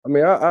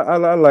mean,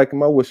 I like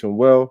him. I wish him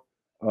well.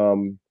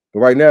 But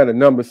right now, the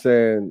number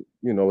saying,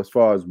 as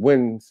far as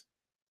wins,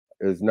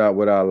 is not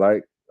what I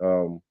like.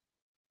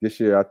 This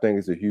year, I think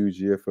it's a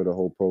huge year for the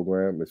whole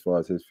program as far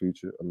as his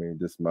future. I mean,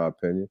 this is my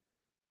opinion.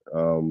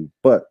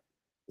 But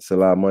it's a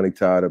lot of money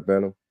tied up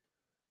in him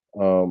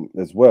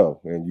as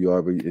well, and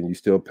you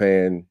still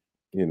paying,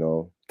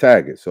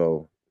 Taggart.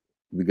 So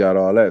we got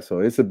all that. So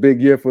it's a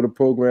big year for the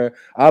program.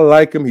 I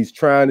like him. He's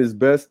trying his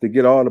best to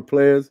get all the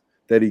players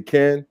that he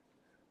can.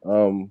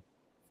 But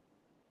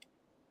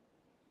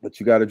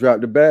you got to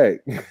drop the bag.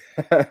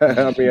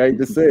 I mean, I hate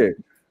to say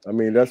it. I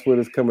mean, that's what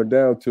it's coming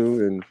down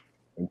to. And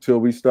until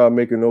we start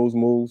making those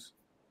moves,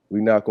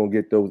 we're not going to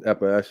get those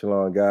upper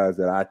echelon guys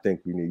that I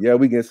think we need. Yeah,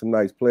 we get some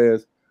nice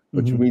players,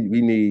 but we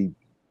need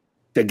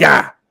the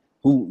guy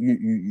who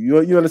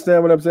you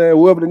understand what I'm saying?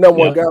 Whoever the number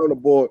one guy on the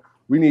board,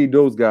 we need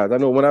those guys. I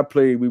know when I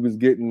played, we was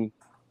getting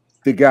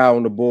the guy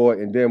on the board,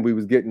 and then we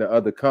was getting the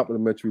other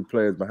complementary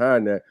players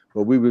behind that.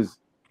 But we was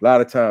a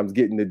lot of times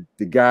getting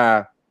the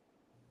guy,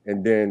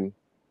 and then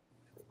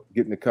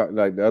getting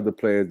the other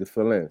players to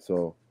fill in.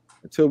 So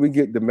until we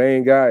get the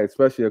main guy,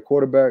 especially a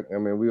quarterback, I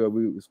mean,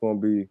 it's gonna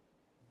be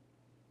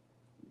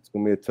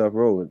a tough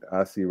road.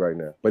 I see right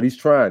now, but he's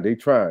trying. They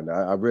trying.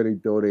 I really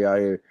thought they out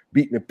here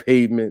beating the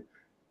pavement,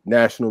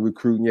 national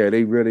recruiting. Yeah,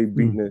 they really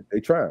beating it.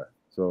 They trying.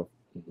 So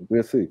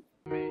we'll see.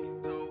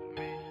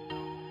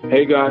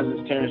 Hey guys,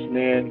 it's Terrence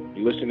Nan.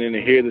 You're listening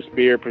to Hear the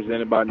Spirit,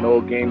 presented by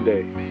Noel Game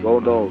Day. Go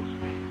Noles.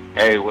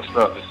 Hey, what's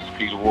up? This is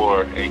Peter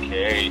Ward,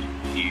 aka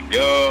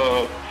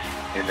E-Dub,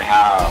 in the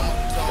house.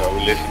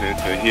 We're listening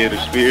to Hear the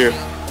Spirit,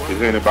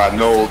 presented by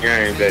Noel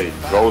Game Day.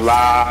 Go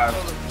Live,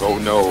 go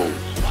Noles.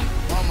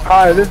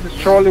 Hi, this is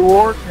Charlie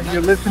Ward, and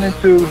you're listening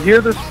to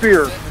Hear the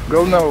Spirit.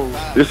 Go Noles.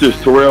 This is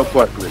Terrell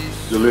Buckley.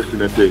 You're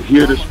listening to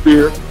Hear the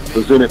Spirit,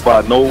 presented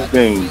by Noel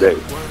Game Day.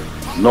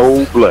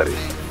 No Bloody.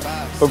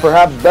 But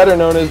perhaps better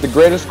known as the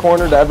greatest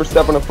corner to ever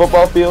step on a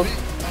football field,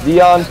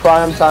 Deion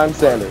Primetime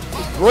Sanders.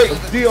 Great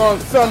Deion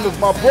Sanders,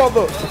 my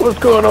brother. What's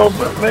going on,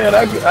 man?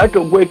 I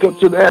could wake up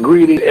to that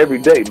greeting every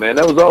day, man.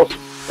 That was awesome.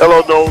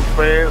 Hello, Noles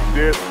fans.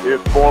 This is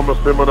former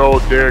Seminole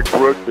Derek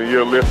Brooks, and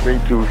you're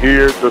listening to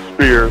Hear the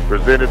Spirit,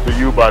 presented to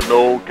you by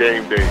Noel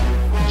Game Day.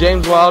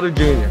 James Wilder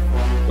Jr.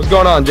 What's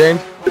going on,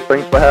 James?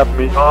 Thanks for having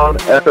me on.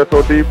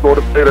 FSOD,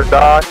 Florida State or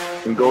Die,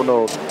 and go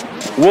Noles.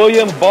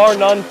 William Bar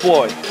None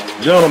Floyd.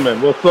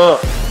 Gentlemen, what's up?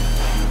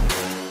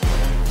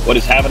 What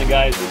is happening,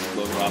 guys? This is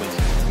Logan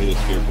Robinson, Hear the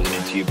Spirit,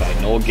 presented to you by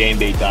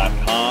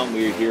NoelGameDay.com.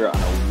 We're here on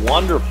a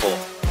wonderful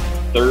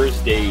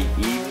Thursday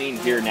evening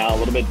here now, a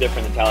little bit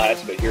different than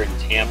Tallahassee, but here in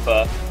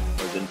Tampa.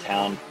 I was in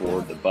town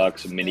for the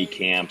Bucks mini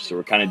camp, so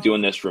we're kind of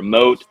doing this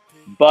remote,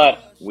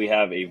 but we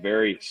have a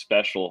very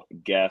special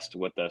guest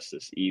with us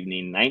this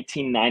evening.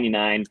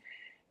 1999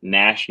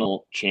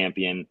 national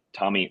champion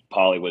Tommy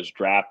Polley was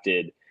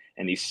drafted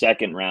in the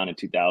second round in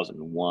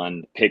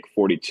 2001, pick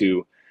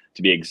 42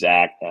 to be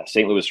exact.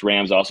 St. Louis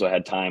Rams also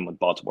had time with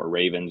Baltimore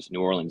Ravens,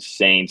 New Orleans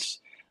Saints,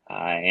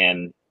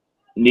 and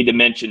need to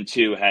mention,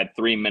 too, had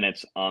 3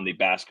 minutes on the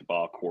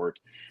basketball court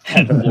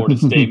at Florida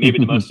State. Maybe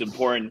the most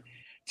important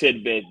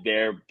tidbit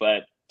there.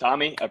 But,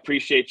 Tommy,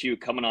 appreciate you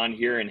coming on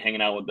here and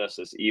hanging out with us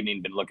this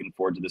evening. Been looking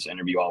forward to this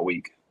interview all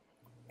week.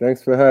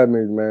 Thanks for having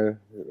me, man.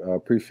 I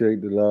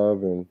appreciate the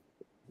love and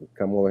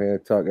come over here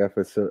and talk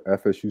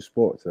FSU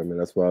sports. I mean,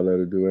 that's what I love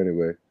to do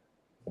anyway.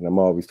 And I'm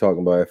always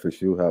talking about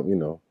FSU, how,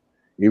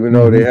 even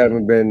though they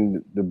haven't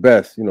been the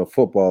best,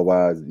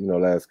 football-wise,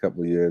 last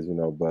couple of years,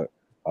 but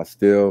I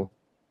still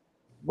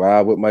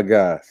ride with my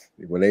guys.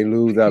 When they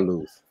lose, I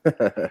lose.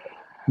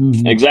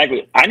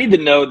 Exactly. I need to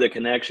know the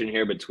connection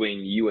here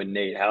between you and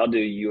Nate. How do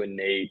you and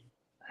Nate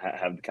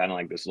have kind of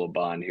like this little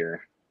bond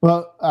here?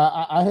 Well,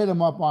 I hit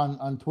him up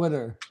on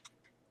Twitter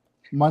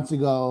months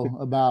ago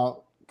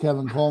about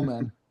Kevin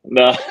Coleman.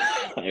 No,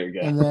 there you go.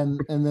 And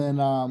then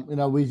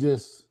we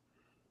just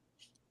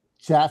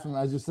chat.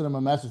 I just sent him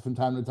a message from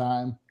time to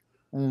time,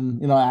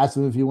 and I asked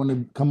him if he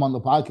wanted to come on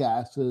the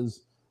podcast,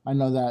 because I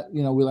know that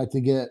we like to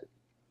get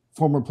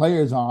former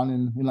players on,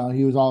 and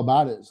he was all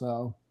about it.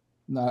 So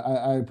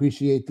I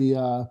appreciate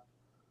the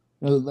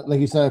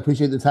like you said, I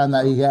appreciate the time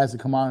that he has to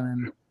come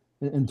on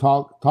and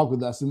talk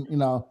with us. And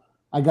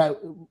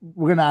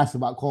we're gonna ask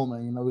about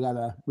Coleman. We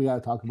gotta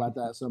talk about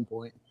that at some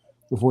point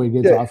before he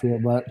gets off here.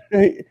 But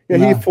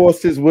he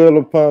forced his will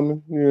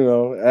upon me,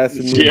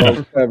 asking me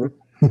about Kevin.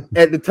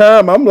 At the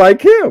time, I'm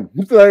like him.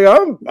 He's like, I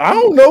don't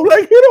know,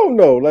 like he don't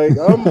know. Like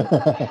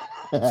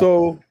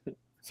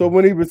so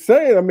when he was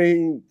saying,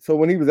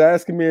 when he was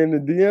asking me in the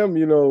DM,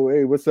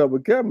 hey, what's up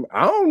with Kevin?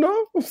 I don't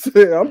know.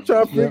 I'm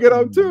trying to figure it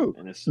out too.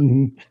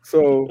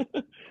 So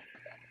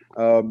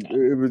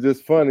it was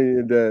just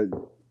funny that,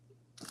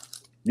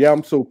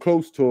 I'm so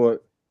close to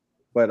it,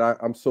 but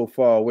I'm so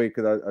far away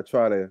because I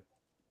try to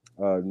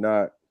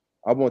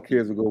I want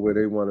kids to go where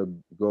they want to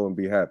go and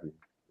be happy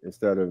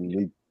instead of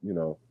me,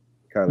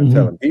 kind of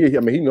tell him.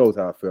 He knows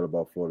how I feel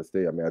about Florida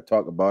State. I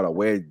talk about, I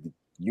wear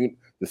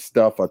the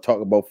stuff. I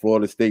talk about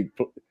Florida State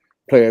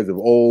players of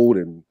old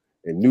and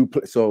new.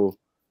 So,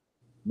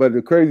 but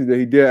the crazy that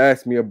he did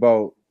ask me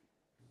about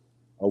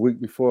a week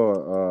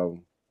before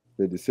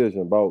the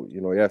decision about,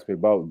 he asked me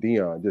about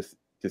Deion. Just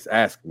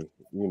ask me,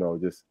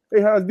 just,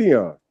 hey, how's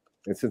Deion?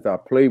 And since I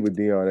played with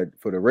Deion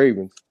for the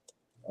Ravens,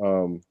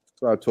 so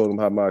I told him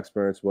how my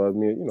experience was.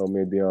 Me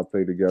and Deion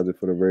played together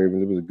for the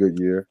Ravens. It was a good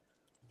year.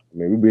 I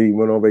mean, we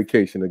went on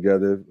vacation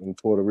together in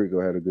Puerto Rico,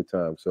 had a good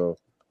time. So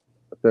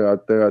I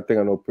think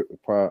I know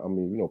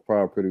Prime.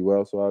 Prime pretty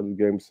well. So I just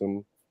gave him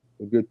some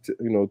good,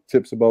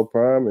 tips about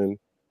Prime, and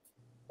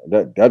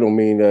that don't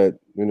mean that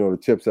the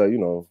tips are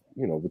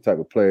what type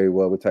of player,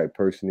 what type of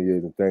person he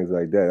is, and things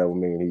like that. That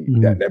don't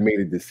mean that made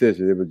a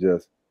decision. It was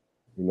just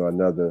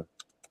another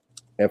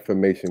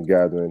information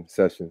gathering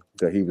session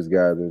that he was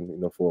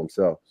gathering for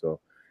himself. So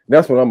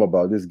that's what I'm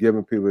about, just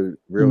giving people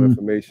real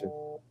information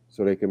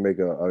so they can make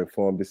an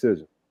informed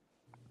decision.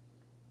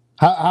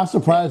 How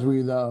surprised were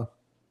you though?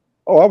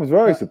 Oh, I was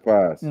very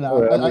surprised.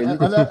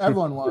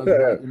 Everyone was.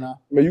 But, I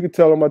mean, you could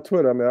tell on my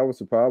Twitter. I mean, I was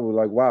surprised. I was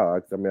like, wow.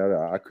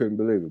 I couldn't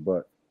believe it.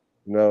 But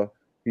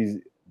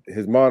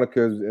his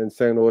moniker in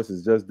St. Louis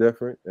is just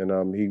different. And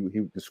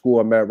the school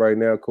I'm at right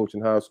now,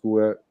 coaching high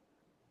school at.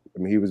 I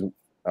mean, he was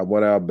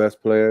one of our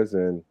best players,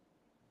 and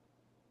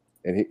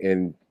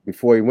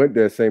before he went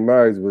there, St.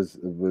 Mary's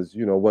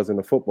wasn't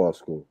a football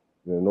school.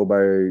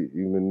 Nobody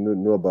even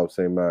knew about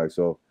St. Mary's.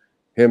 So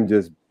him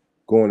just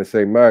going to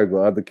St. Mary's, but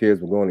other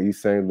kids were going to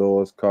East St.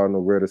 Louis,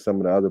 Cardinal Ritter, some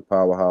of the other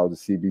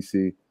powerhouses,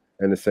 CBC,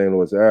 and the St.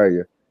 Louis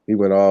area. He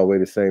went all the way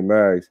to St.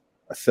 Mary's,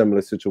 a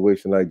similar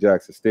situation like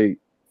Jackson State,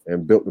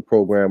 and built the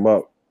program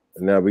up.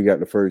 And now we got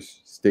the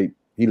first state.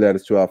 He led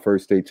us to our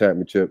first state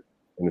championship,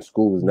 and the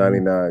school was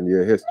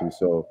 99-year history.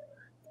 So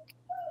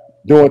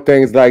doing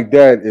things like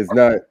that is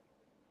not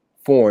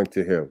foreign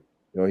to him.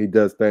 He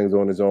does things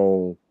on his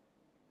own,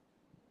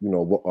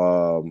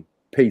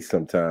 pace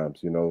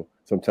sometimes.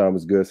 Sometimes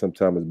it's good,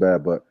 sometimes it's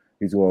bad, but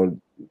he's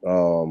going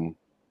to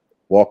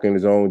walk in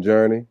his own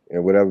journey,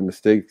 and whatever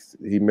mistakes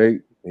he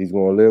makes, he's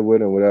going to live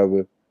with, and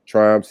whatever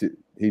triumphs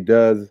he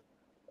does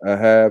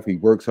have, he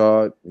works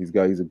hard. He's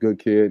a good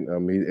kid,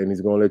 and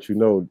he's going to let you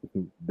know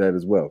that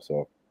as well.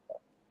 So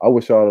I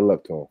wish all the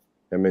luck to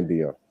him and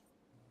Deion.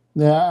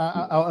 Yeah,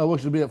 I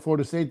wish he'd be at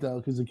Florida State though,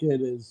 because the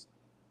kid is,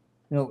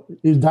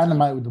 he's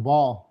dynamite with the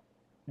ball.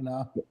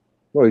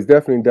 Well, he's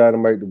definitely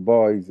dynamite with the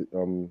ball.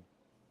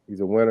 He's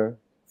a winner.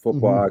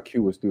 Football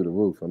IQ is through the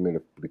roof. I mean,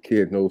 the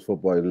kid knows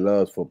football. He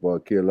loves football. The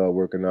kid loves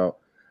working out.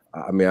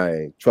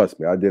 Trust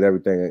me, I did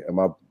everything in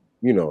my,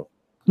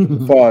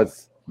 as far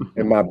as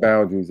in my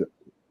boundaries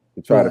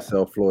to try to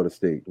sell Florida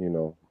State,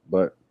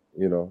 But,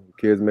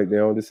 kids make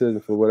their own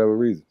decisions for whatever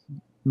reason.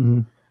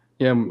 Mm-hmm.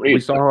 Yeah, we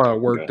saw how it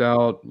worked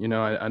out.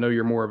 I know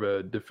you're more of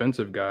a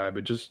defensive guy,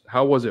 but just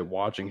how was it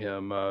watching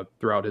him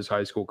throughout his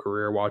high school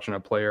career, watching a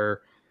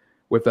player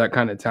with that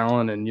kind of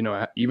talent and,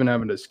 even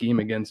having to scheme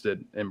against it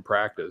in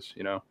practice,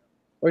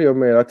 Oh, yeah,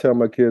 man, I tell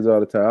my kids all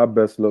the time, our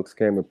best looks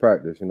came in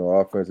practice,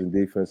 offense and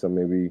defense. I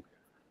mean, we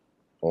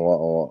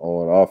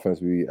on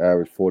offense, we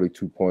averaged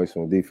 42 points.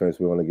 On defense,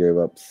 we only gave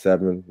up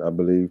 7, I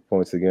believe,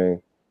 points a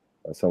game,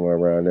 somewhere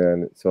around there.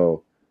 And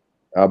so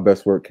our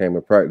best work came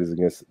in practice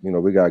against,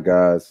 we got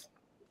guys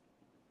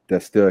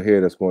that's still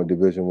here that's going to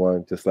Division I,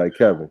 just like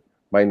Kevin.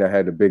 Might not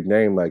have the big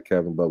name like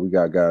Kevin, but we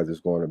got guys that's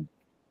going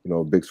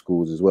to, big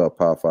schools as well,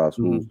 Power 5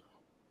 schools.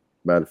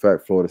 Matter of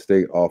fact, Florida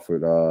State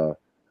offered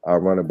our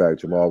running back,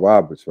 Jamal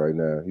Roberts, right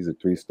now. He's a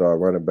 3-star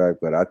running back,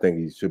 but I think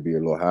he should be a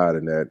little higher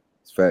than that.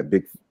 He's fat,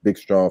 big,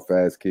 strong,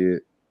 fast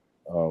kid.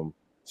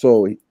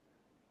 So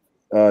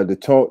the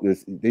tone,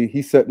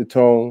 he set the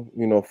tone,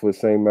 for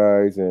St.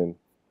 Mary's, and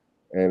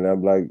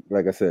I'm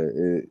like I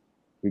said,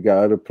 we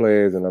got other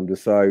players, and I'm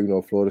just sorry,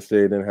 Florida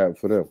State didn't have it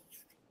for them.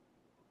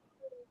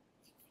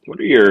 What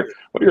are your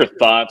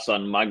thoughts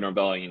on Mike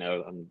Norvell?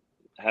 I'm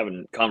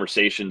having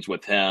conversations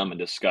with him and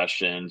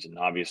discussions, and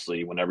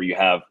obviously, whenever you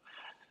have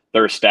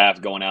their staff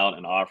going out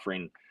and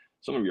offering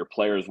some of your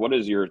players, what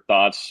is your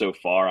thoughts so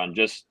far on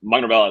just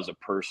Mike Norvell as a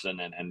person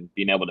and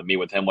being able to meet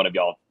with him? What have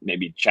y'all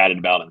maybe chatted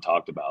about and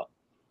talked about?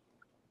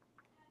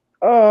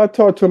 I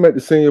talked to him at the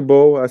Senior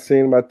Bowl. I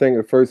seen him. I think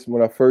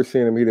when I first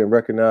seen him, he didn't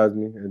recognize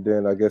me, and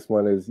then I guess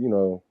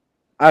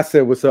I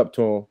said what's up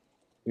to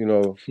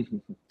him,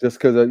 just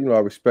because I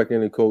respect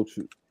any coach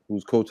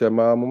who's coach at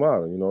my alma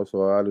mater,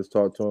 So I just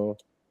talked to him.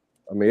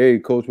 I mean, hey,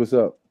 coach, what's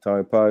up?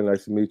 Tommy Polley,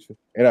 nice to meet you.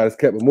 And I just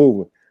kept it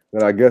moving.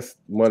 And I guess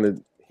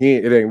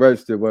it ain't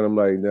registered when I'm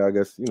like, I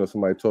guess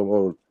somebody told me,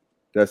 oh,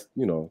 that's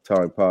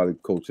Tommy Polley,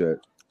 coach at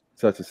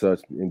such and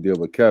such, and deal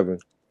with Kevin.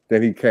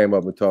 Then he came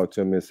up and talked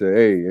to him and said,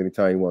 hey,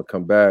 anytime you want to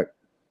come back,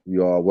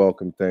 you are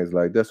welcome, things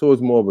like that. So it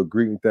was more of a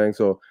greeting thing.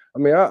 So, I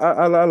mean,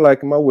 I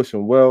like him. I wish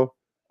him well.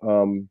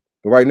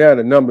 But right now,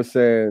 the number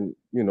saying,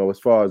 as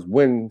far as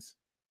wins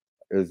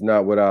is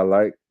not what I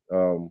like.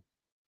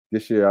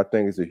 This year, I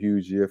think it's a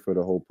huge year for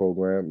the whole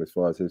program as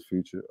far as his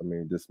future. I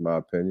mean, this is my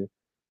opinion.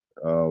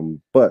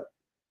 But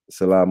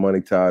it's a lot of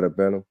money tied up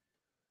in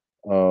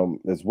him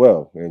as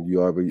well. And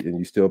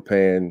you still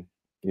paying,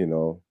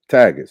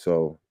 Taggart.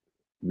 So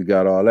we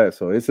got all that.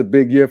 So it's a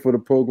big year for the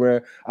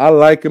program. I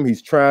like him.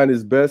 He's trying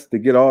his best to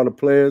get all the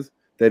players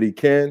that he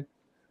can.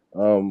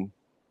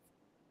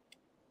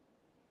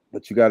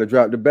 but you got to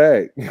drop the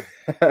bag.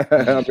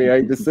 I mean, I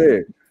hate to say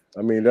it.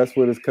 I mean, that's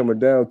what it's coming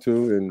down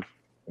to. And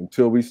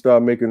until we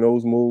start making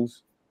those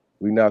moves,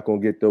 we're not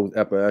going to get those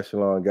upper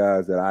echelon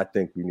guys that I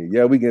think we need.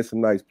 Yeah, we get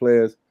some nice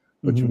players,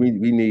 but we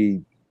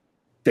need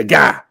the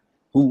guy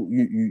who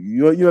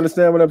you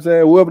understand what I'm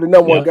saying? Whoever the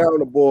number one guy on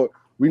the board,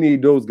 we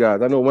need those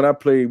guys. I know when I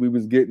played, we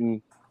was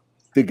getting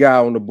the guy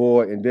on the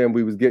board, and then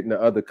we was getting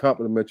the other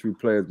complementary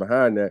players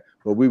behind that.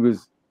 But we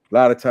was a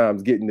lot of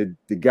times getting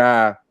the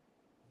guy,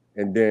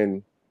 and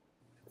then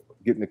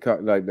getting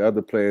the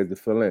other players to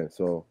fill in.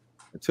 So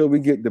until we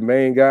get the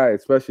main guy,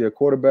 especially a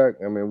quarterback,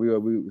 I mean,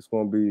 it's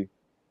gonna be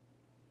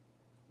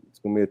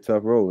a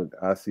tough road.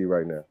 I see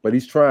right now. But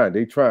he's trying.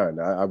 They trying.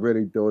 I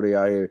really thought they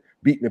out here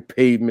beating the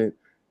pavement,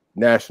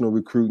 national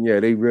recruiting. Yeah,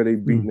 they really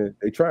beating it.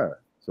 They trying.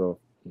 So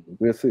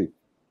we'll see.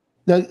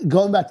 Now,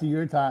 going back to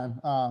your time,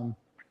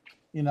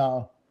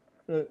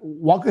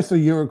 walk us through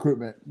your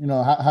recruitment.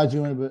 How'd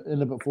you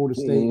end up at Florida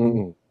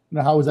State?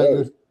 How was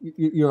that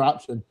your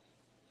option?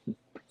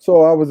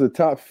 So I was a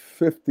top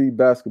 50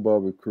 basketball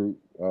recruit.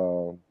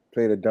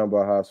 Played at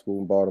Dunbar High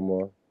School in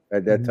Baltimore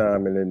at that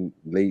time, and then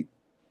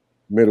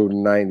middle of the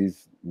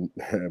 90s,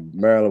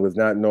 Maryland was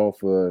not known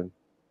for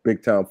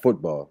big time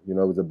football. It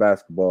was a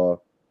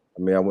basketball.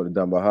 I mean, I went to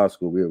Dunbar High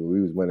School.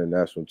 We was winning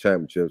national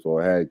championships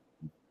or had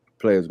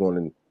players going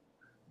in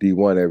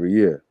D1 every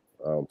year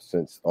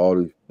since all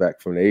the back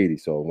from the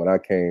 80s. So when I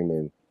came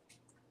and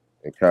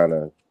kind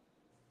of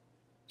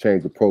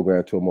changed the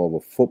program to more of a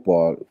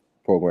football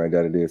program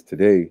that it is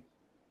today,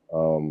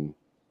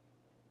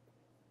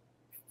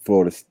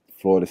 Florida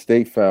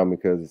State found me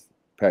because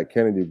Pat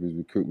Kennedy was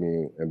recruiting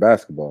me in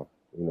basketball.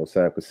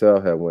 Sam Cassell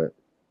had went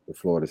to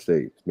Florida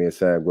State. Me and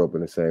Sam grew up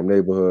in the same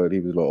neighborhood. He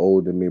was a little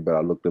older than me, but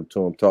I looked up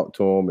to him, talked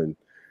to him, and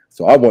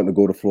so I wanted to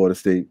go to Florida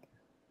State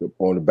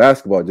on the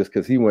basketball just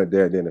because he went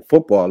there. Then in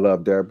football, I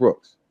loved Derrick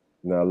Brooks.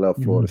 I love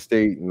Florida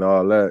State and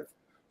all that.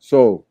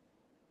 So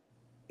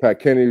Pat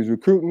Kennedy was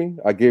recruiting me.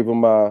 I gave him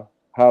my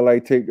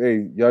highlight tape.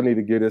 Hey, y'all need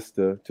to get us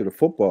to the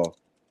football.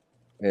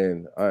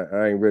 And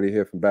I ain't ready to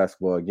hear from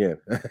basketball again.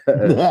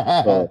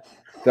 So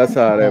that's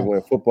how that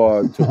went.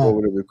 Football took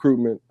over the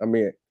recruitment. I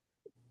mean,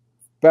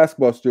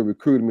 basketball still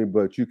recruited me,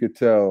 but you could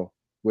tell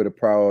where the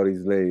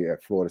priorities lay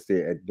at Florida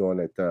State during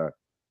that time.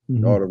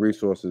 All the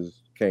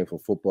resources came from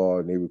football,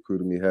 and they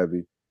recruited me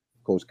heavy.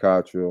 Coach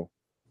Cottrell,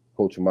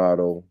 Coach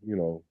Amato,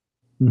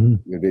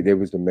 they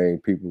was the main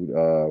people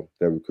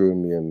that recruited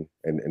me,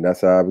 and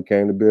that's how I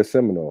became to be a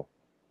Seminole.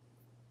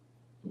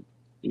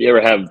 You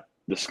ever have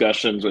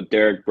discussions with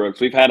Derrick Brooks?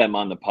 We've had him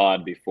on the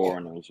pod before,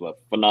 and it was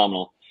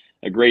phenomenal,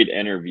 a great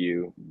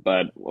interview.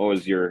 But what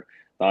was your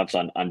thoughts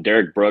on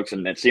Derrick Brooks?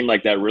 And it seemed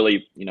like that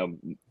really,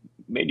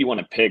 made you want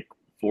to pick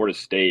Florida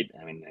State.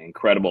 I mean,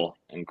 incredible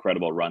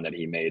run that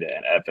he made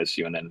at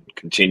FSU, and then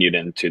continued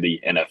into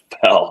the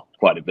NFL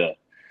quite a bit.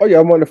 Oh yeah,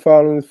 I wanted to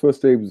follow him.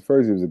 First, he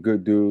was a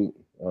good dude.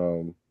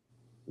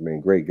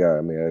 Great guy.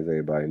 I mean, as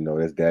everybody know,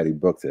 that's Daddy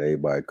Brooks that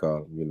everybody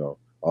call him.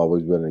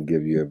 Always willing to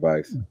give you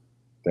advice,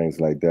 things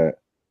like that.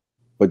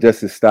 But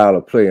just his style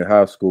of play in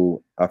high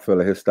school, I feel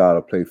like his style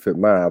of play fit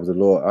mine. I was I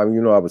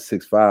was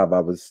 6'5", I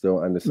was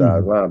still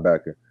undersized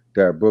linebacker.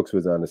 Derrick Brooks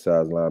was an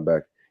undersized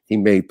linebacker. He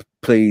made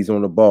plays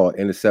on the ball,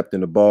 intercepting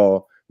the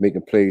ball,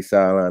 making plays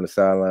sideline to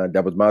sideline.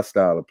 That was my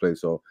style of play.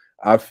 So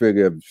I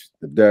figured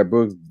if Derrick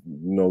Brooks,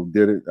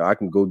 did it, I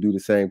can go do the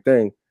same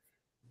thing.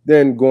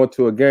 Then going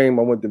to a game,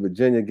 I went to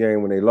Virginia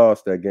game when they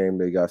lost that game.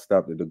 They got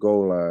stopped at the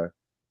goal line.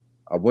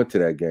 I went to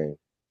that game.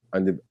 I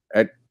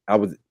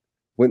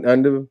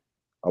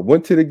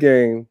went to the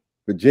game.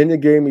 Virginia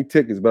gave me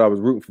tickets, but I was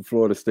rooting for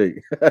Florida State.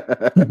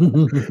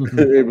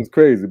 It was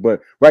crazy. But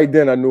right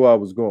then I knew I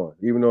was going.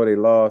 Even though they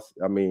lost,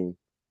 I mean,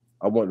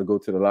 I wanted to go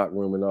to the locker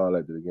room and all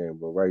that to the game.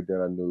 But right then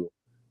I knew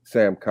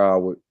Sam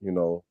Coward, he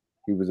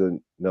was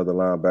another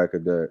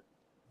linebacker that,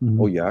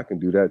 oh yeah, I can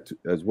do that too,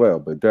 as well.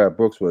 But Derrick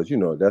Brooks was,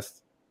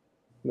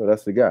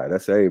 that's the guy.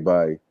 That's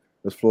everybody.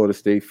 That's Florida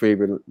State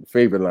favorite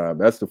linebacker.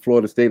 That's the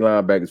Florida State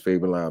linebacker's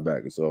favorite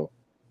linebacker. So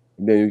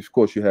and then of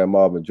course you had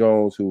Marvin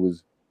Jones, who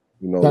was,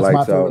 that's lights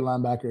my favorite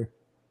out. Linebacker.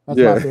 That's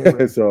my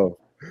favorite. So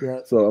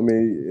I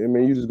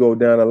mean, you just go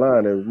down the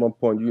line. At one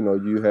point,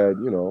 you had,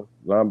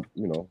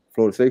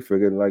 Florida State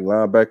figured like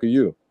linebacker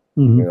you.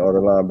 All the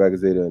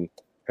linebackers they done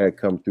had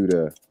come through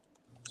there.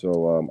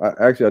 So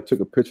I took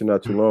a picture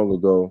not too long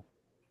ago.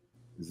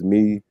 It's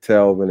me,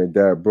 Telvin, and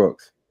Derrick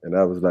Brooks, and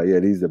I was like, yeah,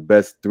 these are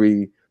the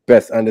three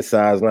best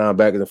undersized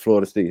linebackers in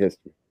Florida State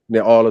history. And they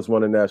all has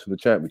won a national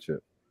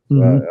championship. I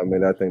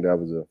mean, I think that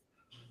was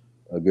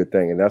a good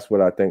thing, and that's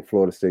what I think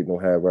Florida State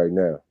don't have right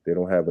now. They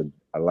don't have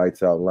a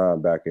lights out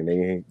linebacker, and they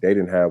ain't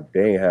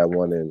had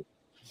one in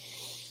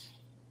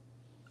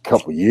a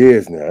couple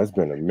years now. It's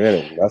been a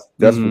minute.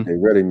 That's what they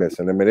really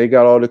missing. I mean, they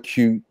got all the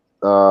cute,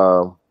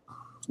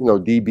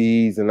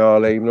 DBs and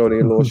all that. Even though they're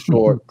a little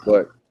short,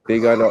 but they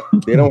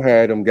don't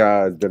have them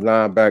guys, the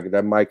linebacker,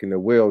 that Mike and the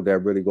Will that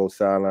really go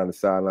sideline to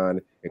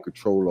sideline and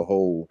control the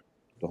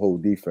whole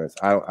defense.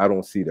 I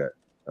don't see that.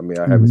 I mean,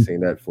 I haven't seen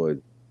that for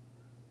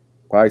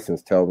probably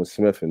since Telvin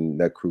Smith and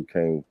that crew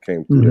came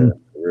through there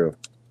for real.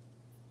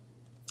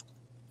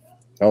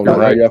 I don't know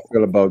how y'all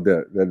feel about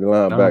that. That the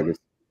linebackers.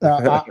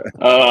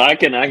 I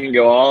can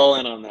go all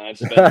in on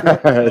that.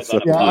 On a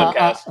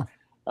podcast.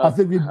 I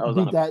think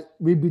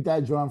we beat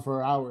that drum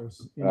for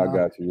hours. I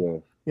got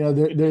you. Yeah. You know,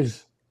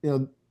 there's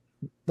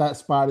that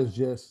spot is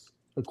just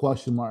a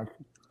question mark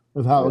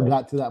of how it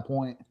got to that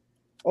point.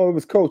 Oh, it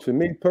was coaching.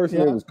 Me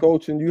personally, it was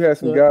coaching. You had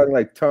some guys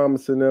like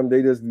Thomas and them.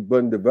 They just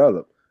wasn't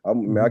developed. I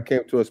mean, I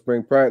came to a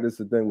spring practice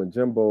thing with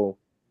Jimbo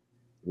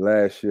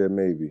last year,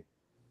 maybe.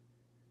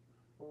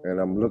 And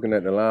I'm looking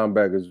at the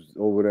linebackers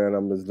over there, and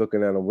I'm just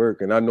looking at them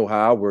work. And I know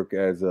how I work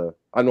I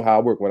know how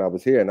I work when I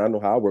was here, and I know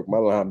how I work my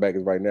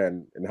linebackers right now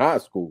in high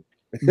school.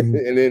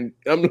 And then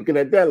I'm looking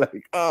at that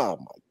like, oh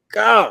my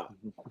God,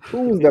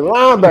 who's the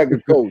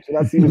linebacker coach? And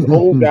I see this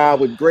old guy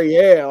with gray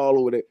hair all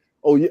over there.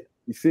 Oh yeah,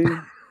 you see?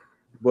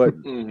 But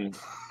you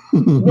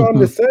know, I'm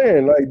just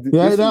saying, like,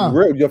 this is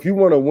real. If you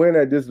want to win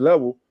at this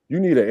level, you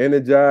need an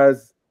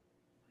energized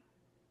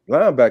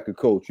linebacker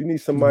coach. You need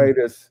somebody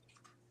that's,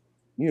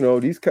 you know,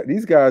 these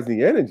guys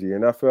need energy,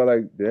 and I felt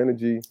like the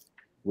energy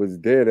was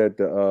dead at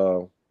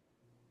the,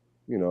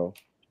 you know,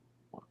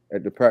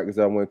 at the practice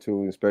I went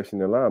to, especially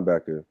in the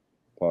linebacker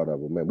part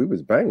of it. Man, we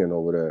was banging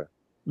over there.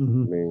 I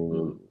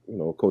mean, you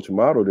know, Coach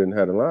Amato didn't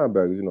have the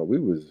linebackers. You know, we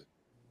was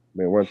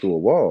run through a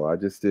wall. I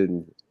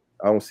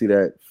don't see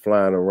that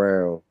flying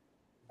around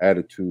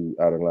attitude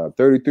out of line.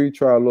 33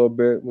 try a little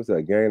bit. What's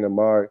that? Gain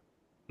Amari.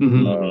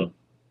 But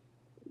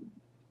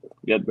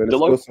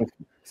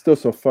still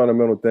some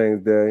fundamental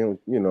things there. You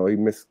know, he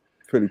missed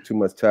pretty too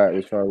much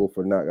tackles trying to go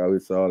for knockout. We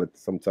saw it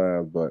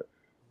sometimes, but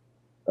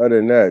other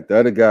than that, the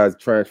other guys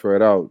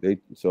transferred out.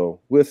 So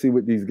we'll see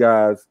what these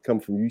guys come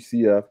from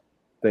UCF.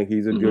 Think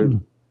he's a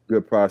good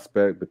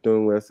prospect.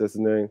 Bethune-West, that's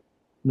his name.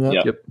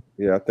 Yeah,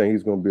 I think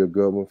he's going to be a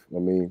good one. I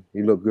mean,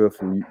 he looked good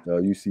from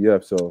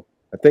UCF. So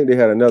I think they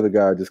had another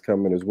guy just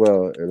come in as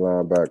well at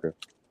linebacker.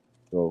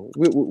 So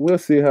we'll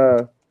see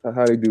how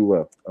they do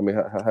well. I mean,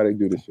 how they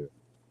do this year.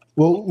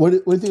 Well, what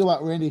do you think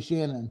about Randy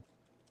Shannon?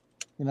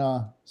 You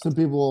know, some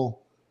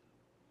people,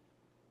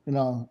 you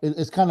know,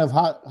 it's kind of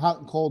hot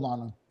and cold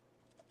on him.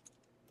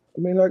 I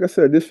mean, like I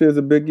said, this year's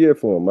a big year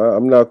for him.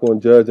 I'm not going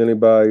to judge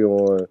anybody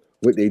on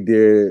what they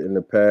did in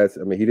the past.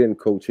 I mean, he didn't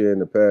coach here in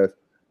the past.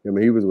 I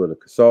mean, he was with a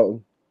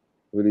consultant.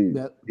 He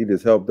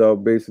just helped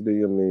out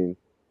basically. I mean,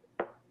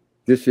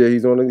 this year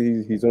he's on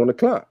the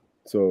clock.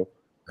 So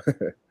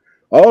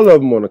all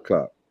of them on the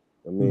clock.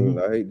 I mean,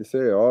 I hate to say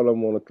it, all of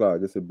them on the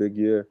clock. It's a big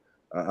year.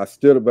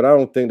 But I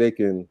don't think they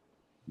can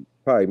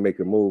probably make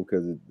a move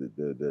because of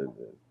the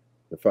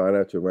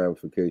financial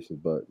ramifications.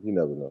 But you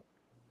never know.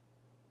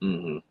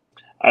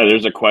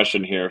 There's a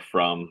question here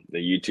from the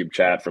YouTube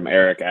chat from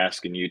Eric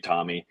asking you,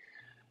 Tommy,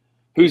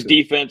 whose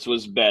defense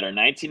was better,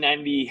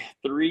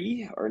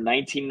 1993 or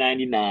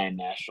 1999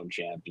 national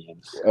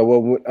champions?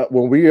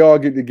 When we all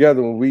get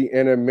together, when we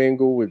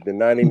intermingle with the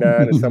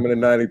 99 and some of the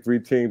 93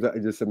 teams, I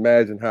just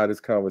imagine how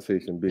this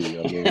conversation be.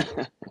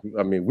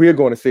 I mean, we're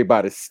going to say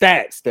by the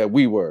stats that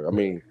we were. I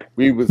mean,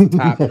 we was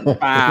top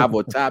 5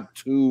 or top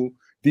 2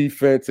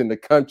 defense in the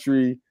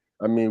country.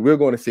 I mean, we're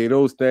going to say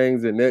those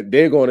things, and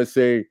they're going to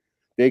say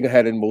they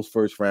had the most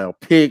first round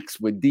picks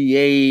with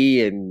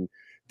DA and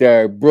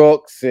Derek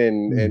Brooks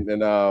and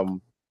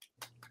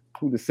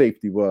who the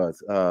safety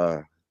was.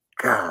 God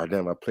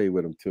damn, I played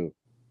with him too.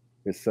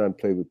 His son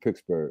played with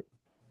Pittsburgh.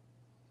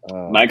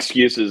 My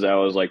excuse is I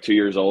was like 2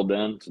 years old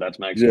then, so that's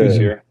my excuse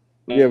here.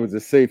 Yeah, it was a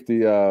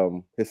safety.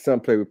 His son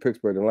played with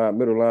Pittsburgh, the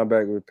middle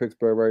linebacker with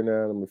Pittsburgh right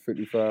now, number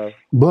 55.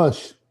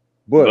 Bush.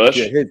 Yeah,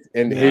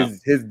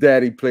 his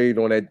daddy played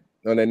on that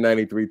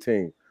 93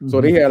 team.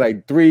 So they had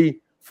like 3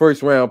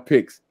 first round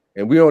picks,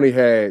 and we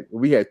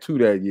had 2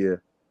 that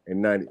year. In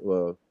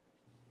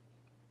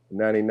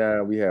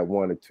 99, we had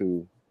 1 or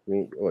 2.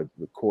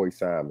 With Corey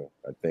Simon,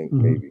 I think,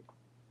 maybe.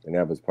 And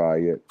that was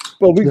probably it.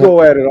 But we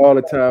go at it all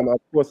the time. Of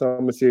course, I'm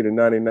going to say the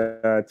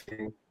 99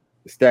 team.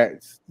 The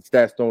stats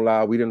don't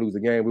lie. We didn't lose a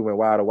game. We went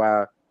wide to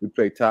wide. We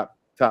played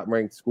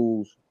top-ranked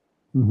schools.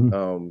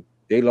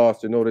 They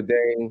lost to Notre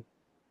Dame.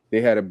 They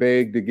had a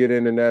beg to get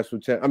in the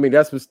national champ. I mean,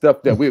 that's the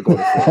stuff that we're going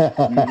to say.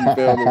 You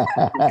feel me?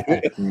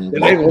 And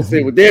they're going to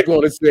say what they're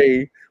going to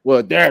say.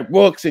 Well, Derek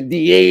Brooks and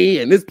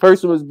DA, and this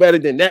person was better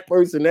than that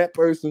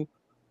person.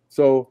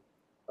 So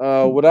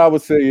what I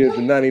would say is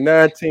the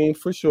 99 team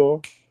for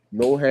sure,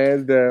 no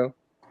hands down.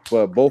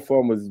 But both of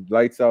them was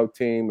lights out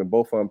team, and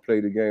both of them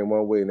played the game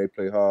one way, and they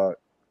play hard.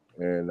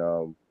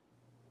 And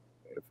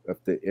if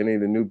any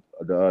of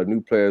the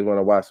new players want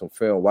to watch some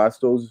film, watch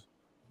those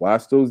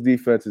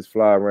defenses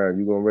fly around.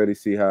 You're gonna really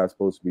see how it's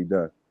supposed to be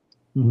done.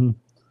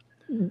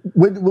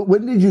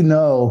 When did you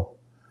know?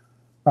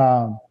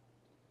 That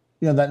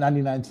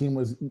 99 team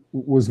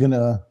was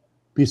gonna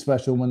be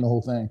special, win the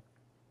whole thing.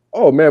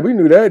 Oh man, we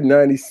knew that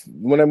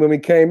when we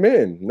came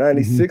in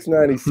 96,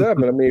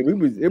 97. I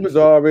mean, it was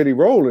already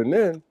rolling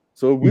then.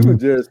 So we were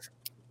just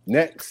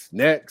next.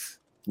 And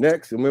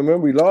remember,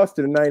 we lost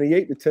in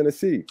 98 to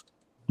Tennessee.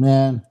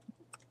 Man.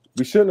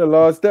 We shouldn't have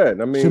lost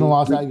that. I mean, shouldn't have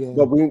lost that game.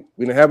 But we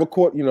didn't have a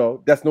court. You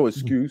know, that's no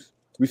excuse.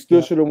 We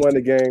still should have won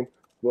the game.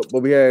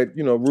 but we had,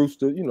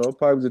 Rooster,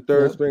 probably was the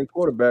third string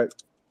quarterback,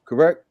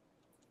 correct?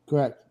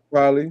 Correct.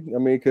 Probably. I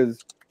mean, because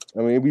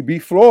we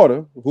beat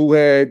Florida,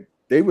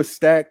 they were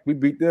stacked. We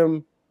beat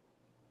them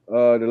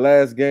the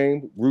last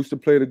game. Rooster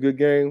played a good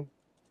game.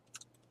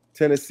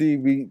 Tennessee,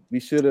 we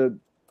should have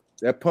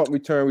that punt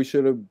return. We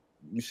should have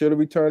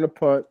returned a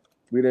punt.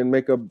 We didn't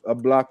make a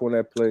block on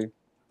that play.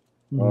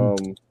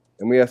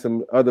 And we had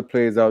some other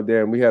plays out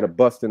there, and we had a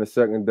bust in the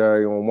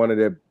secondary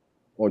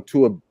on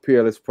two of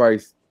Peerless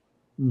Price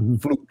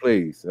fluke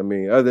plays. I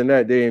mean, other than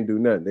that, they didn't do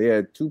nothing. They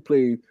had two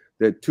plays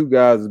that two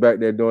guys was back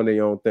there doing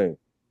their own thing.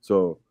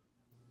 So,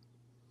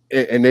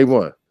 and they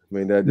won. I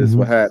mean, that's just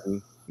what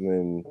happened.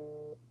 And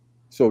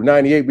so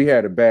 98, we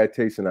had a bad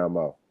taste in our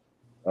mouth.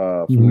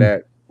 From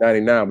that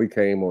 99, we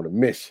came on a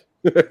mission.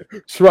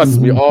 Trust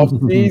me, off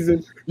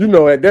season.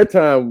 At that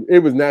time, it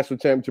was national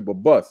championship or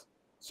bust.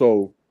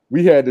 So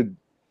we had a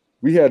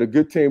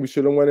good team. We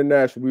should have won the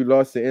national. We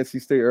lost to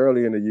NC State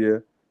early in the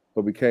year,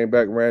 but we came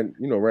back, ran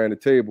the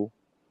table.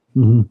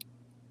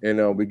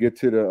 And we get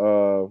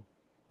to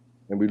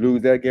and we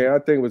lose that game. I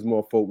think it was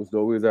more focused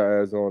though. We was at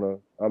Arizona.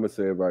 I'm gonna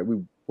say it right.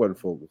 We wasn't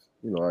focused.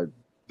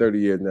 30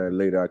 years now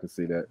later, I can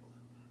see that.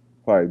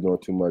 Probably doing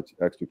too much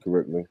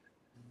extracurricular.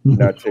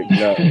 Not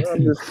taking out.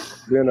 I'm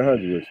just being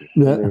 100 with you.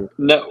 Yeah. I mean,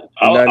 No,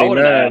 I want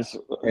to ask.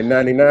 In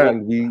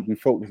 99, we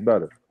focused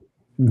better.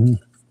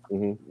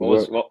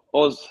 What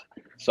was?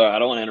 Sorry, I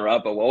don't want to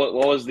interrupt, but what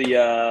was the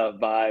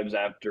vibes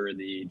after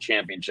the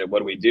championship? What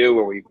did we do?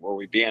 Were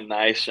we being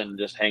nice and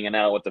just hanging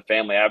out with the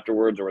family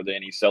afterwards, or were there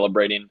any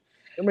celebrating?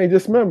 I mean,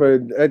 just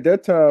remember, at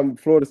that time,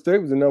 Florida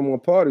State was the number one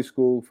party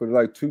school for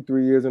like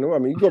 2-3 years in a row. I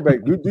mean, you go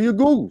back, do your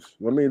Googles.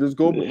 I mean, just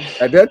go.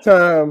 At that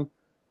time,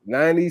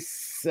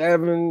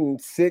 97,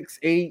 6,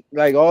 8,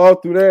 like all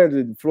through there,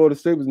 Florida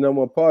State was the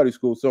number one party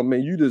school. So, I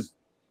mean, you just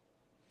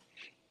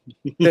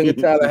think of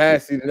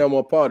Tallahassee, the number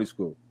one party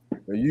school.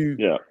 And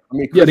I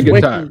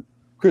mean,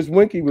 Chris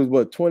Winkie was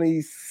what,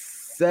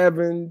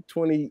 27,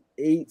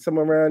 28,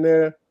 somewhere around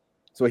there.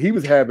 So he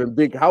was having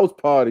big house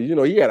parties.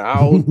 He had a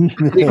house,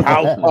 big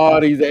house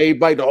parties.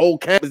 Everybody, the whole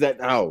campus at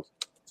the house.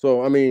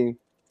 So I mean,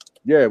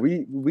 yeah,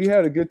 we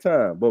had a good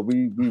time, but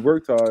we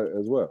worked hard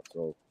as well.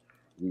 So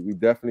we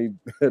definitely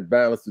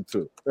balanced the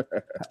two.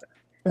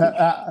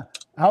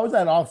 How was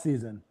that off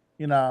season?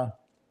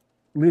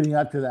 Leading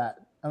up to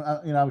that,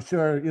 I'm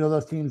sure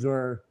those teams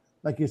were,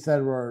 like you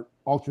said, were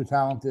ultra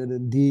talented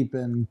and deep,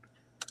 and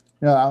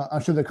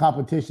I'm sure the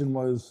competition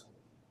was,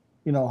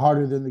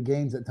 harder than the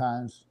games at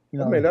times.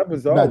 I mean, that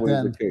was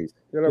always the case.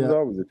 That was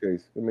always the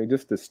case. I mean,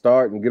 just to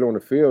start and get on the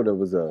field, it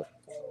was a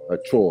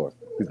chore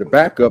because the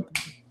backup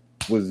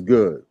was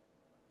good.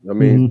 I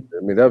mean,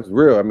 that was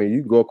real. I mean,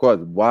 you go across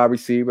wide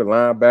receiver,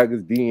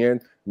 linebackers,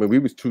 DN. I mean, we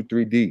was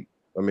 2-3 deep.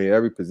 I mean,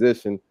 every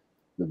position.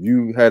 If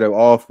you had an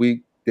off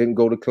week, didn't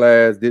go to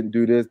class, didn't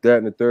do this, that,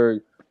 and the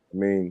third, I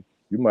mean,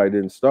 you might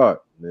didn't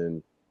start.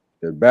 And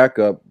the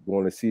backup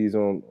going to seize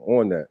on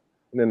that.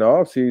 And then the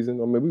off season,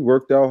 I mean, we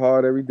worked out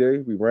hard every day.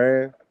 We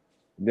ran.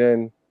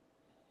 Then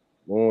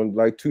on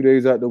like 2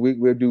 days out the week,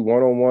 we'll do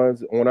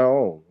one-on-ones on our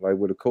own, like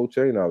with a coach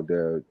ain't out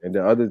there. And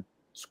the other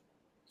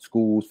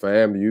schools,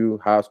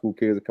 FAMU, high school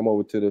kids that come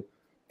over to the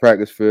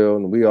practice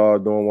field, and we all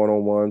doing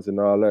one-on-ones and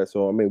all that.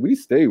 So, I mean, we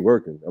stay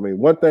working. I mean,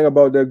 one thing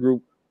about that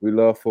group, we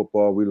love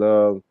football. We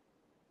love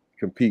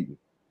competing.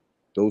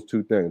 Those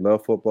two things,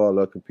 love football,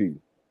 love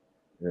competing.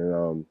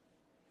 And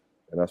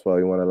that's why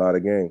we won a lot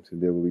of games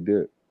and did what we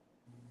did.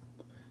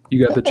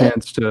 You got the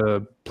chance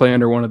to play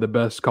under one of the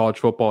best college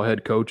football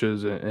head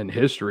coaches in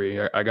history.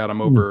 I got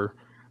him over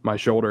my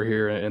shoulder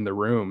here in the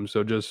room.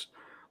 So just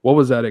what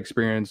was that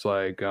experience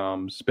like,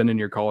 spending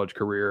your college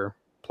career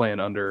playing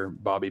under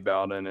Bobby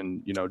Bowden,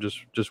 and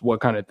just what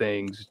kind of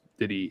things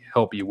did he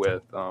help you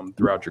with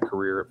throughout your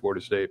career at Florida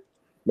State?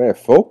 Man,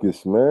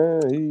 focus,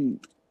 man.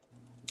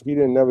 He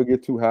didn't never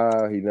get too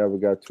high. He never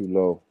got too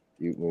low.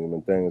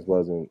 When things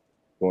wasn't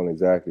going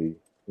exactly,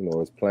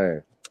 as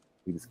planned.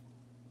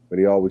 But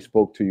he always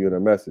spoke to you in a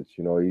message.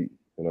 He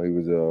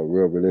was a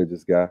real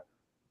religious guy. I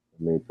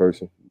mean,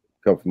 person.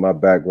 Come from my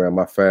background,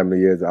 my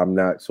family is. I'm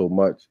not so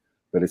much,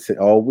 but it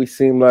always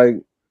seemed like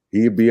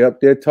he'd be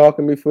up there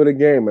talking to me for the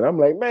game, and I'm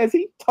like, man, is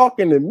he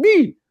talking to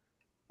me?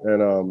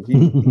 And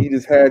he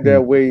just had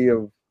that way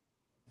of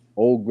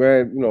old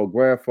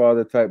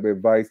grandfather type of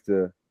advice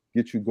to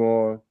get you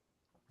going,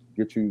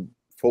 get you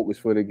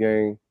focused for the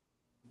game,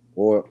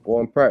 or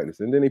in practice.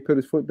 And then he put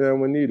his foot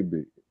down when needed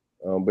be.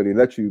 But he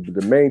let you.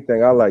 The main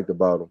thing I liked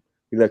about him,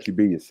 he let you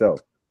be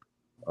yourself.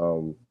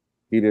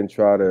 He didn't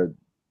try to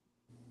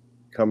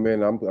come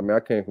in. I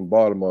came from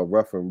Baltimore,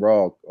 rough and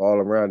raw, all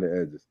around the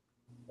edges.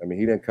 I mean,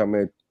 he didn't come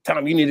in, tell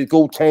him you need to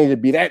go change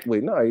it, be that way.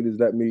 No, he just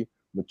let me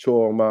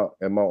mature on my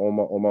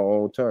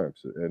own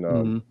terms,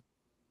 and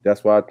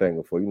that's why I thank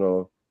him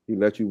for. He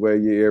let you wear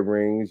your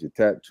earrings, your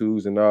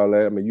tattoos, and all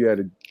that. I mean, you had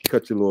to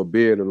cut your little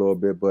beard a little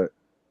bit, but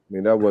I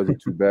mean that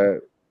wasn't too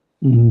bad.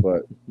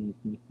 But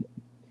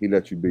he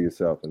let you be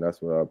yourself, and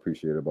that's what I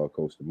appreciate about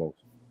Coach the most.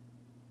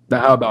 Now,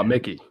 how about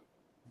Mickey?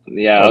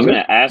 Yeah, I was going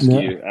to ask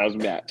you. I was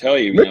going to tell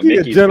you. Mickey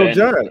is gentle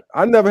giant.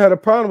 I never had a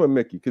problem with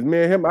Mickey because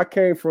me and him, I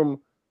came from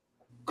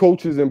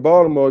coaches in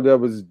Baltimore that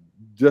was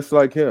just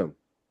like him.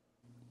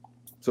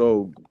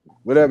 So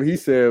whatever he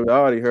said, I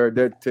already heard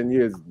that 10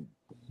 years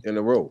in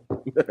a row.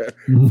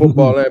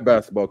 Football and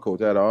basketball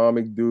coach. I had an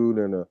Army dude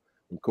and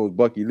Coach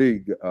Bucky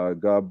Lee.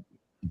 God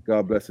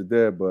bless it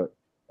there. But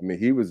I mean,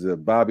 he was a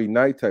Bobby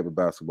Knight type of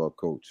basketball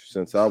coach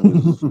since I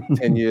was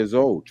 10 years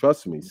old.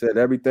 Trust me, said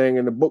everything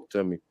in the book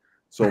to me.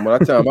 So by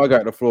the time I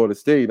got to Florida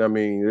State, I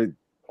mean,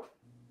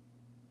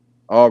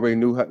 I already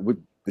knew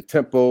with the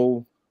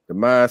tempo, the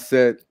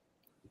mindset,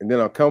 and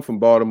then I come from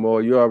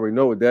Baltimore. You already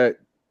know what that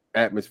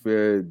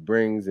atmosphere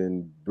brings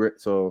and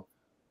Brit. So,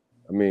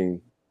 I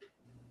mean,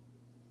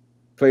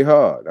 play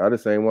hard. I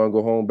just ain't want to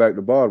go home back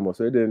to Baltimore.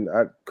 So it didn't.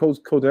 Coach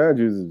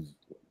Andrews,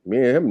 me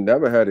and him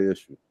never had an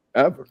issue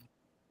ever.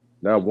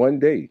 Not one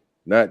day.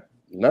 Not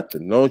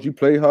nothing. As long as you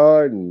play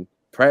hard and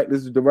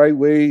practice the right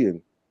way,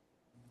 and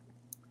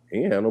he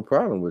ain't had no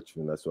problem with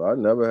you. And that's why I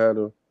never had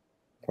a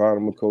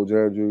problem with Coach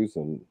Andrews,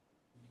 and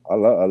I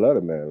love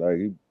it, man. Like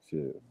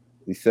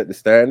he set the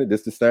standard.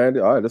 This the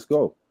standard. All right, let's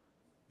go.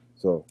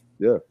 So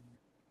yeah.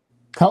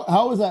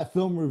 How was that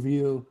film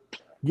review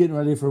getting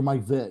ready for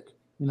Mike Vick?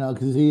 You know,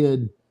 because he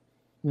had,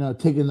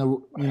 taken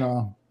the,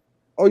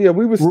 Oh yeah,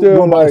 we were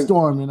still by like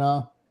storm.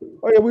 Oh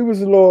yeah, we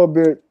was a little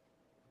bit,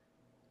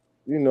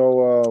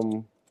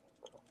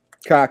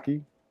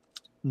 cocky.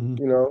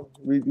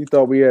 Mm-hmm. We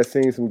thought we had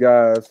seen some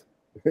guys.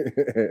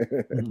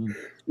 Mm-hmm.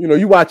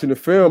 You watching the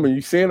film and you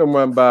seeing them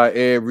run by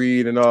Ed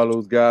Reed and all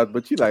those guys,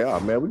 but you like,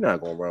 oh man, we're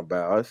not gonna run by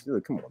us.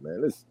 Like, come on,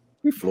 man,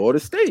 we Florida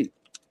State.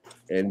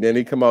 And then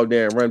he come out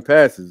there and run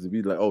passes and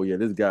be like, oh yeah,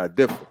 this guy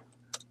different.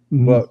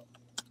 Mm-hmm. But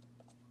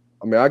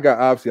I mean, I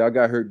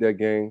got hurt that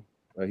game.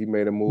 He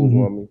made a move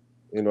on me.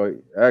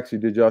 Actually,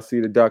 did y'all see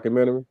the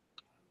documentary?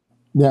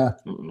 Yeah.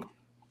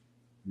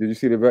 Did you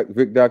see the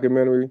Vic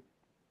documentary?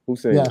 Who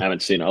seen it? I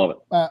haven't seen all of it.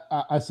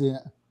 I seen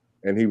it.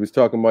 And he was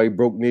talking about he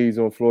broke knees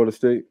on Florida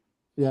State.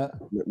 Yeah.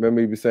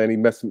 Remember he was saying he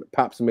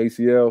popped some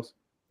ACLs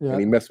and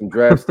he messed some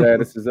draft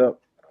statuses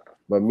up.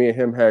 But me and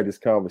him had this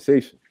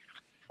conversation.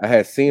 I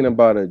had seen him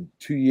about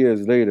 2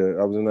 years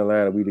later. I was in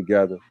Atlanta, we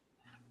together.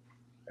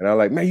 And I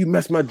like, man, you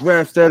messed my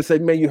draft status. Say,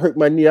 man, you hurt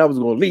my knee. I was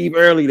going to leave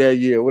early that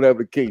year,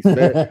 whatever the case,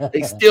 man.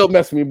 They still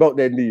messing me about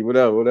that knee,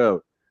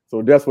 whatever.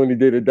 So that's when he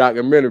did a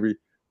documentary.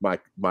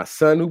 My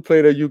son who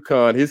played at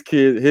UConn, his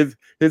kid,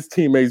 his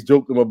teammates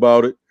joked him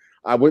about it.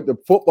 I went to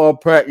football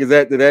practice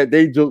after that.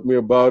 They joked me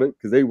about it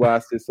because they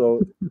watched it.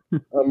 So,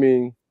 I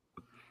mean,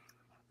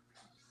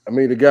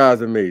 the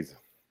guy's amazing.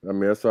 I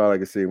mean, that's all I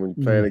can say. When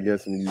you're playing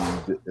against him,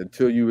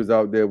 until you was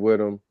out there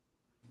with him,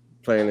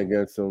 playing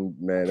against him,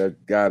 man,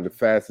 that guy, the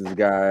fastest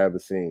guy I ever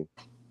seen,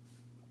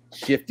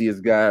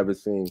 shiftiest guy I ever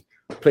seen,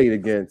 played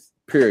against,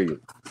 period.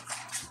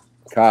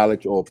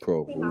 College or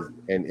pro.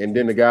 And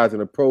then the guys in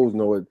the pros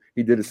know it.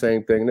 He did the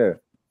same thing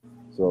there.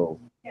 So,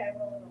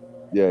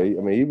 yeah,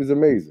 he was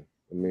amazing.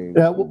 When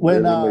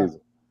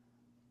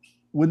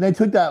they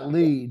took that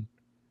lead,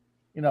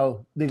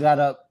 they got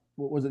up,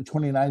 what was it,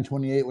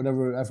 29-28,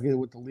 whatever, I forget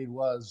what the lead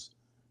was,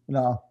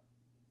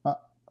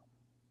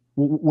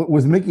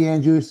 was Mickey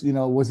Andrews,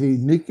 was he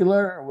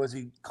nuclear or was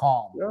he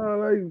calm?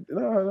 No,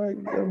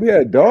 we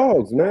had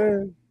dogs,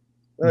 man.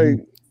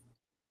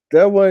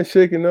 That wasn't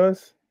shaking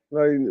us.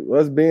 Like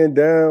us being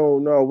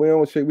down, no, we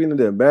don't shake. We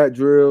did mat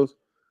drills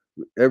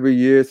every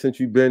year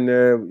since you've been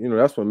there.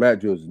 That's when mat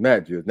drills is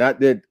mat drills. Not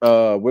that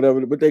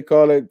what they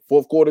call it,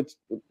 fourth quarter,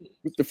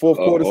 with the fourth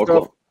quarter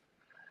stuff.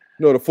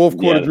 No, the fourth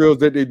quarter drills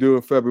that they do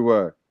in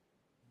February.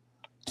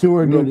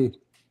 Tour of duty.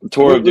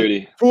 Tour of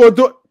duty.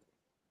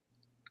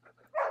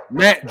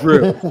 Mat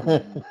drill.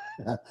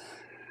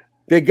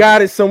 They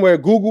got it somewhere.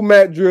 Google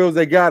mat drills.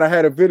 I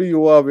had a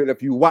video of it.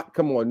 If you watch,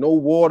 come on, no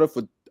water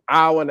for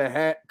hour and a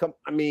half. Come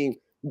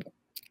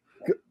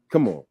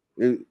on.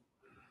 If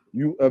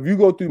you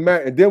go through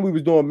mat, and then we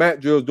was doing mat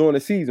drills during the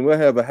season. We'll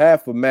have a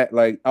half of mat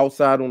like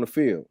outside on the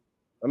field.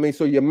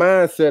 So your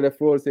mindset at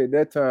Florida State at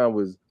that time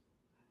was,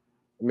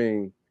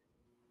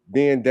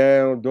 being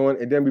down,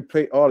 and then we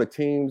played all the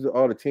teams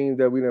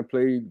that we done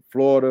played,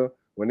 Florida,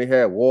 when they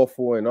had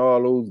Warford and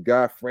all those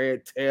guys,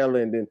 Fred Taylor,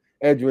 and then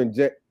Edwin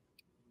Jet.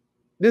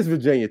 This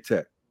Virginia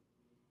Tech.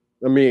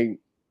 We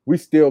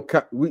still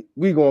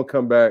we gonna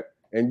come back,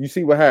 and you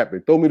see what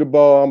happened. Throw me the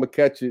ball, I'm gonna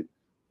catch it.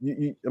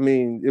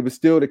 It was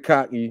still the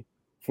cocky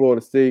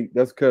Florida State.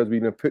 That's because we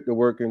didn't put the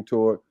work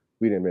into it.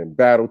 We didn't been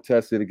battle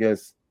tested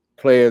against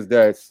players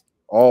that's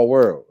all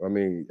world.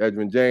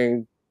 Edwin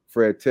James,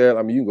 Fred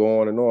Taylor. You can go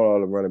on and on, all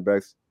the running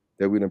backs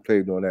that we done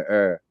played during that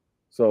era.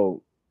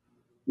 So,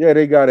 yeah,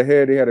 they got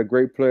ahead. They had a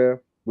great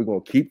player. We're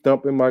going to keep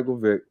thumping Michael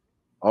Vick.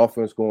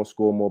 Offense going to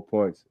score more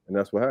points, and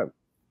that's what happened.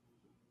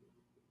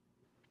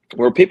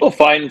 Were people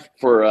fighting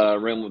for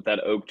room with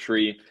that oak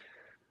tree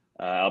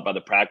out by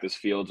the practice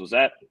fields?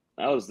 That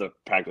was the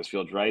practice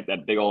fields, right?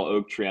 That big old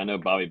oak tree. I know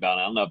Bobby Bowden.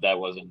 I don't know if that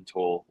wasn't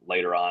until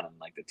later on in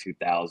like the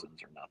 2000s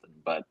or nothing.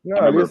 But no,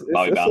 I remember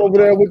Bobby Bowden over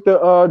there with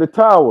the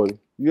tower.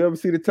 You ever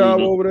see the tower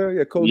over there?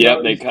 Yeah, Coach.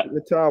 Yep, they cut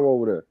the tower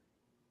over there.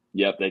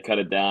 Yep, they cut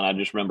it down. I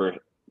just remember.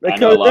 They I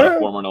know a lot down? of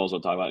former Noles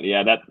will talk about it.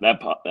 Yeah,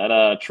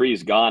 that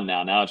tree's gone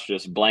now. Now it's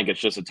just blank. It's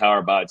just a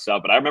tower by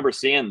itself. But I remember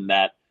seeing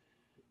that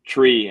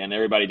tree, and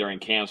everybody during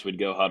camps would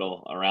go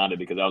huddle around it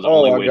because that was the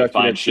only way to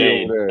find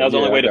shade. That was the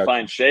only way to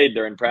find shade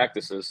during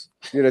practices.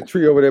 Yeah, the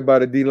tree over there by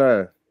the D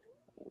line.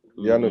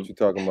 Yeah, I know what you're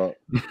talking about.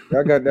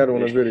 I got that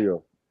on a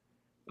video.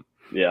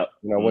 Yeah.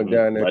 And I went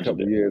down there a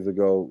couple of years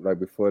ago, like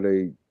before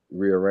they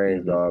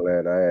rearranged all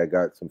that. I had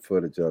got some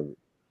footage of it.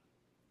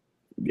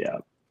 Yeah.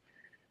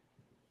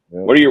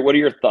 What are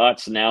your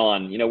thoughts now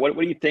on, what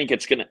do you think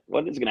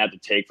what is gonna have to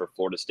take for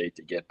Florida State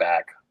to get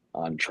back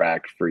on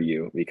track for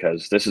you?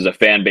 Because this is a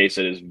fan base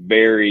that is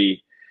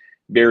very,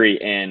 very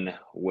in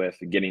with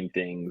getting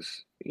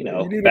things,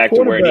 back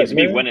to where it needs to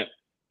be. When you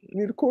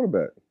need a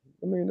quarterback.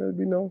 I mean,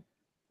 you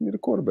need a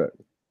quarterback.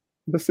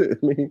 That's it.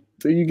 I mean,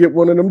 till you get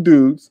one of them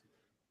dudes,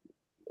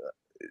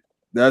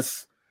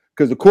 that's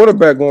because the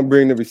quarterback going to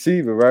bring the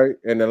receiver, right?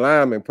 And the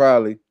lineman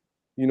probably,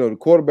 the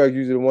quarterback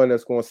usually the one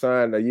that's going to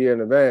sign a year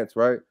in advance,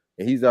 right?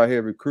 And he's out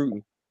here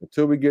recruiting.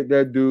 Until we get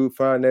that dude,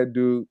 find that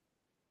dude,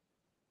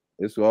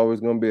 it's always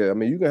going to be. I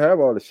mean, you can have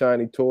all the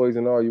shiny toys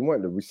and all you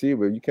want. The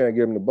receiver, you can't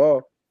give him the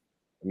ball.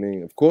 I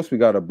mean, of course we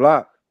got a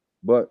block,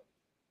 but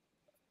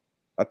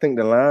I think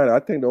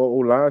the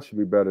old line should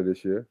be better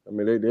this year. I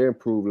mean, they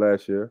improved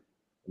last year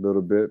a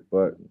little bit,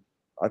 but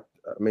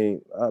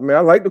I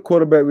like the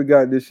quarterback we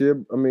got this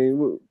year. I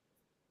mean,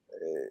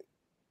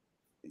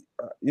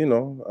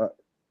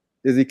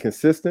 is he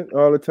consistent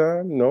all the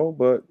time? No,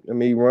 but I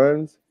mean, he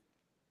runs.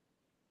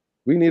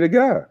 We need a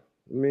guy.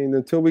 I mean,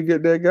 until we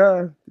get that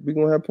guy, we're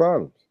gonna have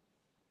problems.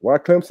 Why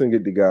Clemson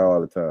get the guy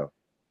all the time?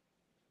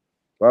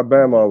 Why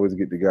Bama always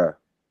get the guy?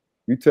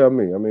 You tell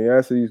me. I mean,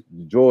 actually,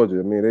 Georgia.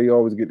 I mean, they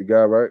always get the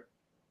guy, right?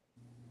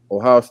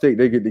 Ohio State,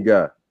 they get the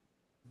guy,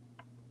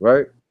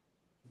 right?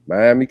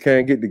 Miami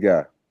can't get the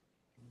guy.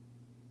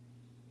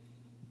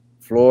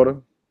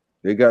 Florida,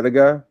 they got the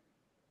guy?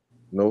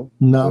 No.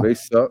 So they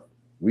suck.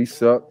 We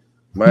suck.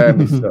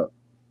 Miami suck.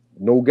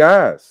 No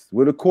guys.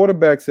 Where the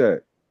quarterbacks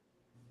at?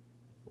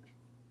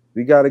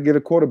 We got to get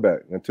a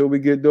quarterback. Until we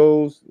get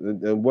those,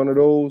 and one of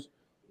those,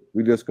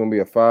 we just gonna be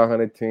a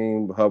 500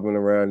 team hovering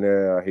around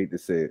there. I hate to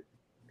say it,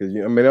 because they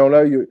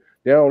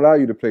don't allow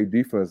you to play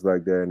defense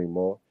like that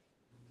anymore.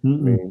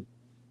 Mm-mm.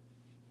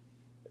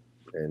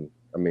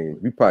 I mean,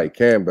 we probably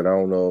can, but I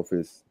don't know if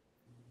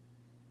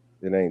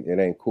it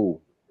ain't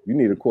cool. You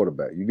need a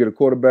quarterback. You get a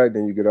quarterback,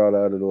 then you get all the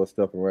other little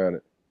stuff around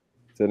it.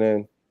 So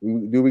then,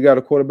 do we got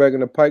a quarterback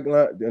in the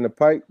pipeline? In the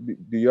pipe,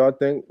 do y'all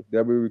think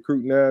that we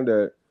recruit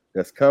now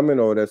that's coming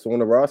or that's on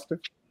the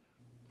roster?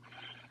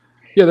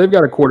 Yeah, they've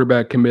got a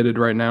quarterback committed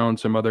right now and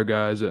some other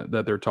guys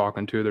that they're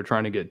talking to. They're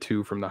trying to get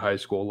 2 from the high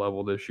school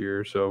level this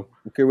year. So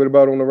okay, what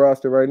about on the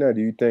roster right now?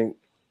 Do you think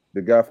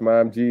the guy from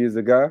IMG is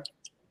a guy?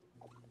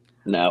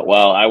 No.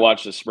 Well, I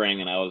watched the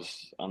spring and I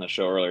was on the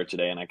show earlier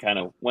today and I kind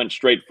of went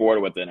straight forward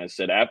with it. And I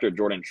said, after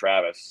Jordan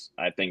Travis,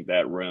 I think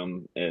that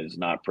room is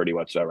not pretty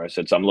whatsoever. I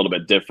said, so I'm a little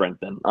bit different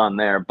than on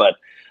there, but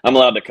I'm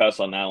allowed to cuss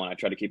on that one. I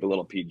try to keep a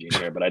little PG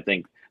here, but I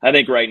think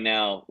right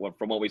now,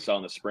 from what we saw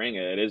in the spring,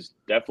 it is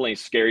definitely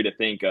scary to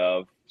think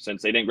of,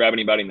 since they didn't grab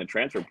anybody in the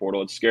transfer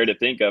portal. It's scary to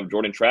think of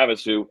Jordan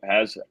Travis, who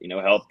has,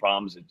 health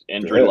problems,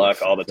 injury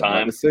luck all the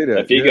time.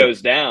 If he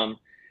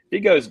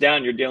goes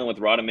down, you're dealing with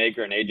Rodemaker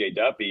and AJ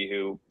Duffy,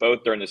 who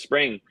both during the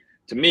spring,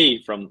 to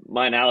me, from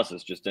my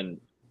analysis, just didn't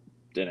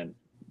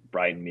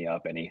brighten me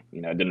up any.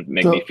 Didn't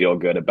make me feel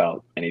good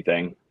about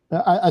anything.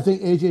 I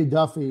think AJ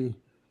Duffy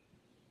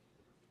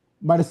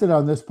might have said it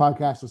on this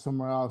podcast or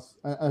somewhere else.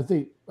 I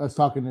think I was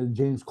talking to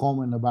James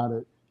Coleman about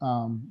it,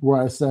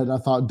 where I said I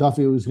thought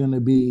Duffy was going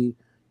to be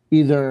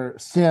either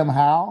Sam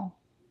Howell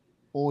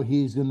or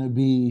he's going to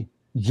be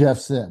Jeff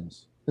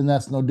Sims. And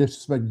that's no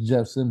disrespect to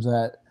Jeff Sims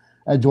at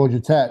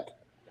Georgia Tech.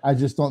 I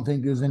just don't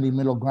think there's any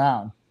middle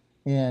ground.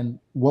 And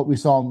what we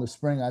saw in the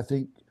spring, I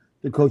think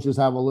the coaches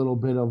have a little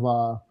bit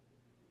of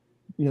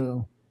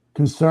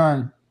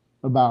concern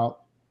about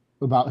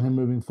him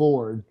moving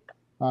forward.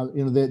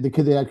 The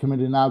kid they had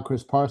committed now,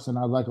 Chris Parson,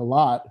 I like a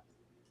lot,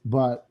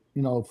 but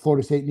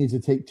Florida State needs to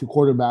take 2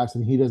 quarterbacks,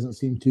 and he doesn't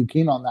seem too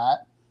keen on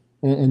that.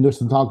 And there's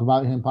some talk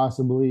about him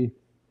possibly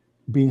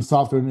being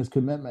softer in his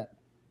commitment.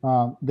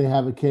 They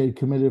have a kid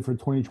committed for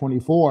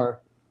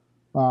 2024.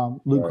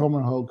 Luke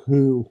Comerhoek,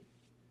 who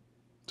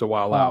it's a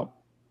while out.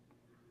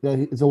 Yeah,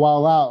 it's a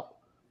while out,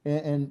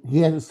 and he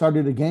hasn't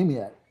started a game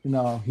yet.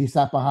 He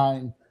sat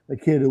behind the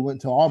kid who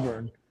went to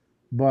Auburn,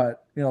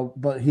 but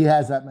he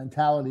has that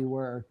mentality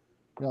where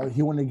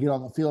he wanted to get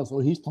on the field, so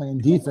he's playing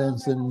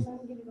defense and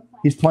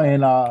he's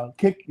playing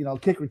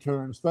kick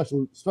return,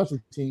 special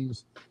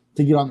teams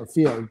to get on the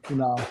field.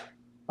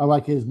 I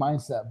like his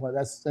mindset, but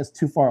that's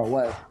too far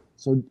away.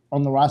 So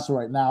on the roster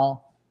right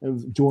now,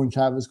 if Jordan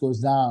Travis goes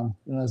down,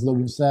 as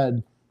Logan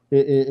said,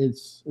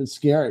 it's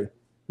scary,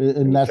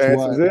 and that's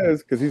chances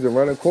is because he's a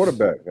running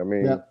quarterback. I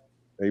mean,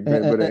 they've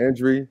been with an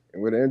injury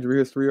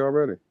history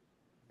already.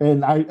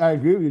 And I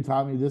agree with you,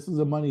 Tommy. This is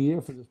a money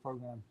year for this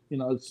program.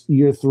 It's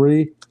year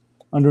 3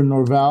 under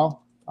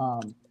Norvell.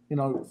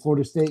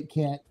 Florida State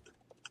can't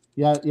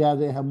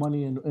they have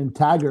money in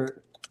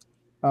Taggart,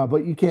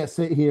 but you can't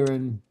sit here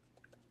and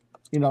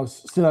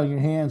sit on your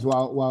hands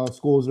while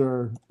schools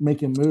are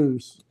making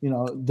moves. They're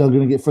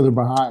going to get further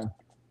behind.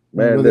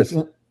 Man,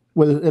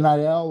 whether it's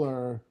NIL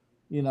or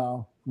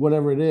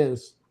whatever it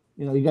is,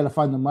 you got to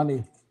find the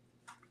money.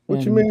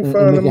 What you mean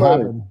find the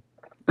money?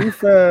 We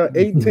found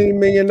 $18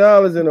 million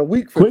in a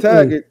week for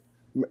Taggart.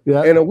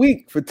 Yeah. In a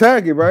week for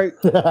Taggart, right?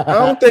 I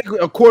don't think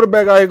a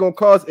quarterback out here gonna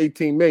cost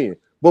 $18 million,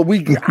 but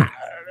we got.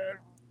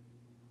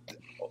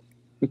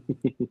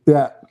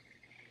 Yeah.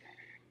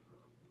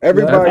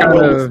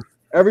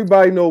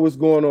 Everybody know what's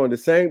going on.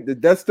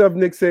 That stuff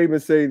Nick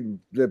Saban say,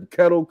 the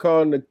kettle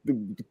calling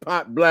the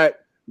pot black.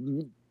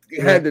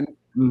 Had to.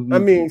 I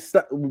mean,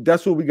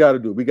 that's what we got to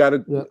do. We got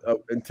to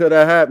until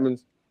that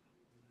happens.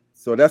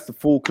 So that's the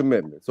full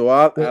commitment. So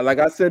like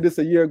I said this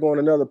a year ago on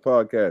another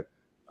podcast.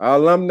 Our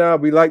alumni,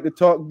 we like to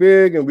talk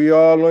big, and we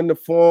all on the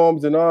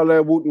forums and all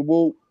that whoop de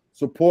whoop.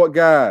 Support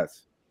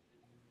guys.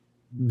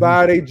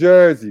 Buy their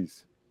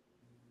jerseys.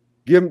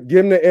 Give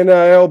them the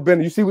NIL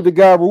benefit. You see what the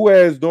guy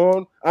Ruiz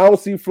doing? I don't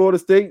see Florida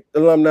State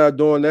alumni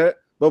doing that,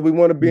 but we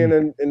want to be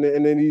in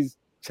these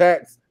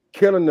chats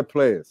killing the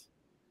players.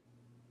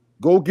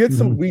 Go get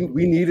some. We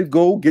need to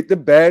go get the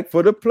bag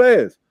for the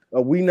players.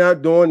 We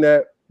not doing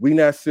that. We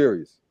not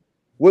serious.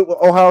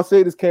 Ohio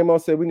State just came out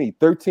and said we need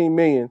 $13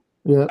 million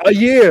a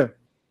year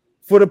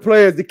for the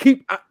players to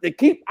keep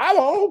our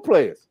own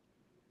players.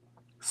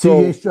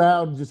 C.J.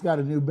 Stroud just got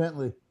a new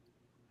Bentley.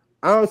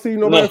 I don't see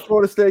nobody at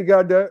Florida State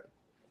got that.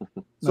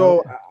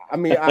 So I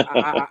mean,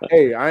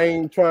 I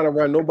ain't trying to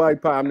run nobody.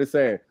 I'm just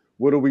saying,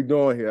 what are we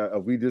doing here?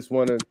 If we just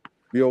want to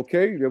be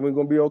okay, then we're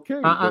gonna be okay.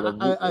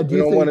 I we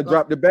don't want to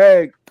drop the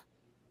bag.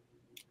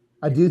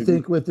 I do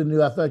think with the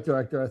new athletic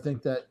director, I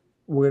think that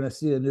we're gonna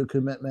see a new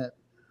commitment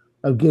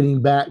of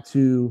getting back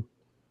to,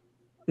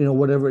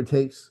 whatever it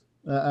takes.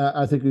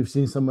 I think we've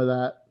seen some of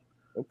that.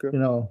 Okay.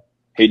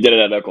 He did it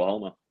at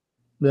Oklahoma.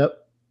 Yep.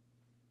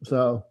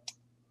 So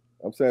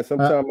I'm saying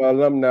sometimes our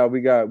alumni,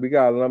 we got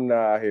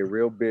alumni out here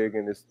real big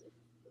in this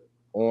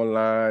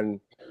online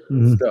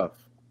stuff.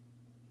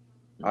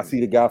 I see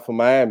the guy from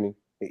Miami.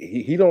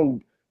 He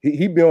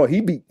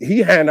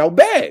hand out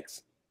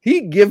bags.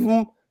 He give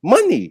them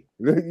money.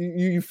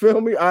 You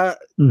feel me?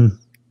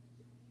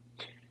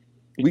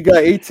 We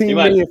got $18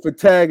 million for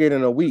Taggart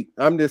in a week.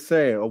 I'm just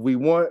saying, if we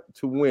want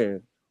to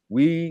win,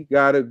 we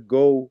gotta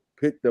go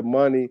put the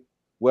money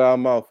where our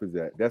mouth is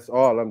at. That's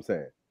all I'm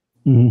saying.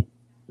 And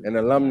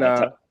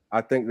alumni,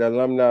 I think the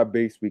alumni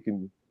base we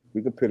can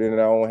put it in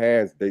our own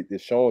hands. They're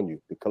showing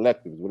you the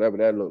collectives, whatever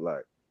that look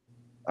like.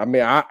 I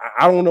mean, I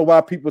don't know why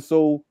people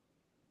so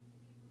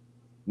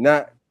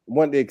not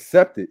want to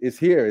accept it. It's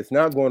here. It's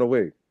not going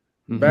away.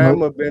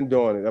 Bama been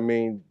doing it. I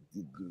mean,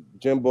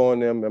 Jimbo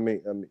and them. I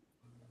mean,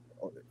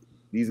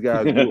 these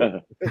guys do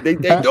it. They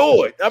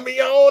do it. I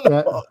mean, I don't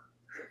know.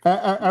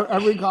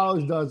 Every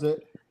college does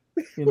it,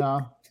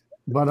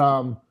 But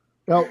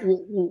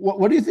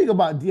what do you think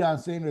about Deion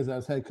Sanders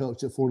as head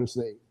coach at Florida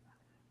State?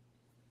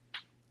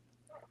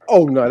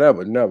 Oh no, that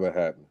would never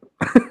happen.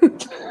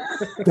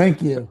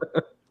 Thank you.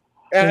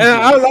 And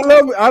I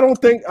love it. I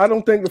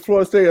don't think the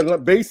Florida State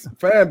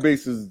fan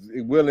base is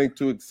willing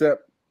to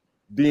accept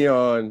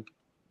Deion.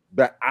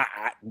 That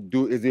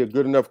is he a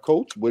good enough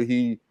coach? Would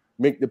he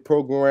make the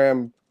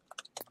program?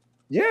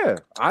 Yeah,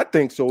 I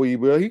think so. He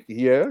will. He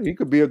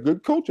could be a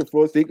good coach at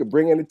Florida State. He could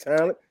bring in the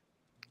talent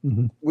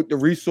with the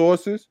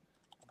resources,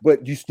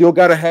 but you still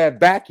got to have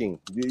backing.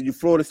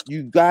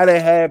 You got to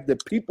have the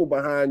people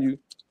behind you.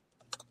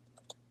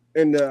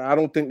 And I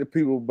don't think the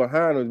people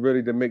behind us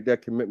really to make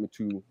that commitment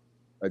to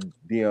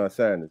Deion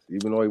Sanders,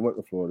 even though he went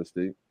to Florida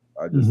State.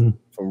 I just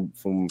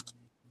from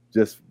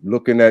just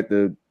looking at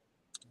the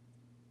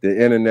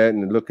internet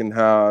and looking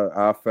how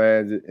our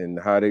fans and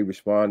how they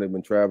responded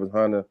when Travis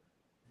Hunter.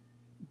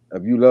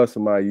 If you love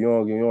somebody, you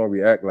don't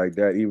react like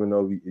that, even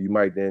though you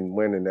might then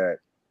win in that.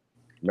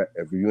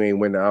 If you ain't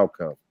win the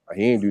outcome,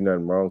 he ain't do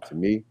nothing wrong to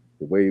me.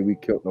 The way we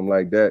killed him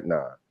like that,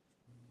 nah,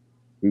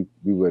 we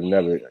would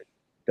never.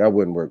 That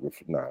wouldn't work with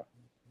nah.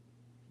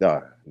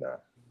 I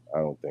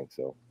don't think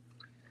so.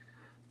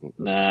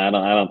 Nah, I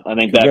don't. I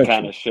think that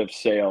kind of ship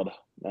sailed.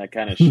 That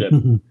kind of ship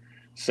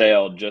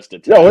sailed just a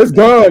time. No, it's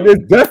gone.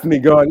 It's definitely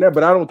gone there.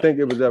 But I don't think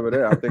it was ever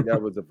there. I think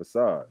that was a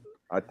facade.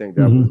 I think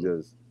that was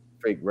just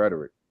fake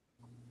rhetoric.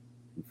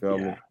 You feel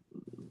me?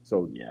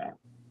 So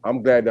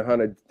I'm glad the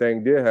Hunter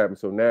thing did happen.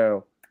 So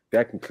now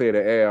that can clear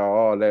the air,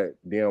 all that.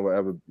 Then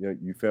whatever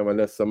you feel me?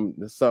 Unless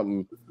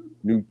something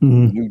new.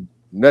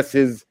 Unless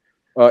his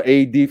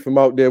AD from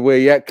out there where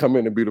he at come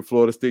in to be the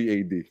Florida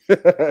State AD,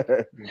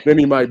 then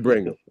he might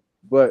bring him.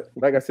 But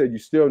like I said, you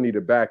still need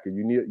a backer.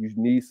 You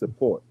need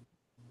support.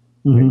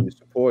 And your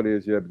support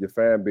is your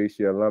fan base,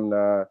 your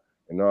alumni,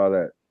 and all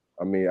that.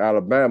 I mean,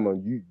 Alabama,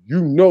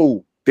 you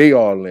know they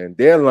all in.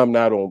 Their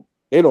alumni don't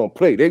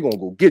play. They're gonna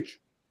go get you.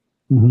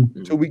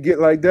 Until we get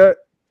like that.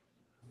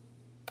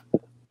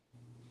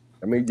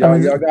 I mean,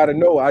 y'all gotta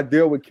know I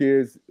deal with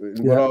kids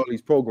with all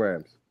these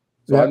programs.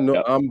 So I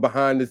know I'm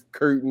behind this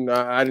curtain.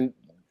 I didn't.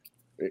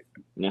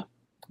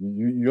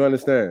 You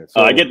understand?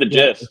 So, I get the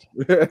gist.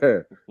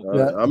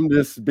 I'm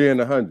just being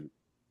 100.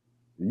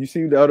 You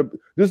see the other.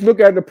 Just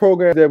look at the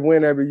programs that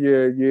win every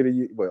year to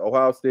year.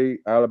 Ohio State,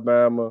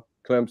 Alabama,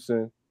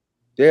 Clemson.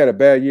 They had a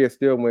bad year,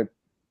 still went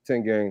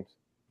 10 games.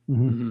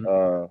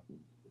 Mm-hmm.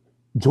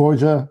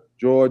 Georgia.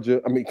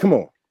 I mean, come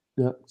on.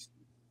 Yeah.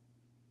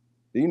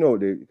 You know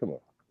come on.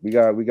 We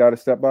got to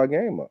step our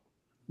game up.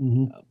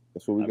 Mm-hmm.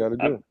 That's what we got to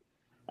do.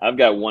 I've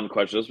got one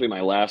question. This will be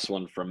my last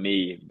one from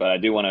me, but I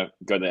do want to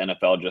go to the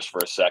NFL just for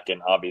a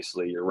second.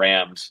 Obviously, your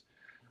Rams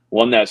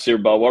won that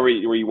Super Bowl. What were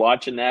you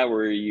watching that?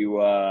 Were you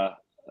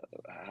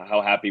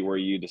how happy were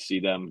you to see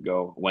them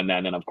win that?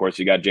 And then, of course,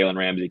 you got Jalen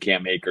Ramsey,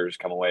 Cam Akers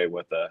come away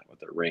with a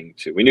ring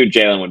too. We knew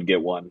Jalen would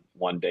get one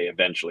day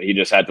eventually. He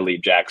just had to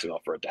leave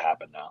Jacksonville for it to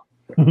happen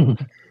now.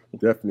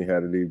 Definitely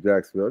had to leave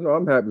Jacksonville. No,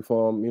 I'm happy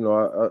for him. You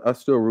know, I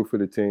still root for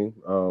the team.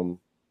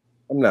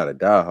 I'm not a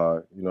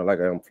diehard, you know, like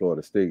I am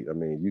Florida State. I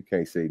mean, you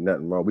can't say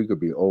nothing wrong. We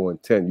could be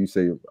 0-10. You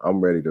say I'm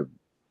ready to,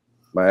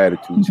 my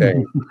attitude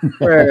change. You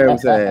know what I'm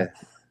saying?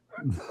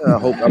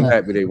 I'm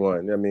happy they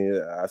won. I mean,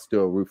 I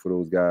still root for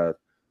those guys.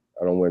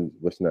 I don't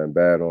wish nothing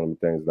bad on them,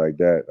 things like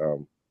that.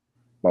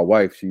 My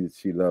wife, she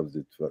loves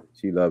it.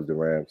 She loves the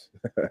Rams.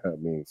 I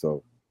mean,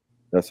 so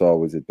that's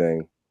always a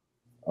thing.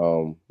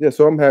 So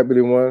I'm happy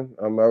they won.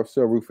 I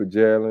still root for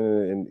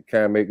Jalen and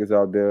Cam Akers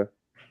out there.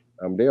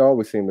 They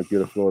always seem to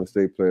get a Florida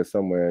State player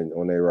somewhere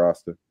on their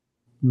roster.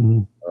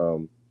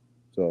 Mm-hmm.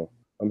 So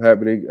I'm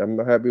happy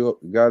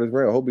got his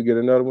ring. I hope we get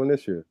another one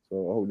this year. So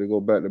I hope they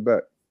go back to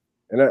back.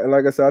 And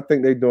like I said, I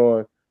think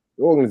the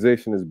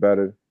organization is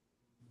better.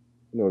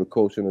 You know, the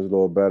coaching is a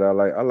little better.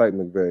 I like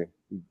McVay.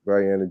 He's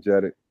very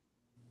energetic.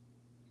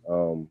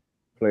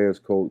 Players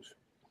coach.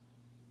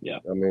 Yeah.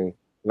 I mean,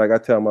 like I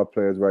tell my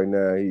players right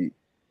now, and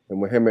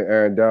when him and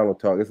Aaron Donald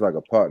talk, it's like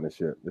a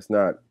partnership. It's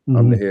not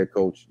I'm the head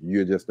coach,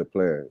 you're just a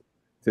player.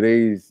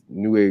 Today's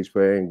new age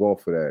player ain't going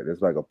for that.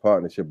 It's like a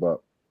partnership, but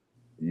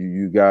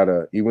you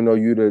gotta, even though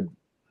you the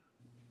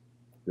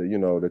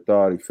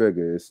authority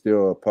figure, it's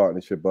still a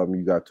partnership of them.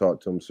 You gotta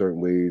talk to them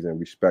certain ways and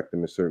respect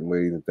them in certain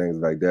ways and things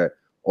like that.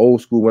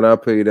 Old school, when I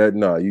play that,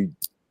 you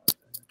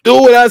do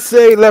what I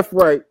say, left,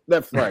 right. But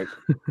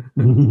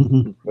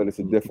it's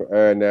a different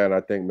era now, and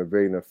I think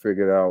McVay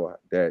figured out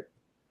that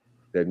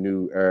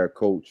new era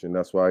coach, and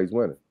that's why he's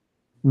winning.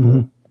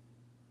 Mm-hmm.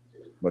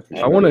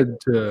 I wanted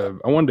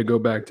to go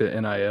back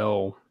to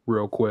NIL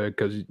real quick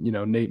because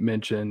Nate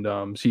mentioned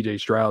CJ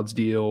Stroud's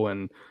deal,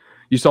 and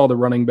you saw the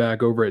running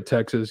back over at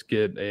Texas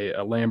get a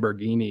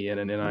Lamborghini in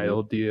an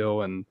NIL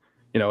deal, and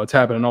it's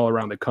happening all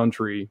around the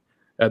country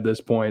at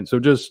this point. So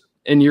just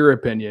in your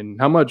opinion,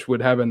 how much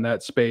would having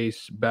that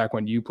space back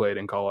when you played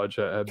in college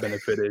have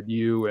benefited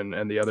you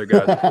and the other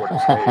guys at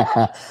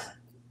Florida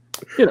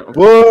State?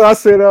 Well, I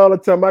say that all the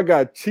time. I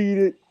got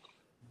cheated.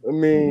 I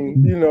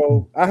mean,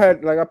 I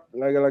had like I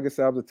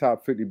said, I was a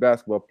top 50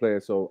 basketball player,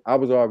 so I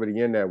was already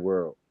in that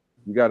world.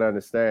 You got to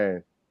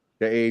understand,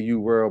 the AAU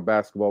world,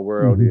 basketball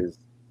world is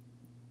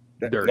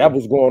that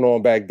was going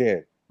on back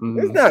then. Mm-hmm.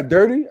 It's not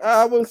dirty.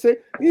 I would say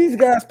these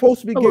guys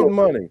supposed to be getting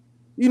money.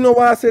 You know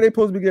why I say they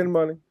supposed to be getting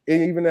money?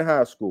 And even in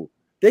high school,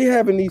 they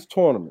having these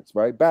tournaments,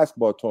 right?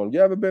 Basketball tournament.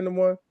 You ever been to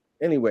one?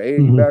 Anyway,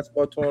 AAU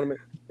basketball tournament.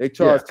 They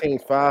charge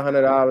teams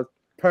 $500.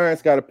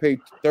 Parents got to pay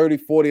 $30,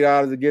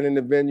 $40 to get in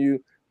the venue.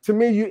 To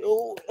me,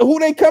 who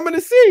they coming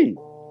to see?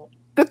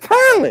 The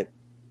talent.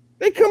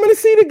 They coming to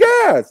see the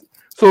guys.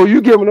 So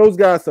you giving those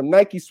guys some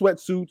Nike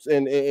sweatsuits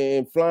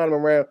and flying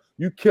them around.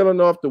 You killing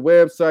off the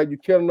website. You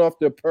killing off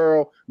the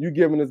apparel. You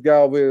giving this guy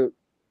over here.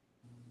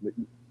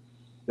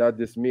 Not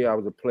just me. I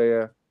was a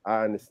player.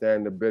 I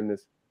understand the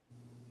business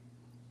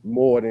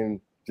more than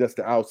just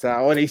the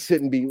outside. Oh, they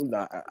shouldn't be.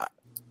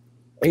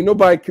 Ain't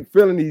nobody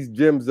filling these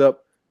gyms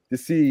up to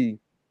see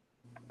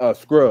a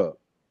scrub.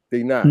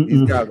 They not.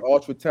 These guys are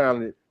ultra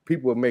talented.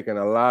 People are making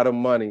a lot of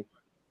money.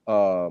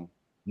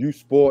 Youth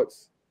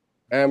sports,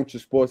 amateur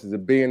sports is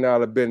 $1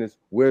 billion business.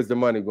 Where's the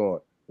money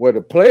going? Well,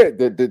 the player,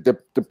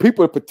 the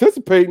people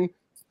participating,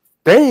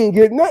 they ain't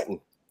getting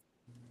nothing.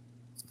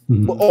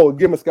 But,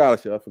 give them a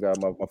scholarship. I forgot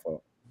my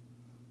fault.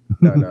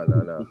 No.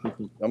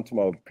 I'm talking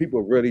about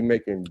people really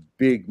making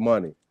big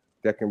money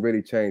that can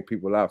really change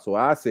people out. So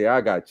I say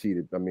I got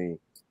cheated. I mean,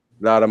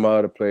 a lot of my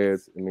other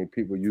players,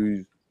 people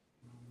use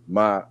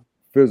my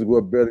physical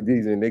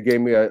abilities, and they gave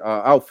me an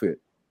outfit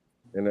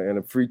and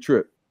a free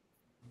trip.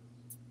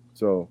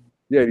 So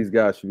yeah, these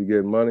guys should be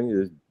getting money.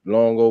 It's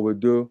long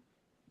overdue.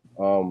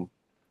 Now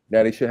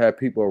they should have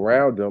people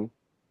around them,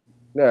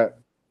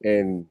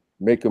 and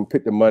make them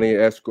put the money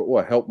in escrow,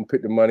 or help them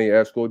put the money in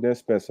escrow, then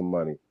spend some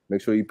money.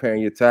 Make sure you're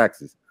paying your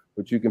taxes,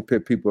 but you can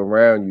put people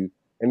around you,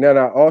 and then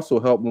I also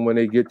help them when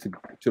they get to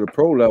the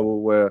pro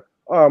level where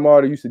I'm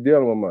already used to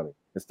dealing with money.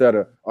 Instead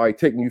of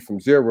taking you from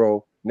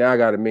zero. Now I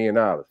got $1 million.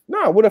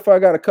 No, what if I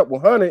got a couple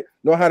hundred,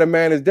 know how to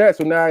manage that?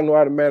 So now I know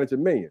how to manage $1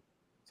 million.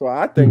 So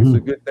I think it's a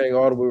good thing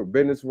all the way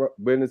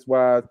business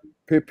wise,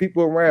 put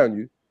people around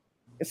you.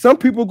 And some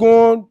people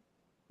going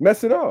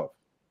mess it off.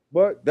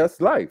 But that's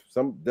life.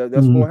 That's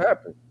going to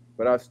happen.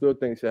 But I still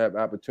think you should have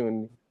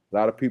opportunity. A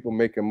lot of people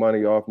making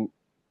money off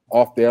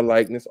off their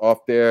likeness,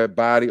 off their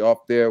body,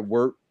 off their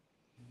work.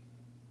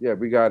 Yeah,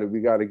 we got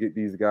to get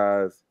these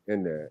guys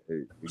in there.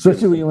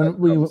 Especially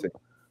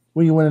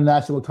when you win a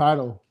national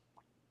title,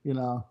 you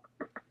know.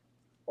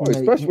 Oh,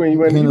 especially when you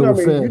win, you know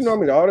how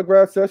many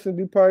autograph sessions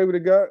we probably would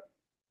have got.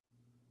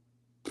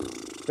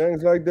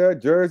 Things like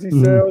that, jersey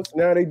sales.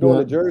 Now they doing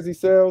the jersey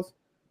sales.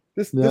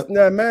 This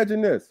now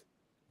imagine this.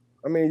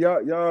 I mean,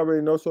 y'all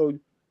already know. So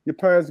your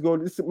parents go.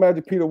 Just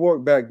imagine Peter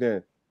Warrick back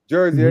then.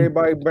 Jersey,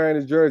 everybody buying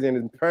his jersey, and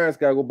his parents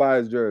gotta go buy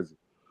his jersey.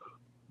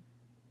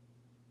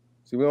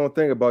 See, we don't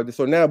think about this.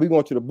 So now we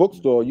going to the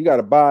bookstore. You got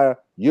to buy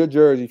your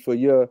jersey for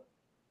your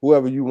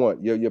whoever you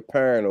want, your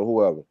parent or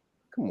whoever.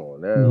 Come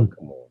on now,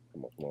 come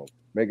on.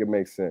 Make it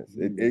make sense.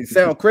 It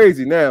sounds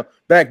crazy now.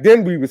 Back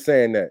then we were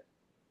saying that.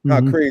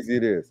 How crazy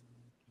it is.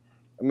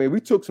 I mean, we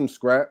took some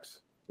scraps.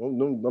 We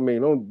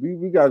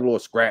got a little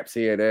scraps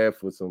here and there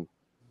for some,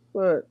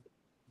 but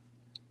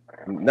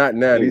not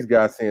now. These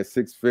guys saying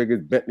 6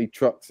 figures, Bentley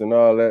trucks and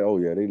all that. Oh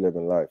yeah, they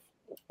living life.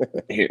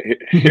 Here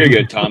you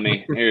go,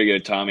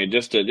 Tommy.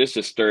 Just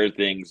to stir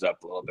things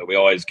up a little bit. We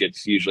always get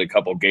usually a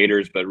couple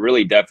Gators, but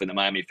really definitely the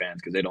Miami fans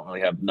because they don't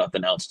really have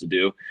nothing else to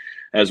do.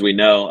 As we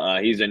know,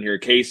 he's in here.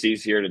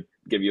 Casey's here to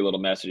give you a little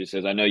message. He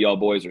says, I know y'all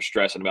boys are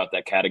stressing about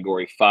that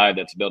Category 5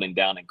 that's building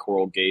down in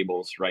Coral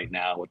Gables right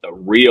now with a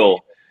real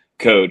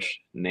coach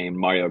named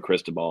Mario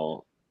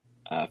Cristobal.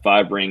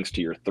 5 rings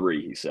to your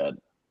 3, he said.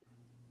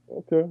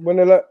 Okay.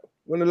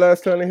 When the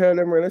last time they had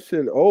them ring, that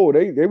shit,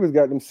 they was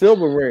got them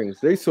silver rings.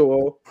 They so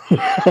old. When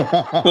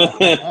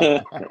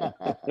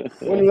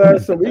the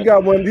last time we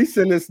got one, these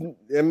in this,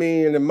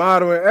 in the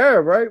modern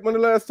era, right? When the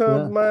last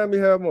time Miami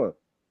had one?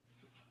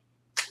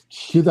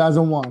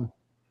 2001.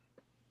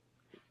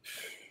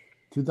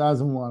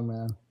 2001,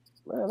 man.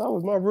 Man, that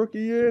was my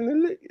rookie year in the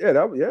league. Yeah,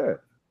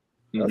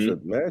 That's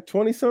it, man.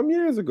 20-some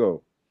years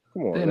ago.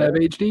 Come on. They didn't have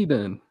HD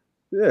then.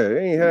 Yeah,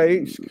 they ain't had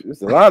HD.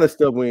 There's a lot of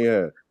stuff we ain't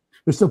had.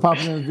 We're still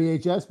popping in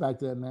VHS back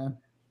then, man.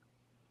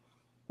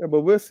 Yeah,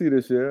 but we'll see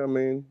this year. I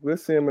mean, we'll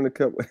see him in a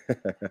couple.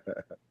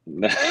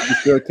 You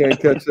still can't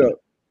catch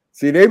up.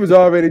 See, they was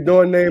already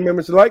doing name,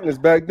 image, likeness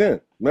back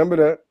then. Remember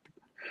that?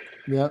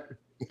 Yep.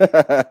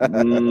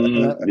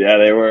 Yeah,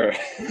 they were.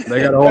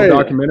 They got a whole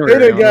documentary.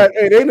 They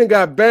done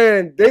got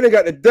banned. They done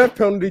got the death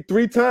penalty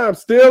 3 times.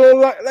 Still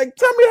like,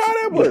 tell me how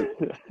that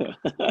worked.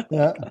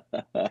 Yeah.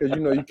 Because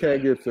you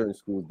can't give certain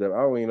schools death. I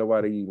don't even know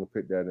why they even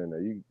put that in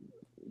there.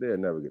 They'll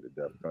never get a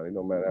death penalty,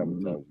 no matter how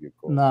many times you get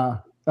caught. Nah.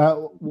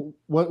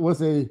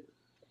 What's a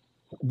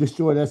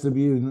destroyed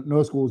SMU?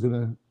 No school's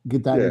gonna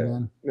get that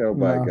again.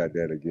 Nobody got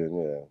that again.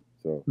 Yeah.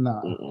 So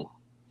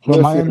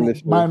Well,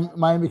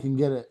 Miami can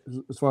get it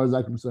as far as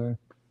I'm concerned.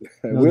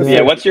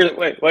 What's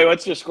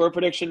your score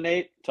prediction,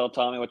 Nate? Tell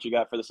Tommy what you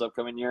got for this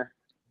upcoming year.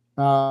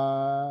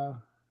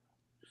 I'm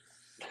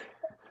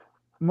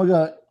gonna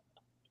go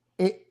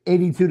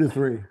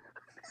 82-3.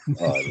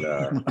 Oh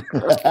no.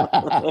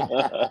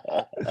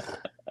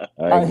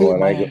 I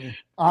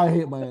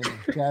hate Miami.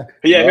 Okay?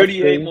 Yeah, who do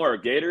you hate more,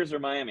 Gators or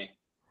Miami?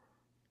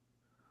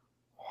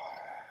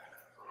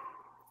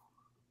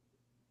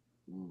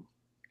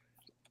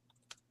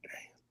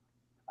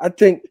 I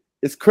think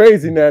it's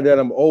crazy now that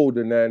I'm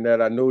older now and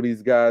that I know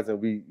these guys and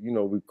we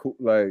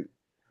like.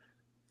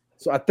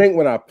 So I think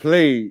when I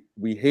played,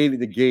 we hated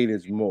the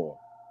Gators more.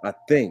 I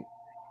think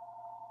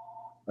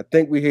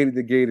we hated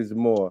the Gators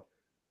more,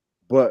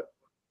 but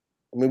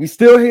I mean we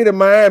still hated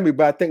Miami,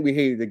 but I think we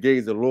hated the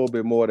Gators a little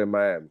bit more than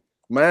Miami.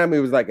 Miami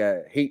was like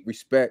a hate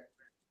respect.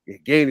 The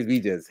Gators, we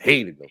just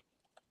hated them,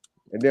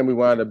 and then we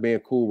wound up being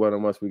cool with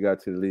them once we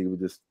got to the league. It was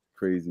just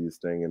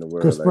craziest thing in the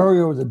world. Because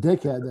Spurrier was a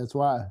dickhead. That's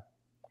why.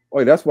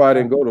 Oh, that's why I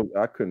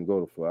couldn't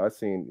go to Florida. I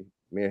seen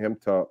me and him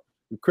talk.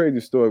 The crazy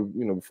story,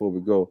 before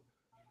we go.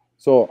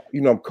 So,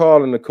 I'm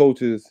calling the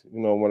coaches,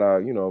 when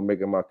I,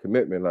 making my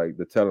commitment, like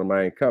to tell them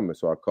I ain't coming.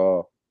 So I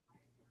call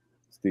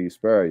Steve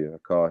Spurrier. I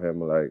call him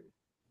like,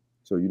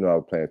 so I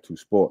was playing 2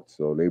 sports.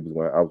 So I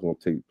was gonna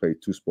play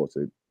 2 sports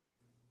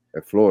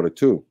at Florida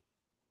too.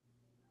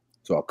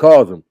 So I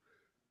called him.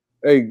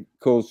 Hey,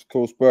 Coach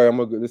Spurrier, I'm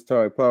gonna go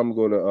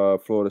to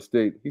Florida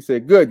State. He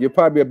said, "Good, you'll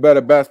probably be a better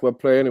basketball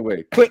player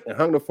anyway." Click and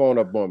hung the phone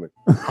up on me.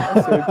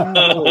 I said,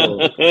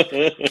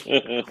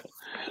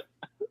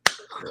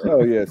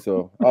 oh yeah,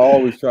 so I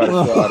always try to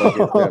show out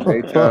against them.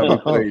 Every time we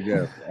play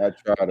them, I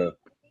try to,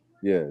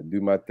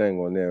 do my thing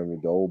on them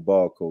with the old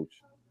ball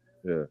coach.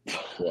 Yeah,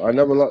 so I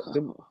never lost.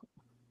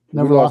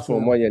 We lost to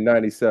him 1 year,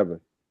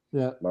 97.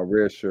 Yeah, my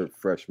red shirt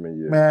freshman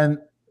year.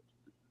 Man,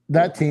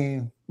 that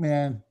team,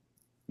 man.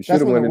 We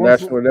should have won the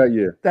national that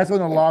year. That's one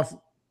of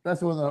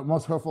the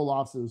most hurtful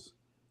losses.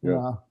 You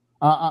know,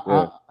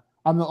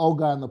 I'm the old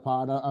guy in the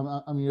pod.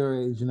 I'm your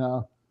age.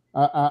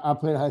 I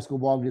played high school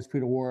ball against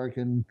Peter Warrick,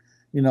 and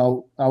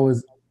I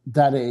was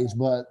that age.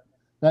 But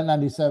that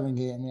 97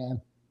 game,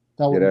 man,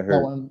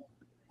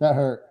 that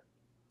hurt.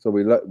 So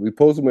we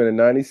supposed to win in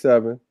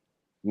 97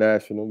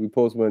 national. We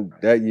supposed to win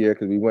that year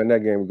because we won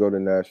that game. We go to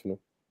national.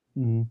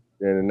 Mm-hmm.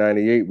 Then in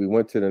 98 we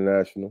went to the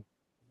national,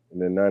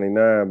 and then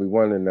 99 we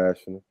won the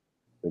national.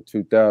 In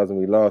 2000,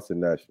 we lost the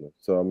national.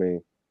 So, I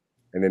mean,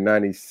 and then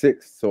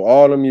 96. So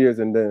all them years,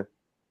 and then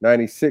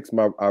 96,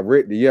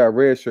 the year I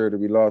redshirted,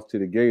 we lost to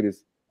the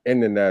Gators in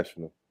the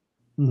national.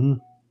 Mm-hmm.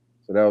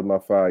 So that was my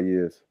 5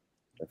 years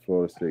at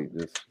Florida State.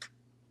 Just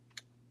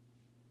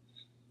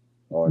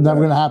never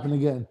going to happen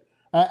again.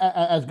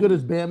 As good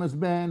as Bama's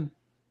been,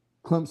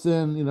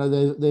 Clemson, you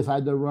know, they've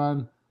had their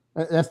run.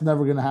 That's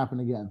never going to happen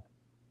again.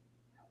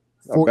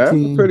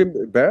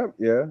 14, Bam,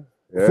 yeah.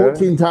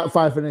 14 top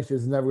 5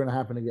 finishes is never going to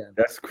happen again.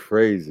 That's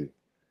crazy.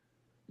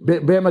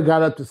 Bama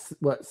got up to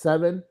what,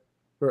 7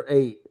 or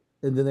 8,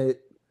 and then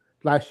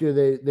last year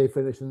they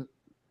finished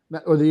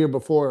or the year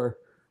before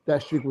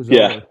that streak was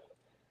over.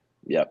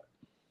 Yep.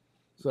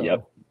 So,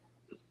 yep.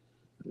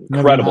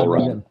 Incredible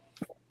run. Again.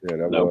 Yeah,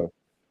 that was.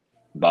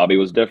 Bobby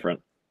was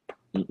different.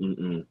 That's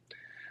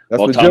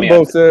what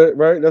Jimbo said,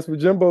 right? That's what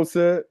Jimbo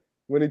said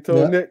when he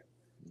told Nick.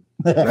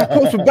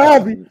 Coach for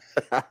Bobby.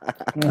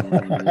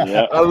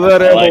 I love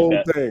that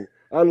whole thing.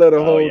 I love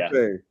the whole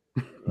thing.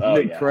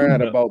 Nick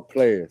crying about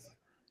players.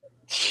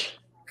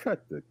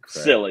 Cut the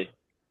crap. Silly.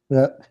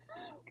 Yeah.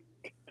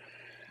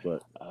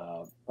 But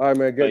all right,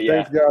 man.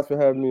 Thanks, guys, for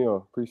having me on.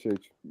 Appreciate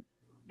you.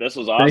 This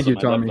was awesome. Thank you,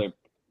 Tommy.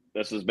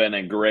 This has been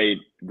a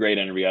great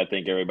interview. I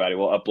think everybody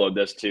will upload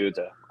this to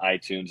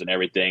iTunes and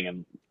everything,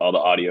 and all the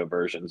audio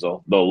versions.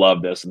 They'll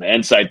love this and the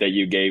insight that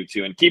you gave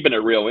to, and keeping it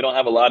real. We don't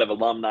have a lot of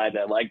alumni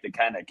that like to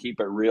kind of keep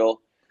it real.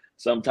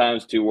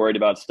 Sometimes too worried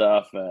about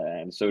stuff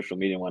and social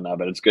media and whatnot.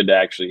 But it's good to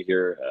actually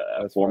hear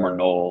a former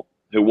Nole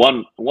who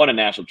won a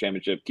national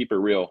championship keep it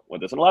real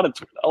with us. And a lot of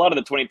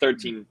the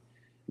 2013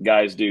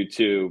 guys do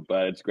too.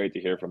 But it's great to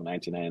hear from a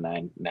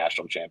 1999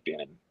 national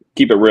champion and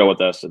keep it real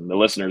with us. And the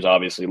listeners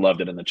obviously loved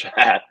it in the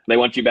chat. They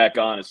want you back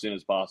on as soon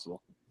as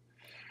possible.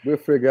 We'll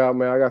figure out,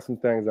 man. I got some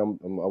things I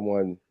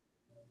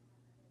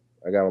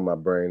got on my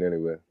brain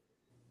anyway.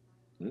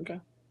 Okay.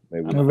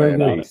 Maybe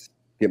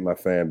get my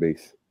fan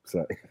base.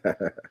 So.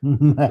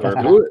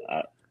 Do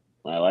it.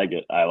 I like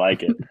it.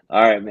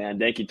 All right, man.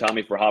 Thank you,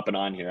 Tommy, for hopping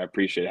on here. I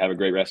appreciate it. Have a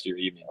great rest of your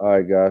evening. All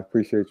right, guys.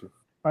 Appreciate you.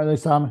 All right,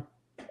 thanks, Tommy.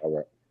 All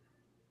right.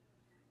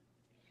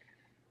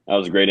 That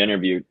was a great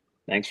interview.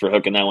 Thanks for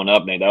hooking that one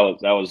up, Nate. That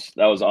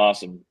was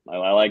awesome.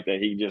 I like that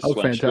he just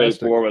went straight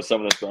forward with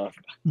some of the stuff.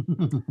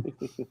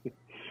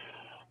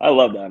 I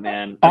love that,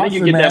 man. I think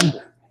you get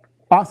that.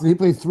 Austin, he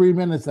played 3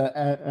 minutes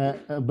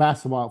at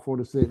basketball at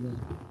Florida State. Man.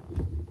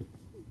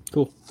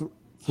 Cool.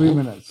 3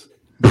 minutes.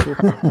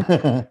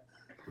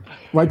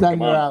 Right down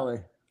your alley.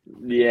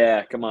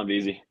 Yeah, come on,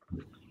 BZ.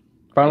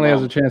 Finally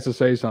has a chance to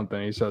say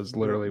something. He says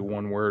literally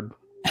one word.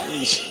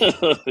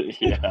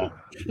 Yeah.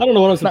 I don't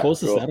know what I'm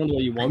supposed to say. I don't know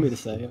what you want me to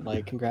say.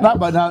 Like, congrats. Not,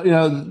 but now, you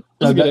know, it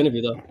was a good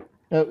interview,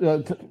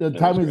 though.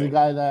 Tommy's the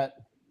guy that,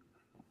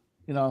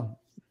 you know,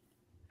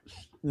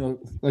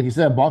 like you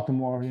said,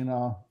 Baltimore, you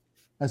know,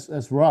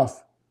 that's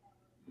rough.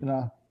 You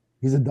know,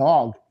 he's a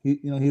dog. He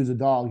was a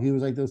dog. He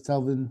was like those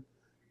Telvin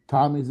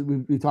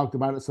Tommies. We talked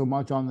about it so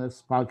much on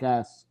this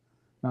podcast.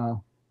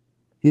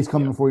 He's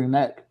coming for your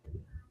neck.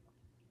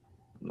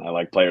 I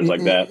like players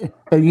like that.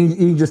 And you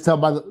can just tell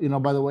by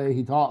the way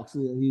he talks.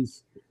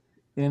 He's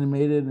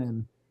animated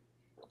and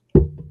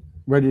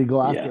ready to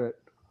go after it.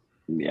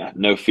 Yeah,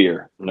 no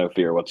fear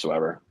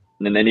whatsoever.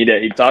 And then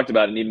he talked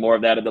about it. Need more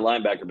of that at the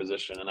linebacker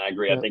position, and I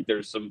agree. Yeah. I think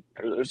there's some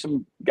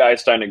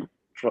guys starting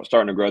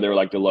to grow there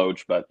like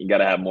Deloach, but you got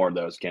to have more of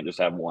those. Can't just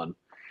have one.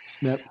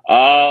 Yep.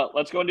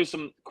 Let's go and do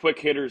some quick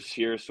hitters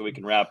here so we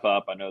can wrap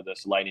up. I know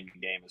this Lightning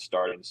game is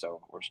starting,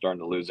 so we're starting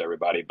to lose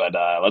everybody. But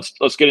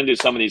let's get into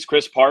some of these.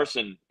 Chris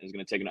Parson is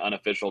going to take an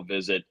unofficial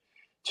visit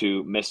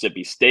to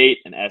Mississippi State,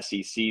 an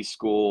SEC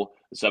school,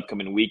 this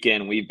upcoming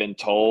weekend. We've been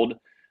told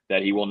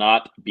that he will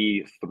not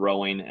be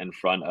throwing in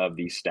front of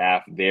the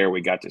staff there.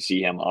 We got to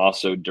see him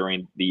also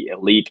during the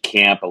elite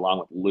camp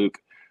along with Luke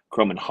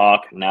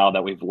Kromenhoek. Now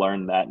that we've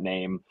learned that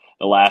name,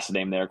 the last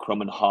name there,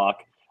 Kromenhoek.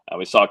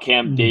 We saw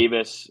Cam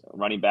Davis,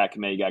 running back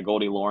committee. You got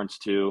Goldie Lawrence,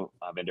 too.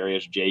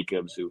 Vandarius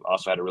Jacobs, who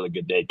also had a really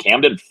good day.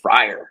 Camden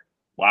Fryer,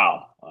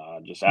 wow,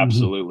 just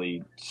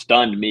absolutely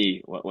stunned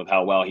me with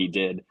how well he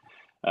did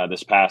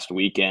this past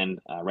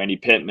weekend. Randy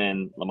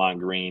Pittman, Lamont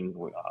Green.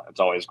 It's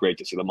always great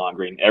to see Lamont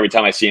Green. Every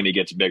time I see him, he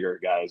gets bigger,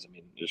 guys. I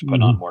mean, just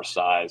putting on more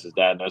size. His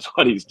dad knows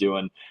what he's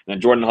doing. And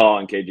then Jordan Hall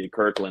and KJ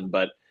Kirkland.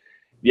 But,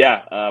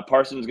 yeah,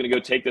 Parsons going to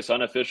go take this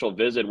unofficial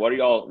visit. What are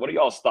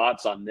y'all's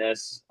thoughts on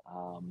this?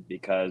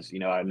 Because,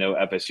 I know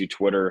FSU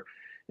Twitter,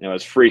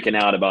 is freaking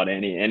out about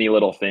any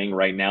little thing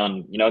right now.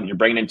 And, you're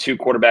bringing in 2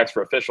 quarterbacks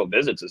for official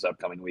visits this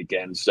upcoming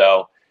weekend.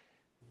 So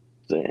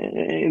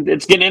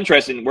it's getting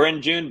interesting. We're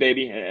in June,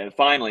 baby. And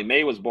finally,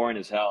 May was boring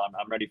as hell.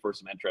 I'm ready for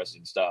some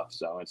interesting stuff.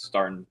 So it's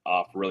starting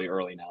off really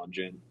early now in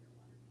June.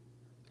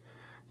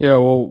 Yeah,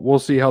 well, we'll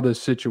see how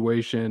this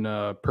situation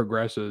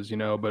progresses,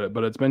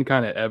 but it's been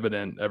kind of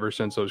evident ever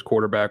since those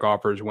quarterback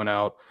offers went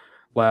out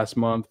last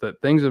month that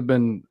things have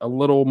been a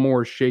little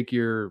more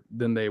shakier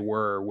than they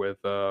were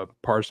with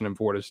Parson and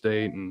Florida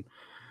State. And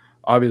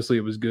obviously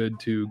it was good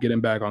to get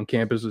him back on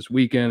campus this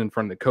weekend in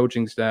front of the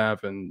coaching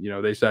staff. And,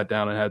 they sat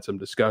down and had some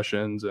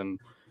discussions. And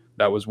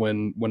That was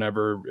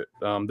whenever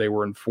they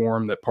were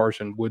informed that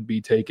Parson would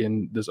be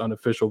taking this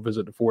unofficial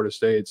visit to Florida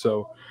State.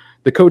 So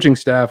the coaching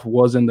staff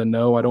was in the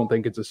know. I don't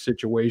think it's a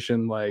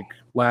situation like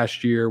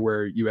last year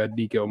where you had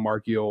Nico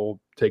Marchiol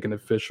take an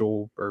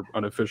official or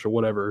unofficial,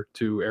 whatever,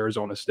 to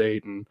Arizona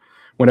State. And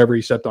whenever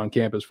he stepped on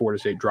campus, Florida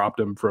State dropped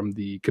him from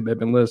the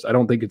commitment list. I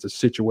don't think it's a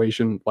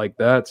situation like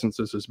that, since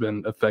this has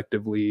been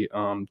effectively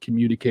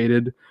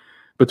communicated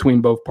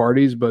between both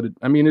parties. But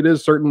it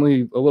is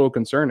certainly a little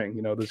concerning.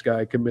 You know, this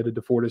guy committed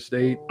to Florida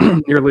State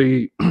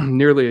nearly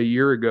a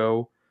year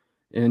ago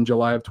in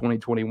July of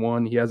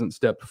 2021. He hasn't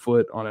stepped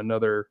foot on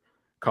another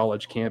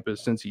college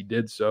campus since he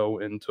did so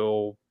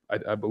until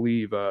I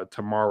believe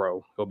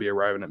tomorrow he'll be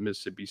arriving at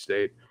Mississippi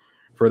State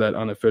for that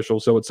unofficial.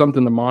 So it's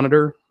something to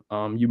monitor.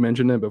 You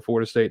mentioned it, but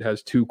Florida State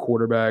has 2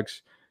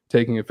 quarterbacks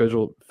taking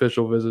official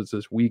visits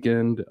this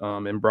weekend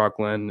in Brock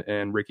Glenn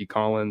and Ricky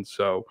Collins.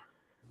 So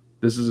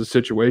this is a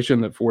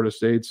situation that Florida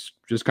State's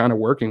just kind of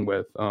working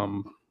with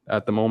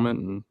at the moment.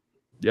 And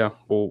yeah,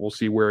 we'll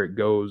see where it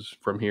goes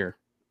from here.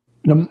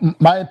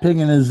 My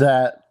opinion is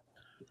that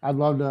I'd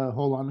love to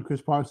hold on to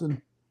Chris Parson.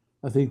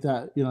 I think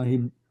that,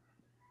 he,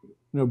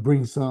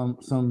 brings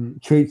some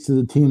traits to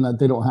the team that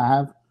they don't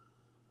have.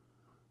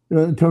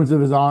 In terms of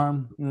his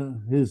arm,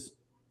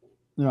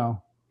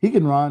 he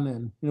can run,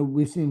 and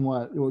we've seen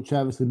what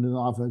Travis can do in the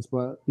offense.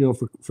 But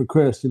for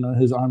Chris,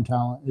 his arm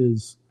talent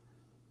is,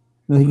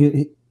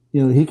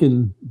 he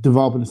can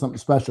develop into something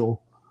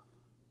special.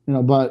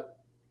 But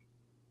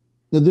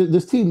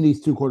this team needs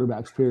 2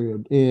 quarterbacks,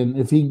 period. And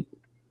if he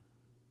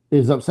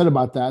is upset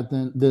about that,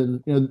 then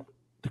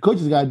the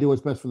coaches got to do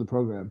what's best for the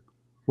program,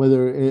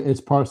 whether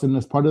it's Parson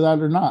as part of that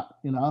or not.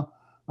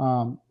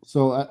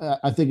 So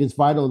I think it's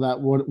vital that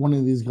one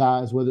of these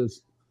guys, whether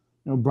it's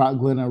Brock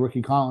Glenn or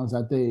Ricky Collins,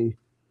 that they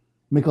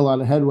make a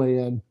lot of headway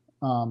in,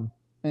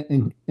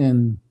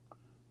 and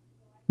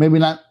maybe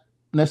not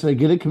necessarily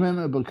get a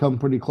commitment, but come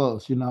pretty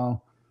close.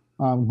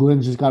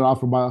 Glenn just got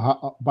offered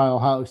by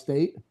Ohio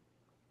State.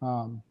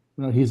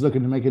 He's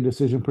looking to make a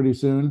decision pretty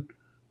soon.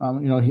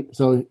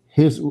 So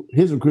his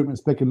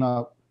recruitment's picking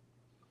up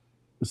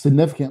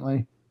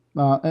significantly,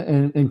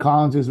 and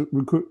Collins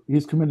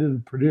he's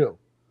committed to Purdue.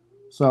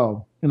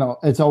 So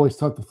it's always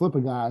tough to flip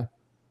a guy,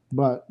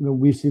 but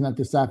we've seen that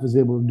the staff is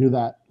able to do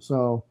that.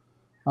 So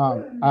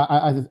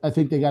I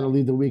think they got to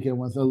lead the weekend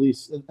with at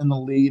least in the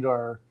lead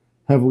or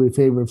heavily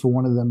favored for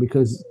one of them,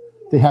 because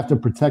they have to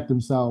protect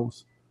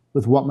themselves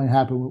with what may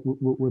happen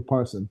with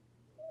Parson.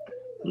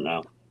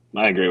 No,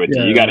 I agree with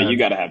you. You got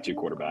to have 2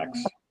 quarterbacks.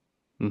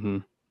 Mm-hmm.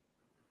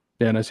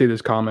 Yeah, and I see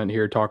this comment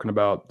here talking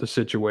about the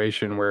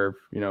situation where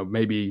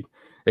maybe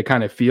it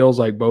kind of feels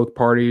like both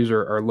parties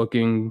are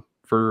looking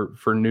for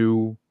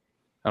new,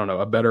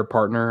 a better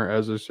partner,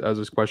 as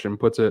this question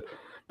puts it.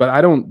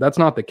 But that's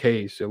not the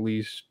case, at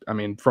least,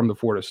 from the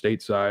Florida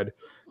State side.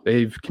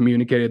 They've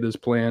communicated this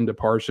plan to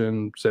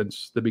Parson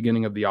since the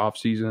beginning of the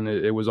offseason.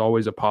 It was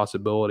always a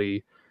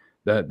possibility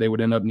that they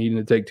would end up needing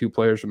to take 2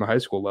 players from the high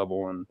school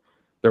level. And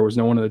there was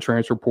no one in the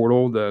transfer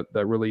portal that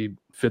really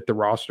fit the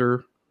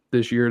roster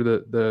this year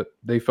that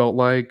they felt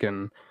like.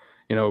 And,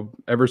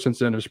 ever since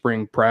the end of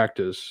spring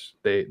practice,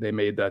 they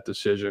made that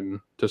decision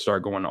to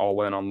start going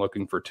all in on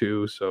looking for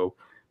 2. So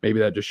maybe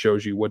that just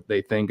shows you what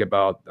they think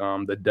about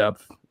the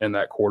depth in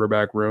that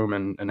quarterback room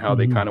and how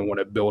they kind of want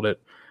to build it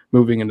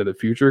moving into the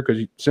future.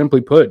 Because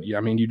simply put,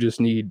 you just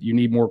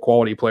need more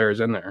quality players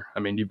in there.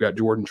 You've got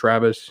Jordan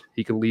Travis.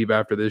 He could leave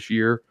after this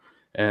year.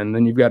 And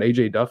then you've got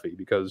AJ Duffy,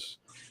 because,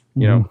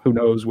 who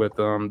knows with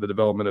the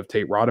development of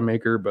Tate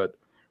Rodemaker, but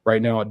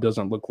right now it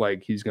doesn't look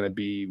like he's going to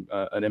be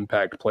an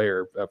impact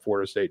player at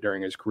Florida State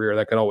during his career.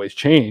 That could always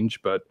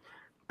change, but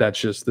that's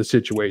just the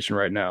situation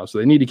right now. So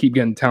they need to keep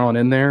getting talent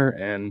in there,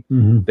 and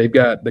they've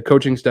got the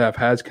coaching staff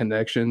has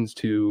connections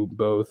to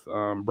both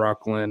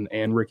Brock Glenn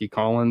and Ricky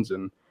Collins,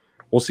 and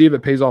we'll see if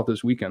it pays off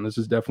this weekend. This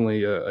is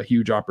definitely a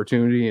huge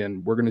opportunity,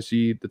 and we're going to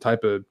see the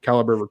type of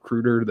caliber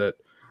recruiter that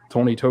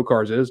Tony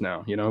Tokarz is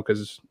now,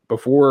 because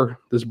before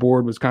this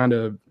board was kind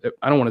of,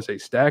 I don't want to say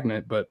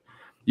stagnant, but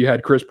you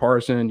had Chris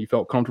Parson, you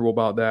felt comfortable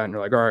about that, and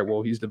you're like, all right,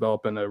 well, he's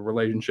developing a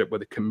relationship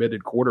with a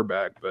committed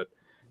quarterback, but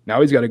now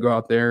he's got to go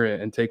out there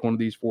and take one of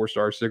these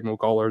 4-star signal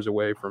callers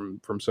away from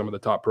some of the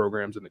top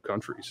programs in the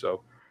country.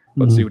 So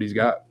let's see what he's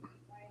got.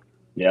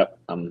 Yep,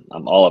 I'm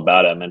all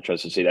about it. I'm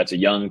interested to see. That's a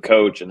young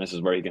coach, and this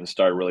is where he can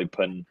start really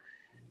putting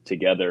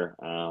together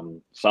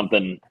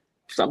something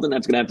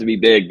that's going to have to be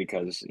big,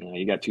 because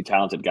you got 2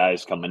 talented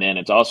guys coming in.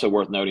 It's also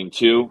worth noting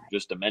too,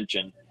 just to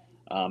mention,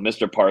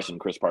 Mr. Parson,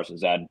 Chris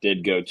Parson's dad,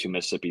 did go to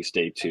Mississippi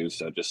State too,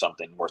 so just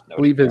something worth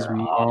noting.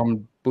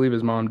 Believe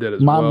his mom did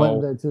as well. Mom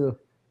went there too.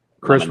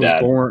 Chris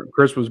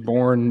was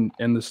born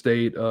in the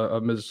state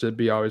of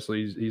Mississippi.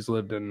 Obviously, he's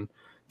lived in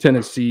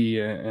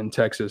Tennessee and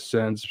Texas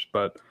since,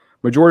 but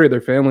majority of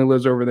their family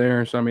lives over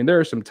there. So there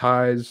are some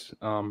ties.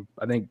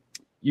 I think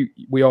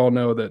we all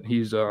know that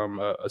he's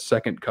a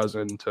second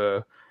cousin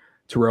to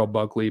Terrell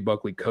Buckley.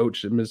 Buckley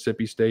coached at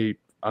Mississippi State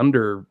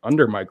under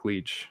Mike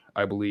Leach,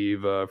 I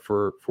believe,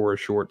 for a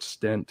short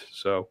stint.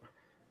 So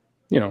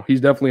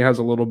He's definitely has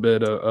a little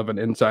bit of an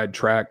inside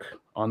track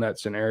on that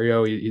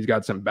scenario. He's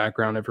got some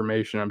background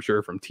information, I'm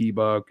sure, from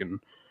T-Buck and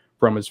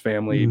from his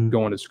family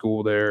going to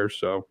school there.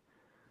 So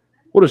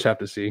we'll just have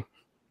to see.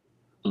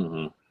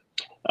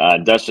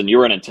 Dustin, you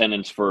were in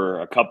attendance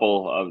for a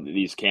couple of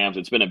these camps.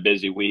 It's been a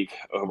busy week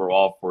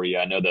overall for you.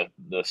 I know the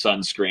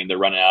sunscreen, they're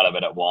running out of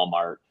it at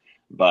Walmart,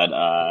 but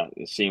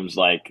it seems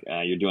like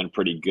you're doing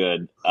pretty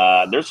good.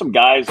 There's some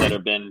guys that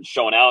have been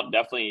showing out,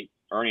 definitely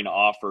earning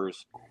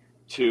offers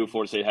too.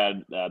 Florida State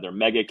had their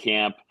mega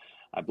camp,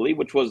 I believe,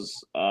 which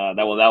was that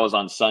was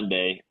on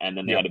Sunday, and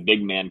then they had a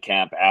big man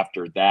camp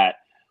after that.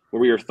 What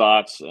were your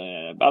thoughts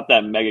about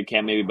that mega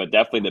camp maybe, but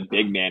definitely the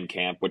big man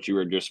camp, which you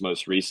were just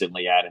most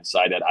recently at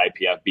inside that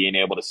IPF, being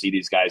able to see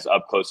these guys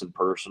up close and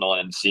personal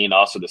and seeing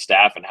also the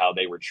staff and how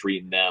they were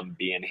treating them,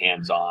 being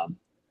hands-on?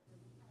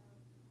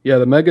 Yeah,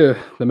 the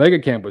mega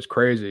camp was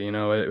crazy. It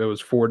was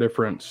 4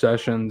 different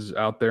sessions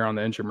out there on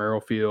the intramural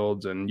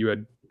fields, and you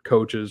had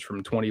coaches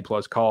from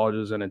 20-plus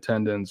colleges in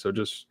attendance. So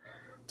just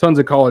tons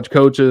of college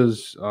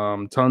coaches,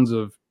 tons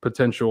of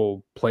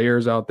potential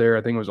players out there.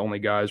 I think it was only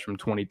guys from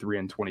 23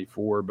 and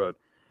 24, but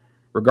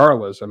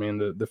regardless, I mean,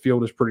 the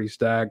field is pretty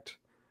stacked.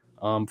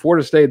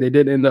 Florida State, they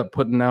did end up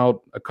putting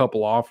out a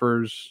couple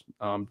offers,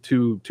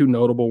 two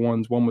notable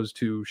ones. One was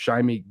to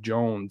Shymeek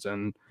Jones,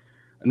 and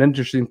an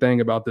interesting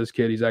thing about this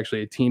kid, he's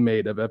actually a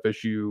teammate of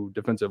FSU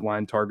defensive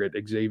line target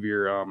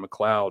Xavier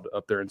McLeod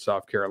up there in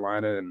South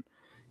Carolina, and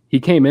he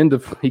came into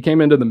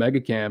the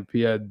mega camp. He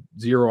had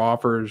 0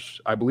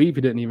 offers. I believe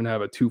he didn't even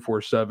have a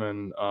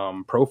 247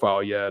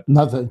 profile yet.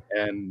 Nothing.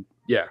 And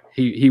yeah,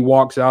 he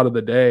walks out of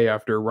the day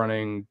after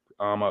running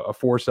a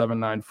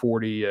 4.79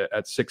 40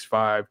 at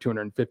 6'5",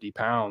 250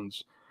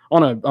 pounds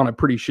on a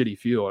pretty shitty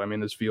field. I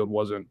mean, this field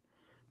wasn't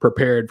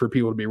prepared for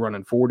people to be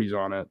running 40s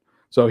on it.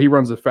 So he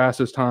runs the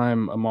fastest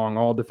time among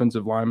all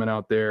defensive linemen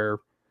out there,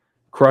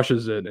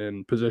 crushes it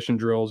in position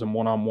drills and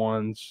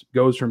one-on-ones,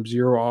 goes from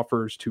 0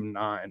 offers to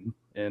 9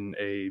 in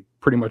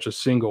pretty much a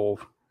single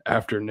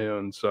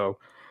afternoon. So,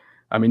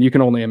 I mean, you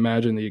can only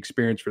imagine the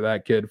experience for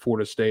that kid.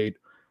 Florida State,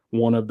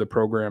 one of the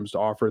programs to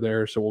offer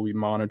there, so we'll be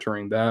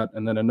monitoring that.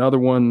 And then another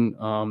one,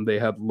 they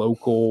had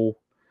local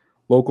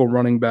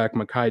running back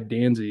Mekhi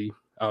Danzy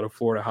out of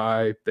Florida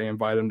High. They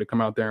invited him to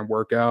come out there and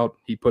work out.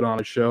 He put on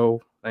a show.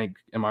 I think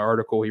in my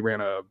article he ran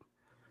a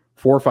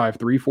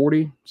 4.53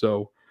 40.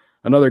 So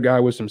another guy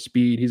with some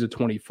speed. He's a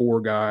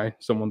 24 guy,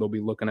 someone they'll be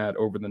looking at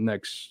over the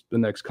next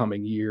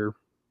coming year.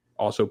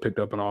 Also picked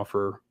up an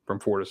offer from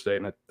Florida State,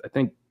 and I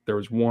think there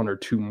was 1 or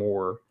 2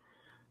 more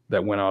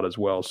that went out as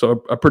well.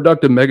 So a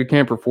productive mega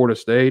camp for Florida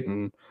State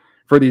and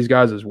for these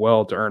guys as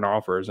well to earn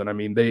offers. And I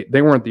mean,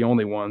 they weren't the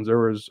only ones.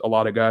 There was a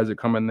lot of guys that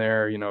come in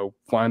there,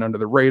 flying under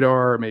the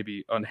radar,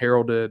 maybe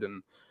unheralded,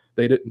 and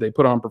they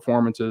put on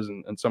performances,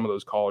 and some of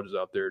those colleges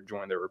out there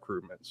joined their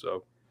recruitment.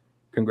 So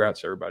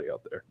congrats to everybody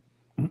out there.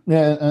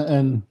 Yeah,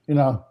 and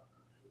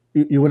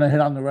you want to hit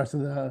on the rest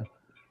of the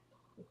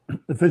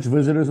Fitch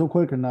visitors real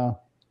quick or no?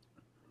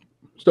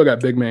 Still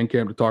got big man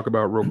camp to talk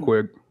about real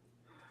quick.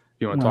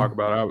 You want to talk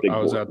about it? I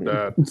was at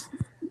that.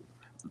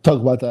 Talk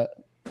about that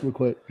real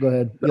quick. Go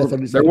ahead.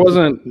 There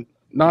wasn't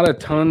not a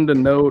ton to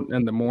note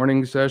in the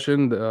morning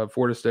session. The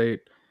Florida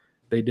State,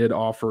 they did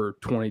offer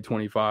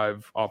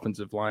 2025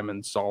 offensive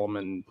lineman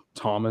Solomon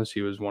Thomas.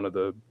 He was one of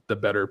the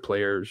better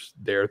players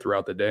there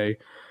throughout the day.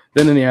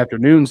 Then in the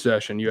afternoon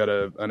session, you had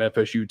an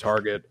FSU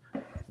target,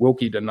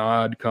 Wilkie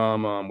Denard,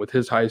 come with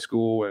his high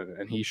school,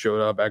 and he showed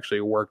up,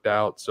 actually worked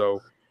out.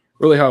 So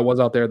really how it was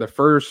out there, the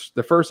first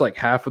like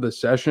half of the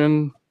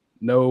session,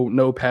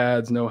 no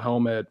pads, no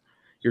helmet.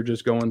 You're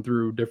just going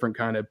through different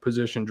kind of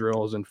position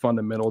drills and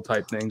fundamental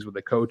type things with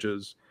the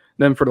coaches.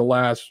 Then for the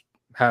last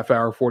half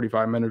hour,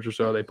 45 minutes or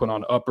so, they put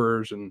on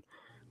uppers and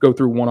go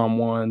through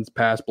one-on-ones,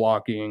 pass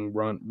blocking,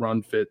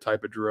 run fit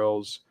type of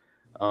drills,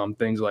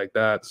 things like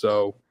that.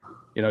 So,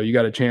 you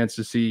got a chance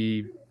to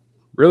see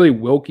really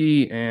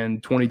Wilkie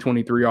and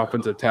 2023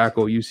 offensive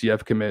tackle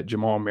UCF commit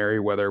Jamal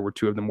Merriweather were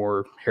 2 of the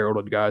more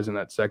heralded guys in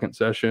that second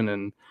session.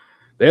 And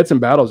they had some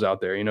battles out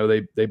there.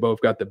 They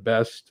both got the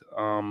best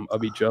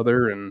of each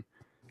other. And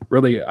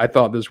really, I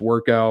thought this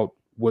workout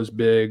was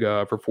big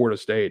for Florida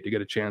State to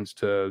get a chance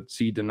to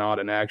see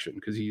Denard in action,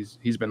 because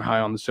he's been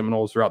high on the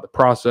Seminoles throughout the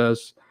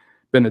process,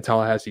 been to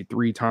Tallahassee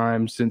 3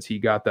 times since he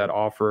got that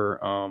offer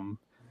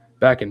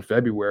back in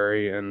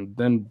February. And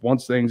then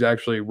once things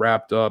actually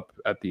wrapped up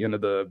at the end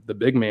of the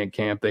big man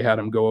camp, they had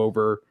him go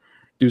over,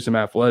 do some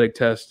athletic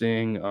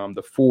testing,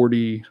 the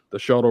 40, the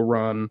shuttle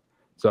run.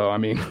 So, I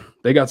mean,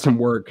 they got some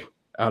work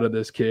out of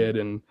this kid.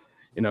 And,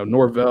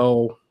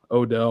 Norvell,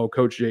 Odell,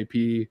 Coach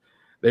JP,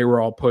 they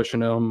were all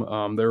pushing him.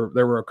 There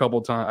were a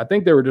couple times, I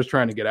think they were just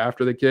trying to get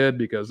after the kid,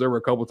 because there were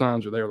a couple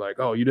times where they were like,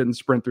 oh, you didn't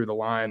sprint through the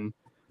line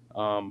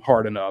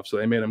hard enough. So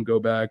they made him go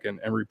back and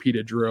repeat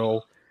a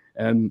drill.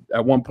 And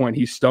at one point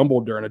he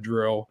stumbled during a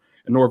drill,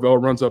 and Norvell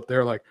runs up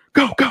there like,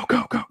 go, go,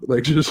 go, go,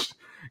 like just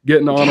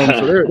getting on him.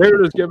 So they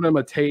were just giving him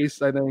a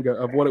taste, I think,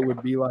 of what it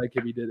would be like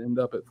if he did end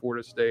up at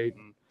Florida State.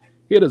 And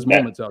he had his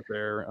moments out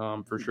there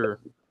for sure.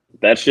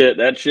 That shit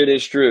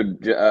is true.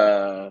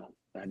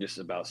 I just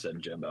about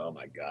said Jimbo. Oh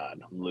my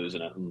God, I'm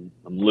losing it. I'm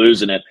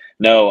losing it.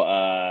 No,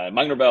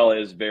 Mike Norvell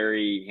is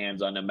very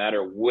hands-on, no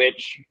matter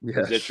which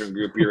position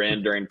group you're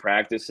in during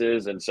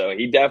practices, and so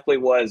he definitely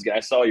was. I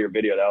saw your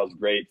video; that was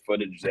great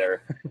footage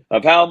there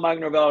of how Mike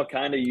Norvell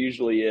kind of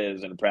usually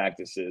is in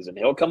practices, and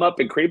he'll come up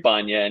and creep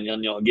on you, and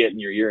you'll get in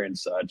your ear and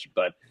such.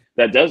 But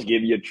that does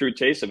give you a true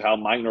taste of how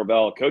Mike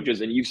Norvell coaches,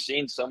 and you've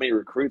seen so many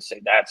recruits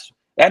say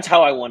that's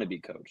how I want to be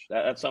coached.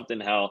 That's something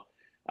how.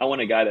 I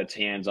want a guy that's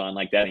hands-on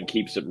like that and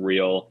keeps it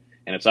real.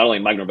 And it's not only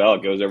Mike Norvell,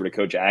 it goes over to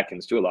Coach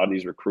Atkins too. A lot of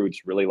these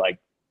recruits really like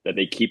that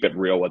they keep it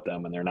real with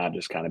them and they're not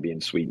just kind of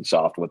being sweet and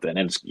soft with it.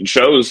 And it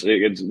shows,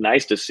 it's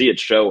nice to see it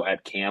show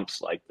at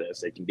camps like this.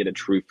 They can get a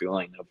true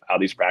feeling of how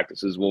these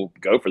practices will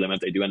go for them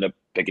if they do end up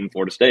picking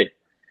Florida State.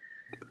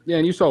 Yeah,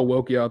 and you saw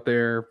Wilkie out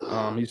there.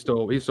 He's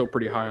still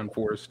pretty high on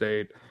Florida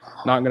State.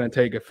 Not going to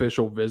take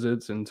official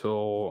visits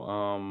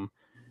until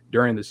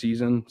during the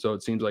season. So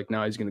it seems like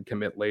now he's going to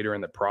commit later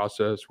in the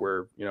process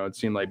where, it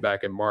seemed like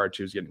back in March,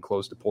 he was getting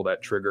close to pull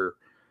that trigger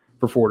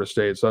for Florida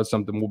State. So that's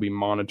something we'll be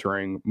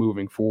monitoring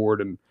moving forward.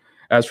 And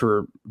as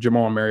for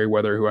Jamal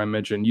Merriweather, who I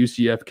mentioned,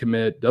 UCF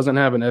commit, doesn't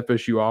have an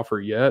FSU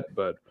offer yet,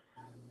 but,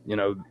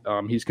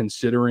 he's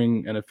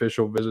considering an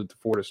official visit to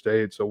Florida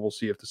State. So we'll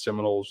see if the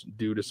Seminoles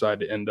do decide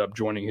to end up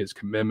joining his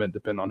commitment,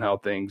 depending on how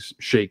things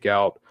shake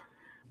out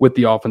with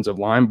the offensive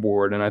line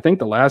board. And I think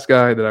the last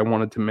guy that I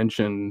wanted to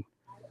mention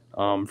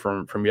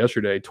from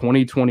yesterday,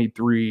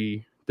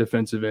 2023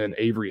 defensive end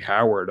Avery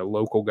Howard, a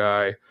local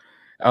guy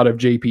out of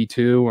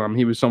JP2.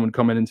 He was someone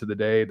coming into the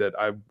day that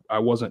I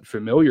wasn't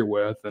familiar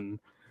with, and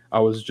I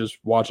was just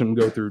watching him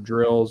go through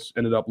drills,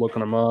 ended up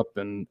looking him up,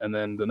 and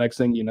then the next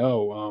thing you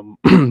know,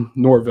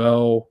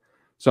 Norvell,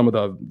 some of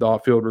the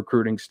off-field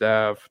recruiting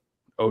staff,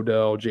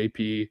 Odell,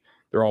 JP,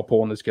 they're all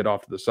pulling this kid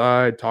off to the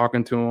side,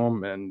 talking to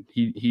him, and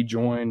he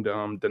joined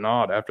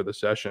Denard after the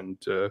session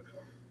to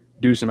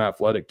do some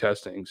athletic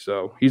testing.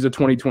 So he's a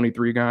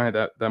 2023 guy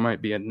that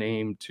might be a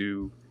name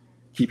to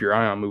keep your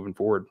eye on moving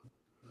forward.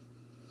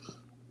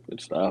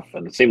 Good stuff.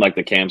 And it seemed like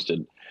the camps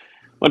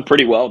went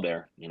pretty well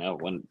there.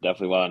 Went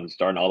definitely well, and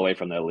starting all the way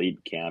from the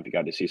elite camp, you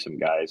got to see some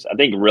guys. I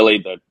think really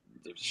the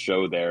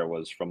show there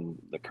was from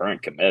the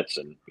current commits,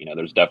 and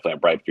there's definitely a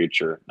bright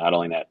future, not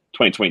only in that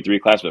 2023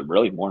 class, but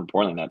really more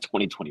importantly in that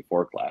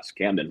 2024 class.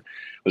 Camden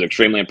was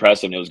extremely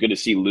impressive, and it was good to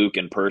see Luke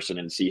in person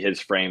and see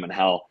his frame and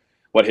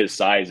what his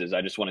size is.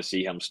 I just want to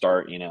see him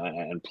start,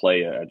 and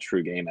play a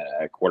true game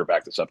at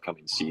quarterback this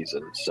upcoming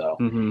season. So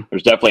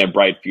there's definitely a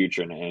bright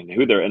future, and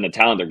who they're and the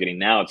talent they're getting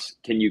now. It's,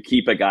 can you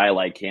keep a guy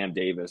like Cam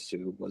Davis,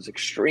 who was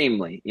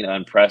extremely,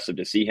 impressive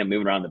to see him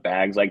moving around the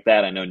bags like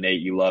that. I know, Nate,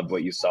 you loved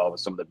what you saw with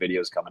some of the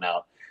videos coming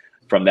out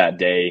from that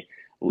day.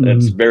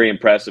 It's very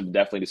impressive,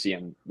 definitely, to see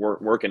him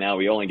working out.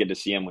 We only get to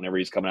see him whenever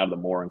he's coming out of the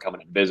moor and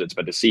coming in visits,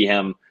 but to see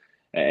him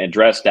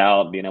dressed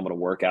out, being able to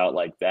work out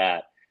like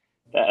that,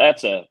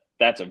 that's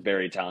a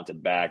very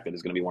talented back that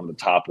is going to be one of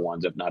the top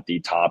ones, if not the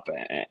top,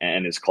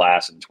 in his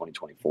class in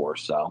 2024.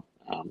 So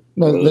it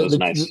was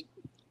nice.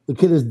 The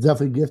kid is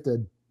definitely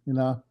gifted,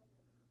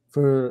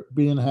 for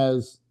being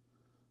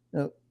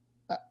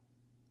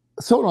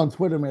someone on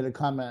Twitter made a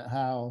comment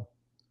how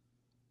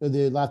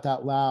they laughed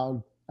out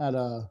loud at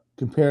a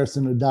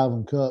comparison to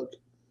Dalvin Cook.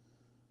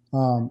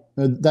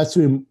 That's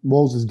who he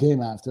molds his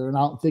game after, and I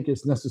don't think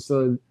it's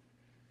necessarily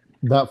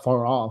that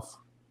far off.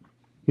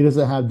 He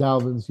doesn't have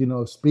Dalvin's,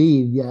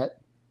 speed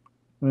yet.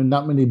 I mean,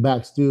 not many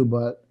backs do,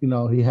 but,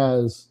 he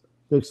has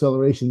the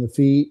acceleration, the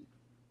feet,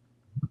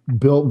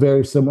 built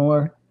very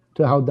similar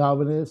to how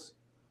Dalvin is.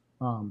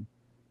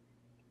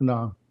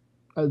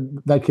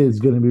 That kid's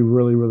going to be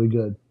really, really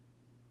good.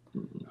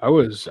 I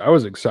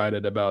was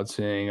excited about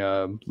seeing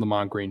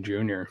Lamont Green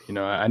Jr.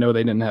 I know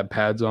they didn't have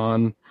pads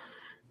on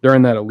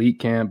during that elite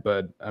camp,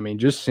 but, I mean,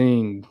 just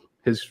seeing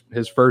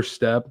his first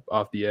step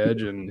off the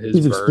edge and his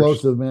He's burst.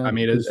 Explosive, man. I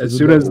mean, as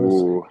soon as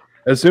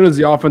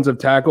the offensive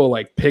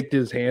tackle picked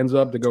his hands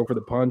up to go for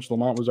the punch,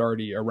 Lamont was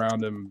already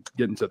around him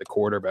getting to the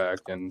quarterback,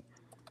 and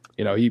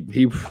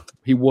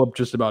he whooped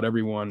just about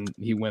everyone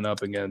he went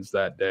up against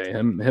that day.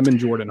 Him and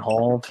Jordan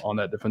Hall on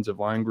that defensive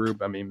line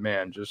group. I mean,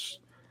 man,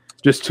 just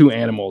two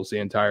animals the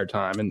entire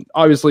time, and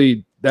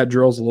obviously that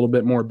drill's a little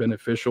bit more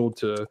beneficial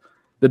to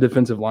the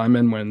defensive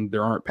linemen when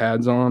there aren't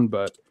pads on,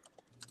 but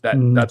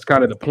that's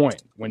kind of the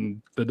point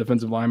when the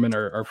defensive linemen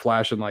are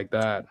flashing like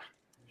that.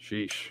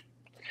 Sheesh.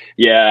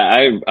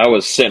 Yeah, I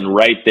was sitting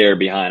right there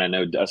behind. I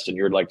know, Dustin,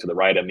 you're to the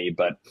right of me,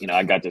 but,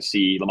 I got to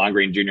see Lamont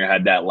Green Jr.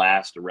 had that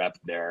last rep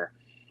there,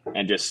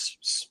 and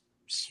just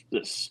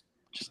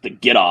the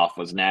get off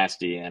was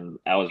nasty. And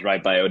I was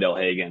right by Odell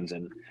Higgins,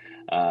 and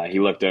he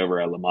looked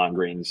over at Lamont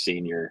Green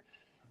Sr.,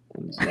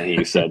 and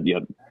he said,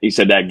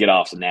 that get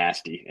off's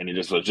nasty. And he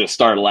just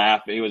started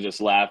laughing. He was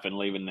just laughing,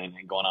 leaving and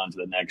going on to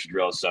the next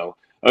drill. So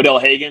Odell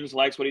Higgins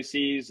likes what he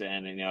sees,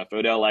 and if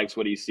Odell likes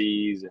what he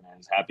sees and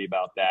is happy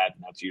about that,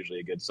 that's usually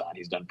a good sign.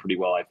 He's done pretty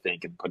well, I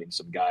think, in putting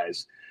some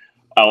guys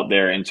out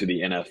there into the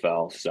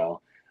NFL.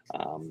 So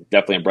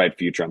definitely a bright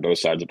future on both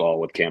sides of the ball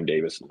with Cam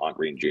Davis and Lamont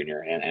Green Jr.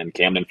 and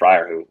Camden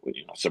Fryer, who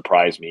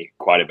surprised me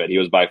quite a bit. He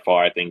was by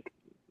far, I think,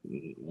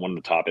 one of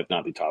the top, if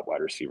not the top,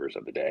 wide receivers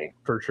of the day.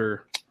 For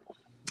sure.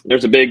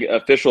 There's a big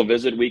official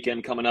visit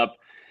weekend coming up.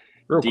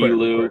 Real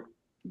quick.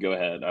 Go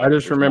ahead. I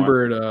just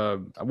remembered.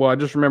 I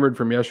just remembered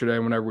from yesterday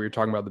whenever we were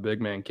talking about the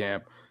big man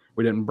camp,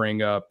 we didn't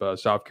bring up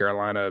South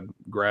Carolina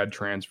grad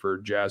transfer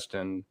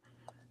Justin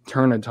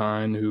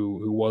Turnetine,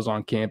 who was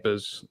on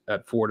campus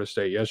at Florida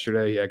State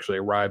yesterday. He actually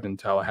arrived in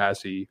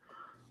Tallahassee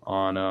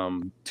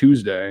on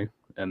Tuesday,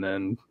 and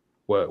then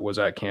was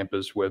at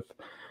campus with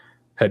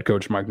head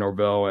coach Mike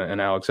Norvell and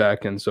Alex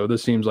Atkins. So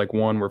this seems like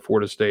one where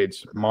Florida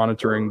State's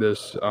monitoring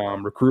this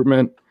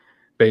recruitment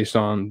based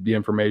on the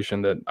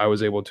information that I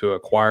was able to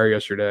acquire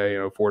yesterday.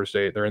 Florida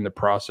State, they're in the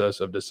process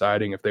of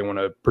deciding if they want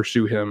to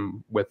pursue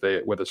him with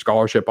a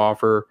scholarship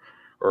offer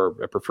or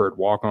a preferred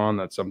walk-on.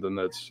 That's something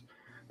that's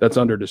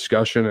under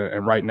discussion.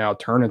 And right now,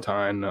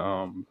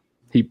 Turnetine,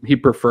 he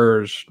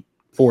prefers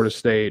Florida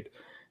State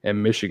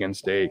and Michigan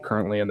State,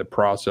 currently in the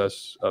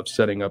process of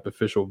setting up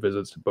official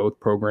visits to both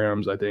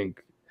programs. I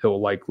think he'll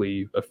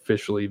likely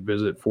officially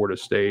visit Florida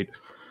State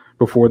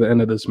before the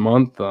end of this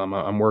month.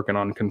 I'm working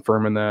on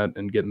confirming that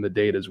and getting the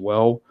date as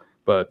well.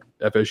 But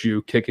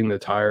FSU kicking the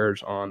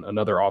tires on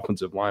another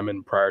offensive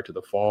lineman prior to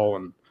the fall,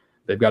 and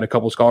they've got a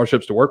couple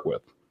scholarships to work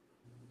with.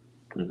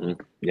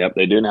 Mm-hmm. Yep,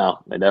 they do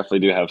now. They definitely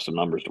do have some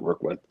numbers to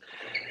work with.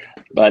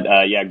 But,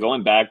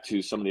 going back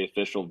to some of the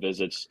official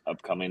visits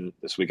upcoming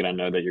this weekend, I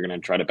know that you're going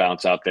to try to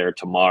bounce out there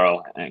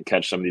tomorrow and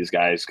catch some of these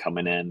guys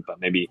coming in,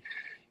 but maybe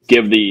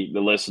give the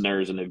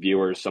listeners and the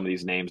viewers some of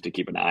these names to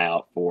keep an eye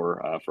out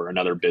for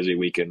another busy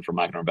weekend for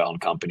Mike Norvell and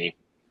company.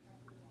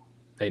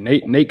 Hey,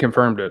 Nate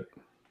confirmed it.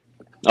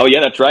 Oh, yeah,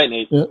 that's right,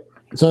 Nate. Yeah.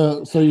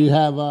 So you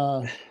have,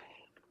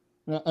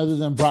 other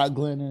than Brock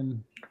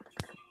Glenn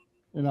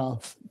and,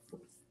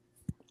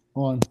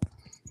 on,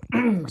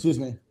 excuse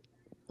me.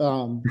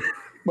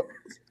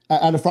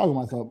 I had a frog in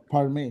my throat,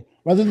 pardon me.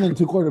 Rather than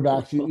two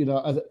quarterbacks,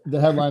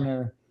 the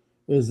headliner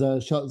is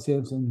Shelton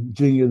Sampson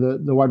Jr.,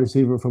 the wide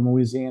receiver from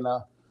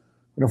Louisiana.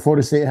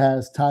 Florida State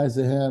has ties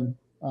to him.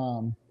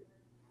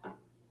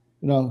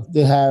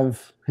 They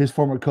have his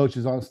former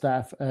coaches on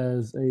staff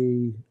as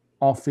a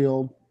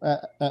off-field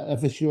at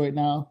FSU right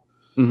now.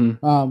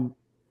 Mm-hmm.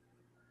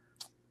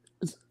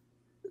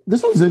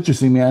 This one's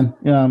interesting, man.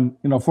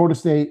 Florida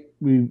State,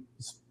 we've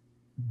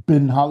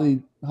been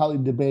highly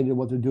debated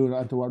what they're doing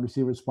at the wide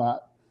receiver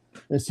spot.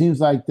 It seems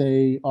like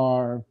they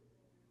are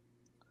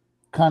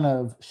kind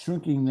of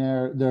shrinking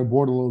their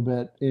board a little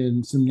bit,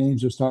 and some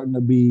names are starting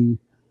to be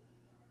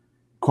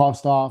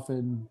crossed off,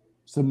 and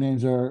some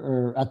names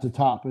are at the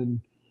top. And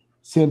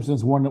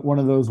Sampson's one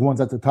of those ones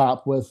at the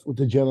top with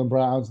the Jalen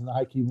Browns and the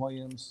Hakeem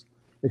Williams,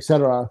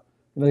 etc.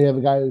 You have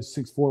a guy who's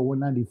 6'4",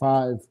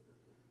 195,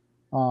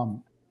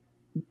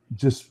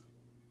 just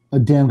a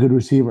damn good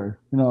receiver.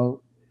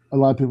 A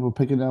lot of people are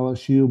picking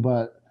LSU,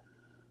 but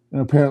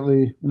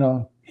apparently,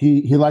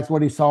 he liked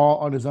what he saw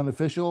on his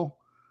unofficial,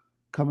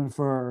 coming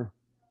for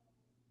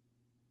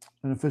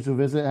an official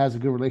visit, has a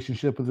good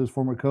relationship with his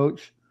former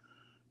coach.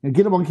 And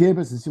get him on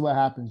campus and see what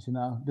happens.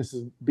 This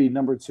is be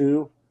number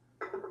 2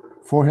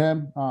 for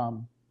him.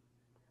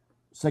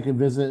 Second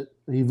visit,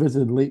 he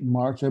visited late in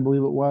March, I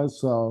believe it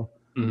was. So,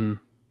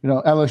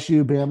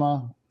 LSU,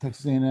 Bama,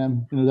 Texas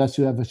A&M, that's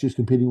who FSU's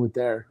competing with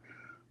there.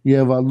 You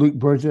have Luke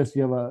Burgess.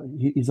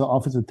 He's an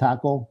offensive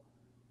tackle,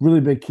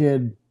 really big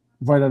kid,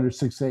 right under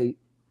 6'8",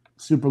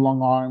 super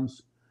long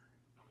arms,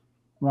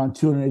 around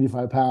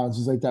 285 pounds.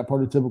 He's like that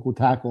prototypical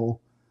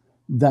tackle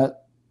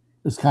that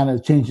is kind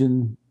of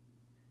changing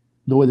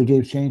the way the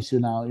game's changed to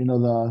now.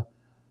 The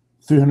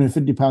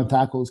 350-pound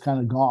tackle is kind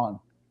of gone.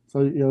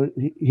 So,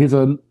 he's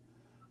a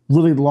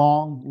really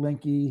long,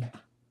 lanky,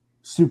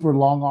 super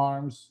long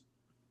arms,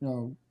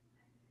 kind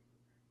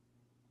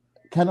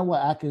of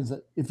what Atkins,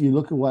 if you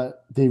look at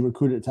what they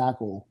recruited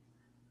tackle,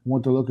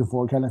 what they're looking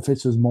for, kind of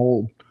fits his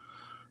mold.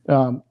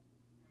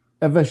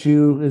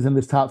 FSU is in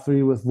this top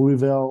 3 with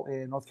Louisville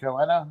and North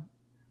Carolina.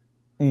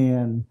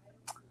 And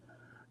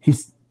he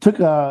took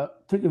a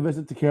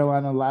visit to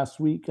Carolina last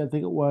week, I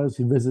think it was.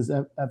 He visits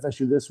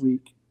FSU this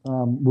week.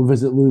 We'll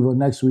visit Louisville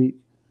next week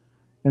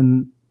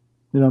and,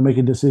 make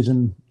a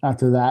decision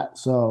after that.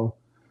 So,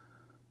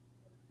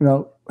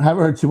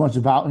 haven't heard too much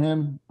about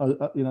him.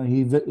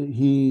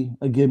 He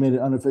again made an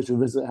unofficial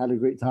visit, had a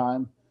great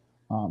time.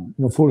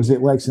 Florida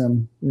State likes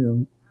him.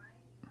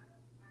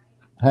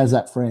 Has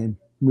that frame,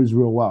 moves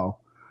real well.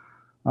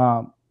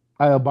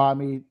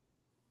 Ayobami,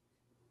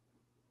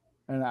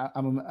 and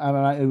I'm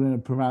not even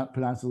going to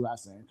pronounce the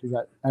last name because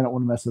I don't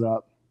want to mess it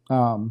up.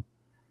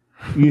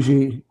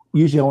 Usually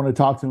I want to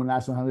talk to him and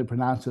ask him how they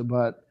pronounce it,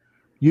 but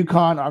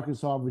UConn,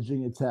 Arkansas,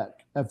 Virginia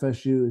Tech,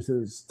 FSU is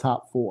his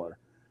top 4.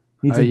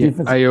 He's a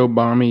defensive.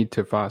 Ayobami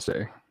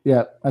Tafase.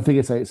 Yeah, I think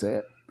it's how you say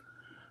it.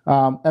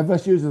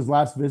 FSU is his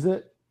last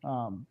visit.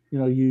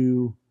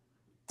 You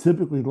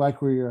typically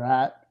like where you're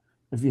at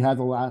if you had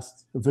the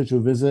last official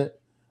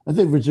visit. I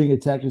think Virginia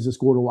Tech is a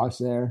school to watch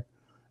there.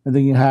 And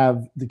then you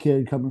have the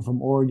kid coming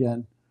from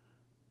Oregon,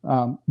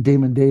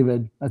 Damon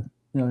David.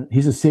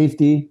 He's a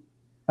safety,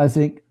 I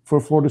think,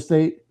 for Florida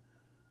State.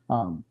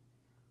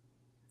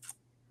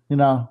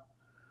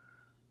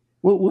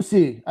 We'll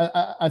see.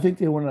 I think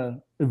they want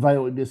to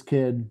evaluate this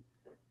kid,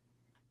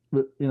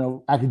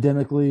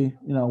 academically,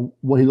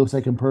 what he looks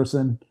like in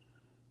person.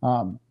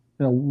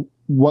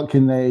 What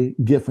can they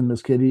get from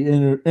this kid? He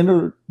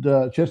entered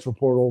the transfer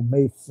portal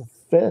May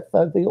 5th,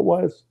 I think it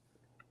was.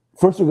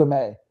 First week of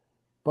May.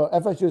 But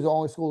FSU is the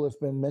only school that's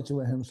been mentioned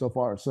with him so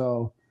far.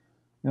 So,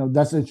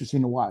 that's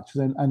interesting to watch.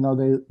 I know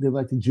they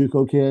like the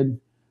JUCO kid,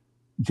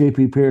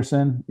 JP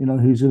Pearson.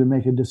 He's going to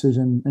make a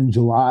decision in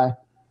July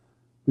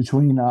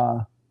between,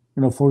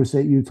 Florida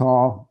State,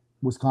 Utah,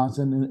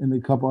 Wisconsin, and a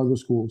couple other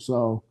schools.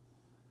 So,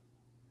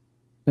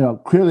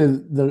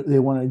 clearly they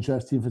want to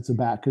address defensive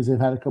back because they've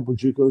had a couple of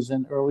JUCOs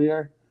in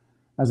earlier,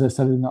 as I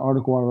said in the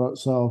article I wrote.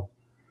 So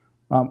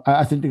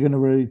I think they're going to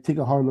really take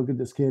a hard look at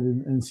this kid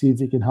and see if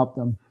he can help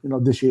them,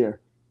 this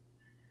year.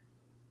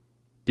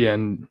 Yeah,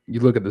 and you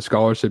look at the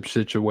scholarship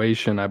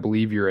situation, I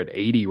believe you're at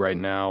 80 right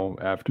now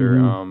after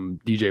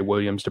DJ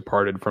Williams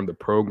departed from the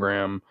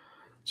program.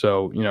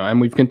 So,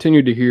 and we've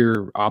continued to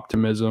hear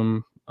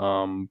optimism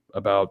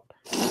about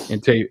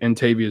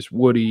Antavius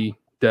Woody,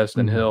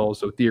 Destin Hill.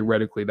 So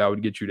theoretically, that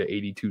would get you to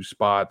 82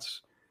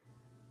 spots.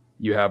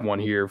 You have one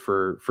here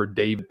for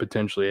David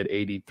potentially at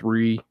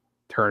 83,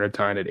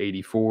 Turnetine at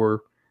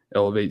 84,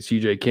 elevate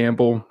CJ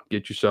Campbell,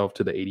 get yourself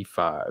to the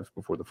 85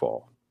 before the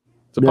fall.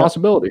 It's a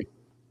possibility.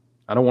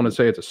 I don't want to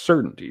say it's a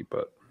certainty,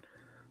 but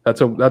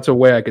that's a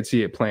way I could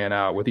see it playing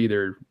out with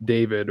either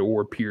David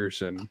or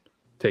Pearson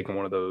taking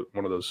one of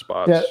those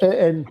spots. Yeah,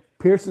 and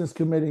Pearson's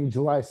committing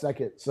July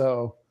 2nd,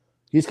 so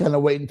he's kind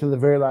of waiting till the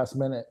very last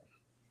minute,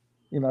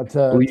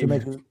 to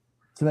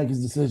make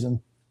his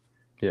decision.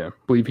 Yeah, I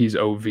believe he's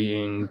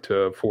OVing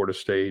to Florida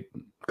State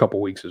a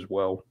couple weeks as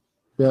well.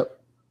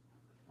 Yep.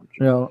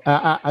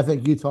 I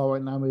think Utah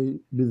right now may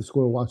be the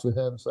score to watch with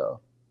him. So.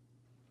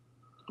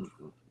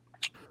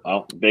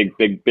 Well, big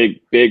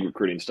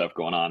recruiting stuff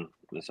going on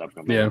this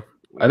upcoming. Yeah,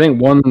 I think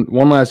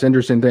one last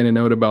interesting thing to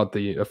note about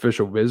the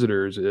official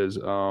visitors is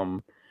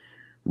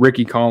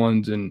Ricky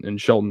Collins and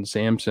Shelton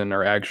Sampson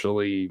are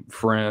actually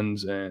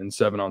friends and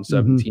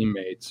 7-on-7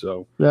 teammates.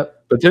 So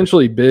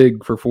potentially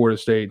big for Florida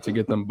State to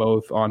get them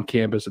both on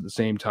campus at the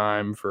same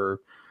time for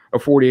a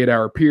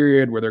 48-hour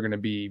period where they're going to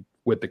be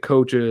with the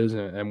coaches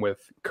and with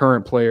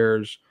current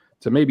players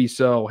to maybe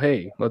sell,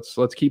 hey, let's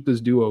keep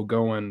this duo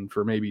going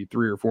for maybe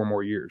 3 or 4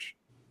 more years.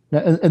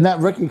 Yeah, and that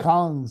Ricky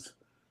Collins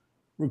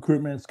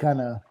recruitment's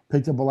kind of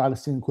picked up a lot of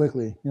steam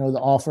quickly. The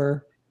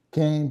offer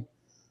came.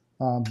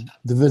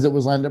 The visit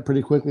was lined up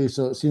pretty quickly,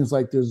 so it seems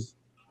like there's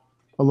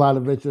a lot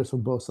of interest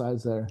from both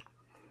sides there.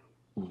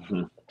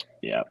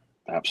 Yeah,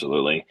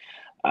 absolutely.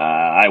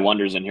 I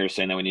wonders in here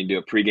saying that we need to do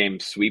a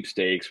pregame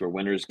sweepstakes where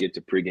winners get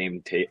to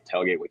pregame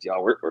tailgate with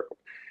y'all.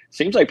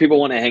 Seems like people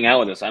want to hang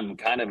out with us. I'm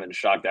kind of in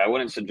shock. I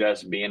wouldn't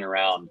suggest being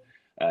around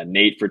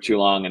Nate for too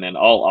long, and then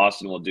all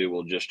Austin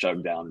will just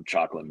chug down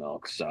chocolate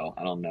milk. So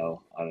I don't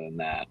know. Other than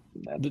that,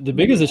 the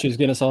biggest issue is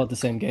getting us all at the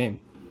same game.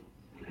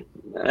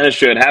 That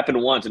should happen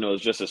once, and it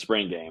was just a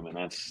spring game, and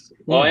that's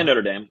and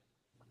Notre Dame.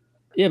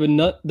 Yeah,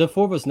 but the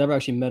 4 of us never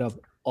actually met up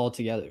all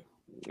together.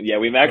 Yeah,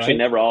 we've actually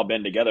never all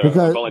been together. We've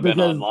only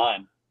been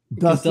online.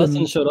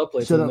 Dustin showed up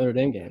late for the Notre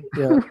Dame game.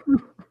 Yeah.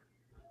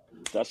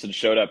 Dustin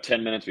showed up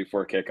 10 minutes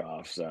before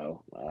kickoff,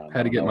 so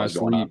had to get my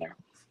sleep.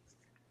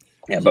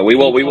 Yeah, but we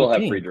will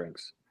have free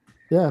drinks.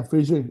 Yeah,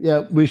 free drink.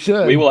 Yeah, we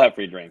should. We will have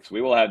free drinks.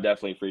 We will have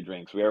definitely free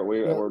drinks.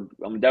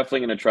 I'm definitely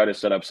going to try to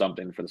set up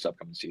something for this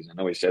upcoming season. I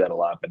know we say that a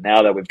lot, but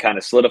now that we've kind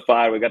of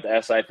solidified, we got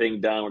the SI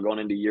thing done. We're going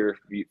into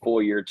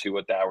full year 2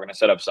 with that. We're going to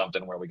set up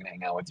something where we can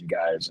hang out with you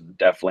guys and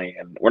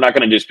we're not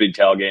going to just be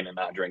tailgating and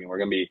not drinking. We're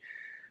going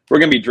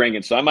to be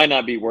drinking. So I might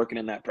not be working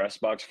in that press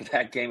box for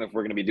that game if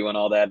we're going to be doing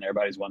all that and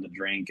everybody's wanting to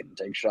drink and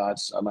take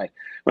shots. I might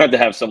have to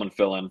have someone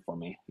fill in for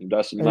me.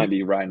 Dustin, you might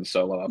be riding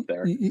solo up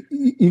there.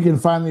 You can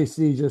finally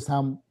see just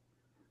how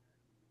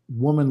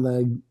woman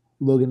leg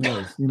Logan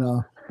is,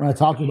 when I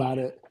talk about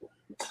it,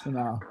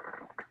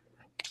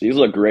 These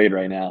look great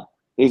right now.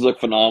 These look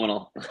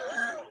phenomenal.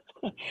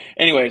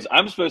 Anyways,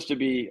 I'm supposed to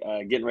be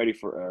getting ready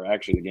or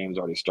actually the game's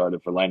already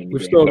started for Lightning. We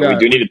do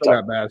need to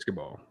talk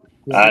basketball.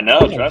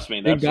 No, trust me.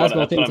 That's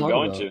what I'm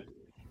going to.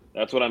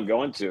 That's what I'm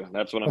going to.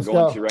 That's what I'm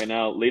going to right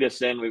now. Lead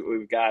us in.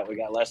 We got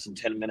less than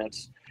 10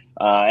 minutes.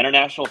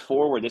 International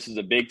forward. This is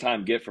a big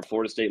time gift for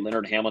Florida State.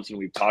 Leonard Hamilton.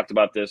 We've talked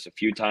about this a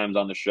few times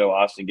on the show.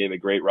 Austin gave a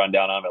great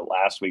rundown of it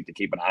last week to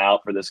keep an eye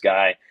out for this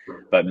guy.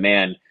 But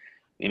man,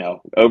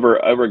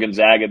 over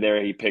Gonzaga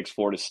there, he picks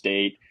Florida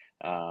State.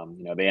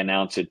 They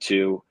announce it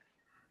too.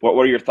 What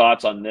are your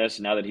thoughts on this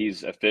now that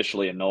he's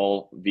officially a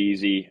Noel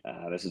VZ?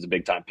 This is a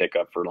big time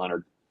pickup for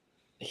Leonard.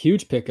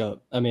 Huge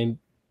pickup. I mean,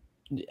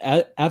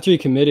 after he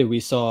committed, we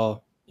saw,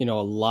 a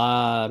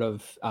lot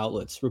of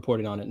outlets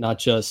reporting on it, not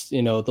just,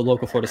 the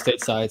local Florida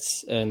State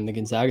sites and the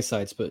Gonzaga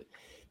sites, but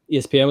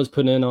ESPN was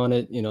putting in on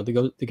it.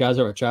 The guys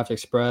over at Draft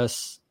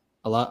Express,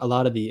 a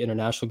lot of the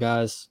international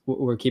guys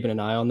were keeping an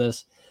eye on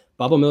this.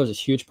 Bobo Miller's a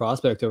huge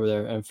prospect over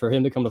there. And for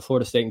him to come to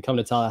Florida State and come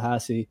to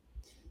Tallahassee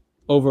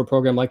over a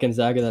program like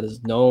Gonzaga that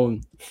is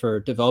known for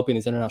developing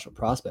these international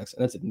prospects,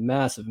 and that's a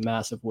massive,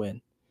 massive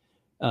win.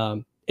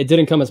 it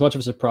didn't come as much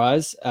of a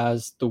surprise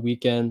as the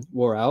weekend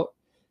wore out.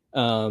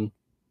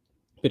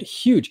 But a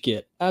huge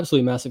get,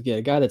 absolutely massive get.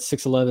 A guy that's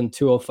 6'11",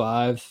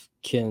 205,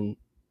 can,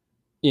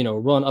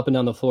 run up and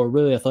down the floor,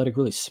 really athletic,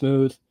 really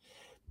smooth.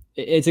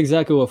 It's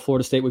exactly what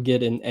Florida State would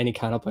get in any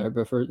kind of player.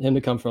 But for him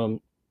to come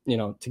from,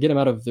 to get him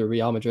out of the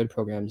Real Madrid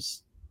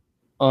programs,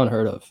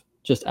 unheard of.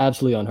 Just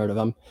absolutely unheard of.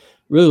 I'm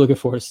really looking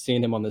forward to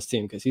seeing him on this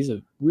team because he's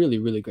a really,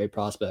 really great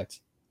prospect.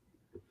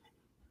 What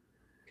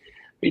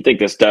do you think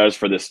this does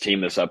for this team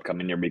this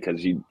upcoming year?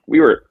 Because we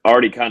were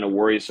already kind of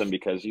worrisome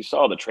because you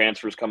saw the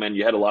transfers come in.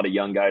 You had a lot of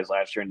young guys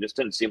last year and just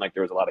didn't seem like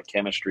there was a lot of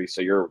chemistry.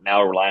 So you're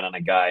now relying on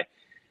a guy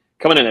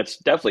coming in that's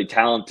definitely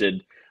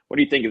talented. What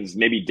do you think is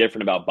maybe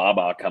different about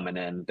Baba coming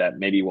in that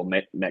maybe will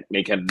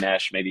make him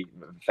mesh maybe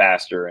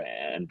faster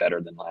and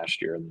better than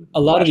last year? A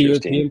lot of the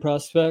European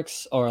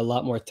prospects are a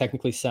lot more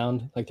technically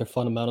sound. Like their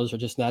fundamentals are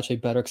just naturally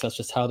better because that's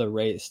just how they're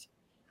raised.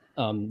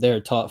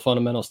 They're taught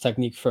fundamentals,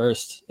 technique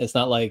first. It's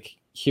not like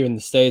here in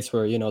the States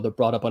where, they're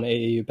brought up on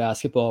AAU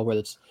basketball where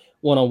it's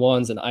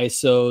one-on-ones and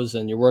ISOs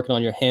and you're working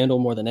on your handle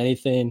more than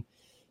anything.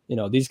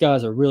 These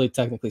guys are really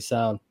technically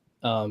sound.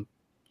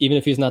 Even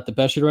if he's not the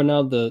best shooter right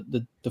now,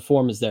 the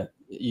form is there.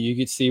 You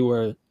could see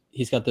where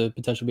he's got the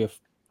potential to be a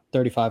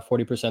 35,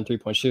 40%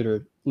 three-point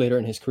shooter later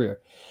in his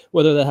career.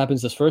 Whether that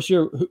happens this first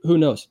year, who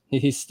knows?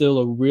 He's still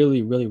a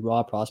really, really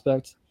raw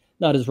prospect.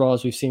 Not as raw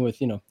as we've seen with,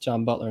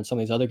 John Butler and some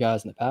of these other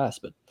guys in the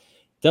past, but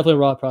definitely a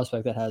raw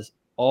prospect that has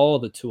all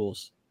the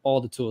tools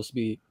to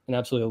be an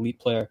absolutely elite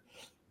player.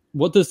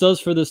 What this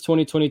does for this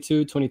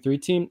 2022-23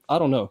 team, I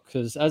don't know,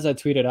 because as I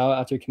tweeted out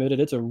after he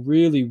committed, it's a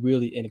really,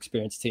 really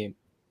inexperienced team.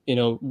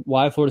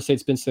 Why Florida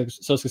State's been so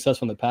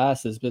successful in the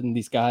past has been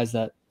these guys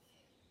that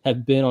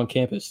have been on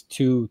campus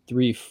 2,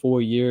 3,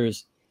 4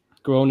 years,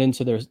 grown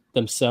into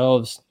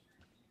themselves,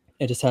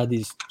 and just had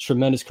these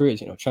tremendous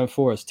careers. Trent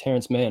Forrest,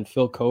 Terrence Mann,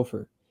 Phil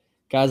Kofor,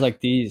 guys like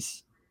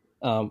these.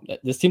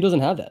 This team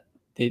doesn't have that.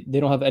 They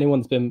don't have anyone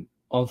that's been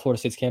on Florida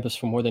State's campus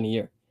for more than a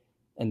year.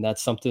 And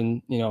that's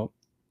something,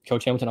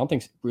 Coach Hamilton, I don't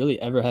think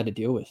really ever had to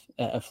deal with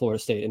at Florida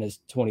State in his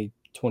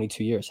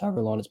 22 years,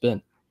 however long it's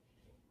been.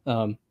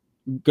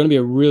 Going to be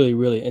a really,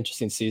 really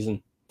interesting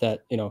season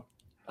that,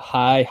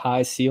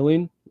 high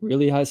ceiling,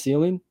 really high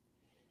ceiling,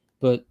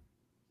 but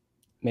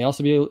may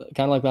also be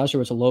kind of like last year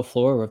where it's a low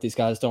floor where if these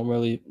guys don't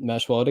really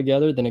mesh well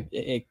together, then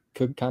it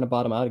could kind of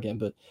bottom out again.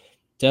 But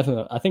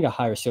definitely, I think a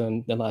higher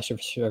ceiling than last year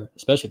for sure,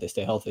 especially if they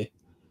stay healthy.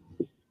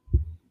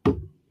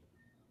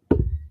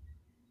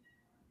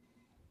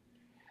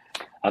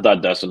 I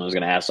thought Dustin was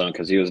going to ask something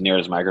because he was near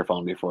his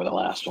microphone before the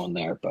last one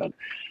there. But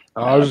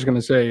I was just going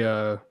to say,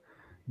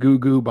 goo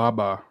goo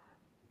baba.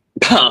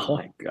 Oh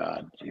my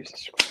God,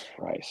 Jesus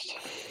Christ!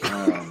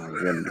 Oh my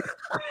goodness,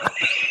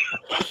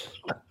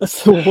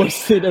 that's the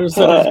worst thing ever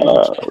said.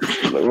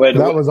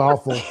 That was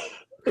awful.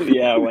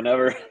 Yeah,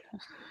 whenever.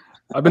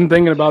 I've been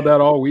thinking about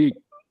that all week.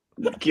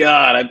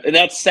 God, and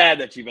that's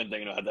sad that you've been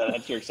thinking about that.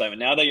 That's your excitement.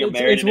 Now that you're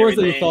married, it's worse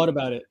than you thought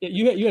about it.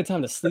 You had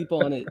time to sleep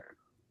on it.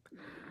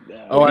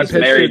 Yeah, I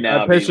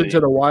pitched it to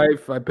the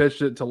wife. I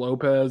pitched it to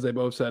Lopez. They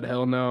both said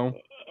hell no.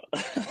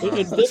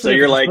 It's different. So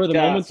you're like, for the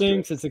moment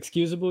things, it's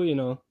excusable,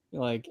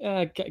 Like,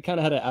 I kind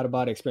of had an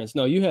out-of-body experience.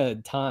 No, you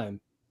had time.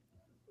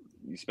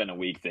 You spent a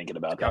week thinking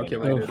about that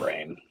in your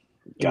brain.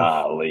 Yeah.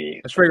 Golly.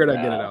 I just figured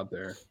I'd get it out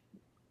there.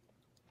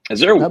 Is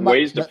there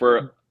ways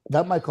to...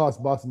 That might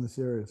cost Boston the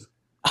series.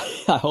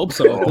 I hope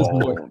so at this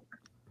point.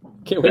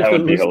 Can't wait for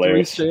them to lose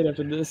 3 straight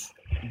after this.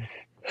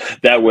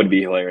 That would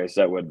be hilarious.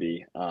 That would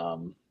be.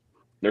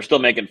 They're still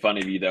making fun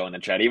of you, though, in the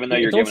chat, even though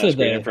you're giving us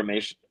great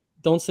information.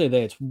 Don't say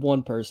they. It's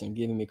one person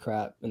giving me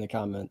crap in the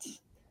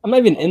comments. I'm not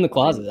even in the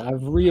closet.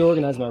 I've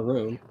reorganized my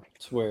room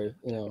to where,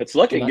 it's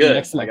looking good.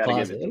 Next to my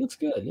closet. It looks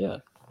good, yeah.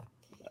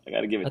 I got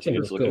to give it to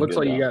you. It looks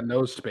like you got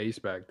no space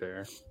back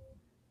there.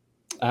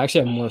 I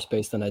actually have more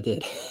space than I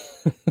did.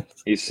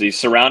 He's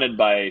surrounded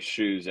by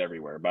shoes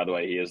everywhere. By the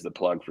way, he is the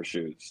plug for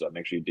shoes, so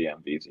make sure you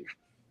DM VZ.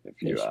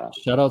 If you,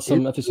 shout out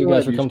some FSU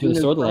guys for coming to the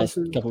store the last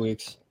couple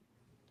weeks.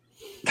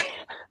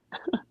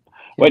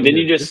 Wait, didn't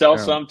you just sell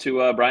some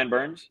to Brian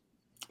Burns?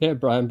 Yeah,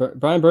 Brian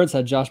Burns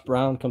had Josh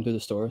Brown come through the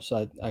store,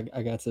 so I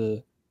got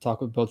to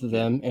talk with both of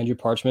them. Andrew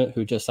Parchment,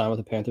 who just signed with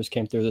the Panthers,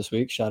 came through this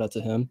week. Shout out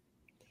to him.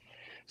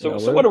 So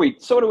what are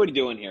we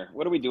doing here?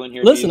 What are we doing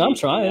here? Listen, I'm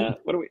trying.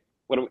 What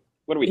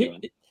are we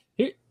doing?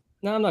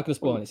 No, I'm not going to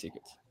spoil any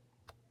secrets.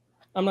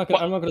 I'm not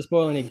going to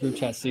spoil any group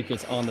chat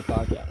secrets on the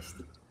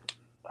podcast.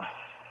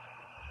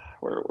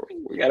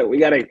 We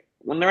got to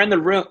when they're in the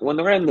room, when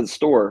they're in the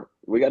store,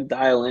 we got to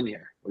dial in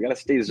here. We got to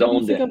stay zoned in. What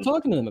do you think I'm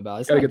talking to them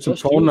about? Got to get some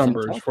phone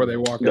numbers before they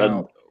walk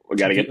out. We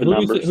got to get the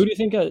numbers. Who do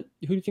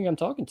you think I'm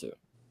talking to?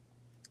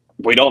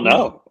 We don't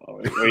know.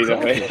 We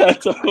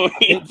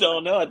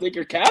don't know. I think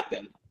you're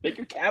capping.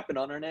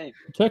 On our name.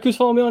 Check who's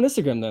following me on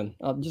Instagram then.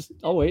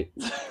 I'll wait.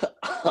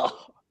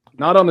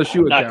 Not on the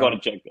shoe account. Not going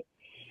to check it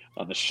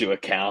on the shoe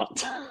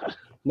account.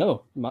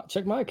 No,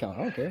 check my account.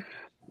 I don't care.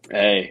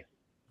 Hey,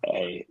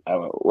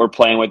 we're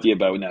playing with you,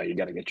 but no, you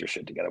got to get your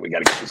shit together. We got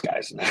to get these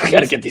guys. We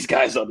got to get these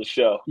guys on the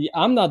show. Yeah,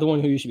 I'm not the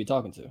one who you should be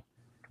talking to.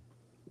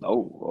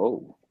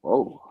 Oh,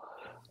 Whoa.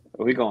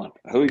 Who we going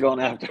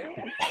after?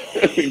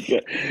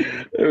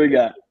 Who we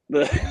got?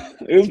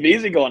 Who's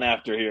Beasley going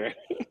after here?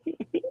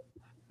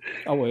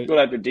 Oh, wait. Going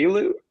after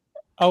D-Lou?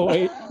 Oh,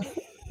 wait.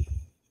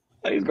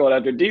 He's going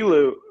after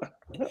D-Lou.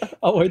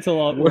 I'll wait till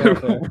all. What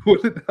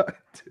did I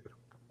do?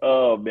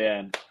 Oh,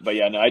 man. But,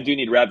 yeah, no, I do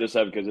need to wrap this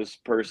up because this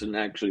person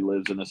actually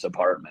lives in this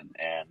apartment,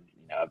 and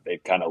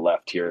they've kind of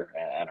left here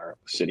and are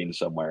sitting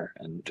somewhere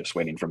and just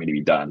waiting for me to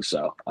be done.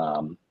 So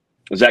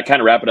does that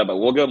kind of wrap it up? But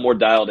we'll go more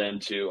dialed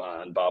into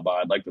on Baba.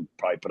 I'd like to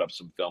probably put up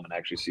some film and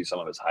actually see some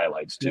of his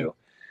highlights too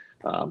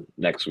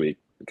next week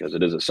because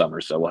it is a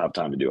summer, so we'll have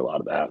time to do a lot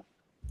of that.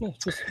 Yeah,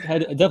 I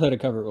definitely had to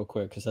cover it real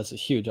quick because that's a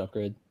huge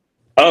upgrade.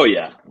 Oh,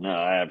 yeah. No,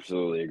 I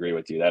absolutely agree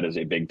with you. That is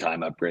a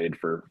big-time upgrade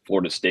for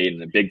Florida State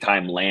and a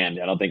big-time land.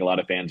 I don't think a lot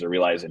of fans are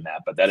realizing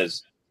that, but that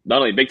is not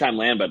only big-time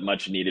land, but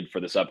much needed for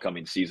this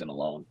upcoming season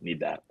alone. Need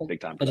that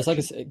big-time. And just like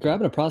I said,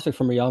 grabbing a prospect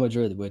from Real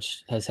Madrid,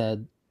 which has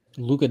had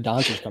Luka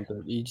Doncic come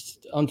through, it's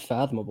just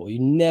unfathomable. You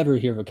never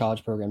hear of a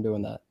college program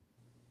doing that.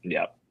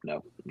 Yeah,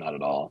 no, not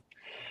at all.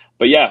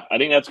 But yeah, I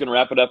think that's going to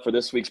wrap it up for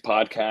this week's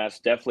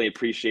podcast. Definitely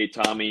appreciate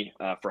Tommy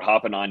for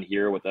hopping on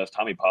here with us.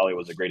 Tommy Polley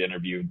was a great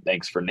interview.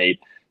 Thanks for Nate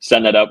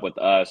setting that up with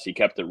us. He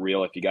kept it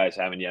real. If you guys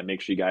haven't yet,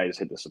 make sure you guys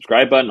hit the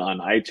subscribe button on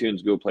iTunes,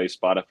 Google Play,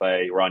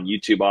 Spotify. We're on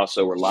YouTube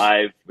also. We're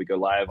live. We go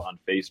live on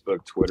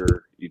Facebook,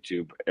 Twitter,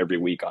 YouTube every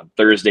week on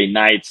Thursday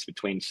nights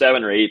between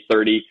 7 or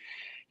 8:30.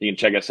 You can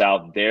check us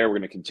out there. We're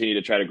going to continue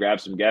to try to grab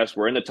some guests.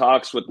 We're in the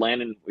talks with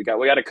Landon. We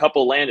got a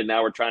couple landed.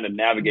 Now we're trying to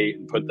navigate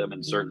and put them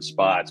in certain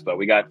spots. But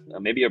we got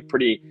maybe a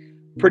pretty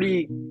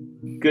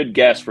good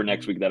guest for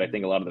next week that I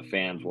think a lot of the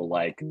fans will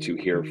like to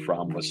hear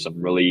from with some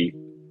really,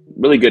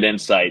 really good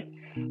insight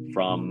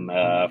from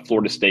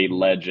Florida State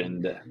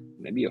legend,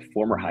 maybe a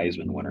former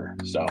Heisman winner.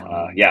 So,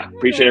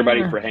 appreciate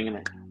everybody for hanging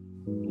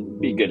in.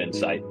 Be good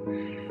insight.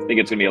 I think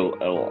it's going to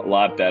be a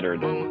lot better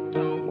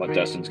than what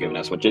Dustin's given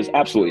us, which is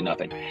absolutely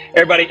nothing.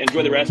 Everybody,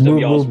 enjoy the rest of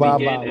y'all's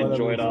weekend.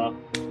 Enjoy it all.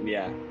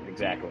 Yeah,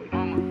 exactly.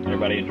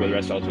 Everybody, enjoy the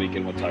rest of y'all's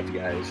weekend. We'll talk to you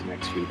guys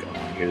next week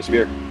on Hear the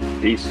Spear.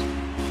 Peace.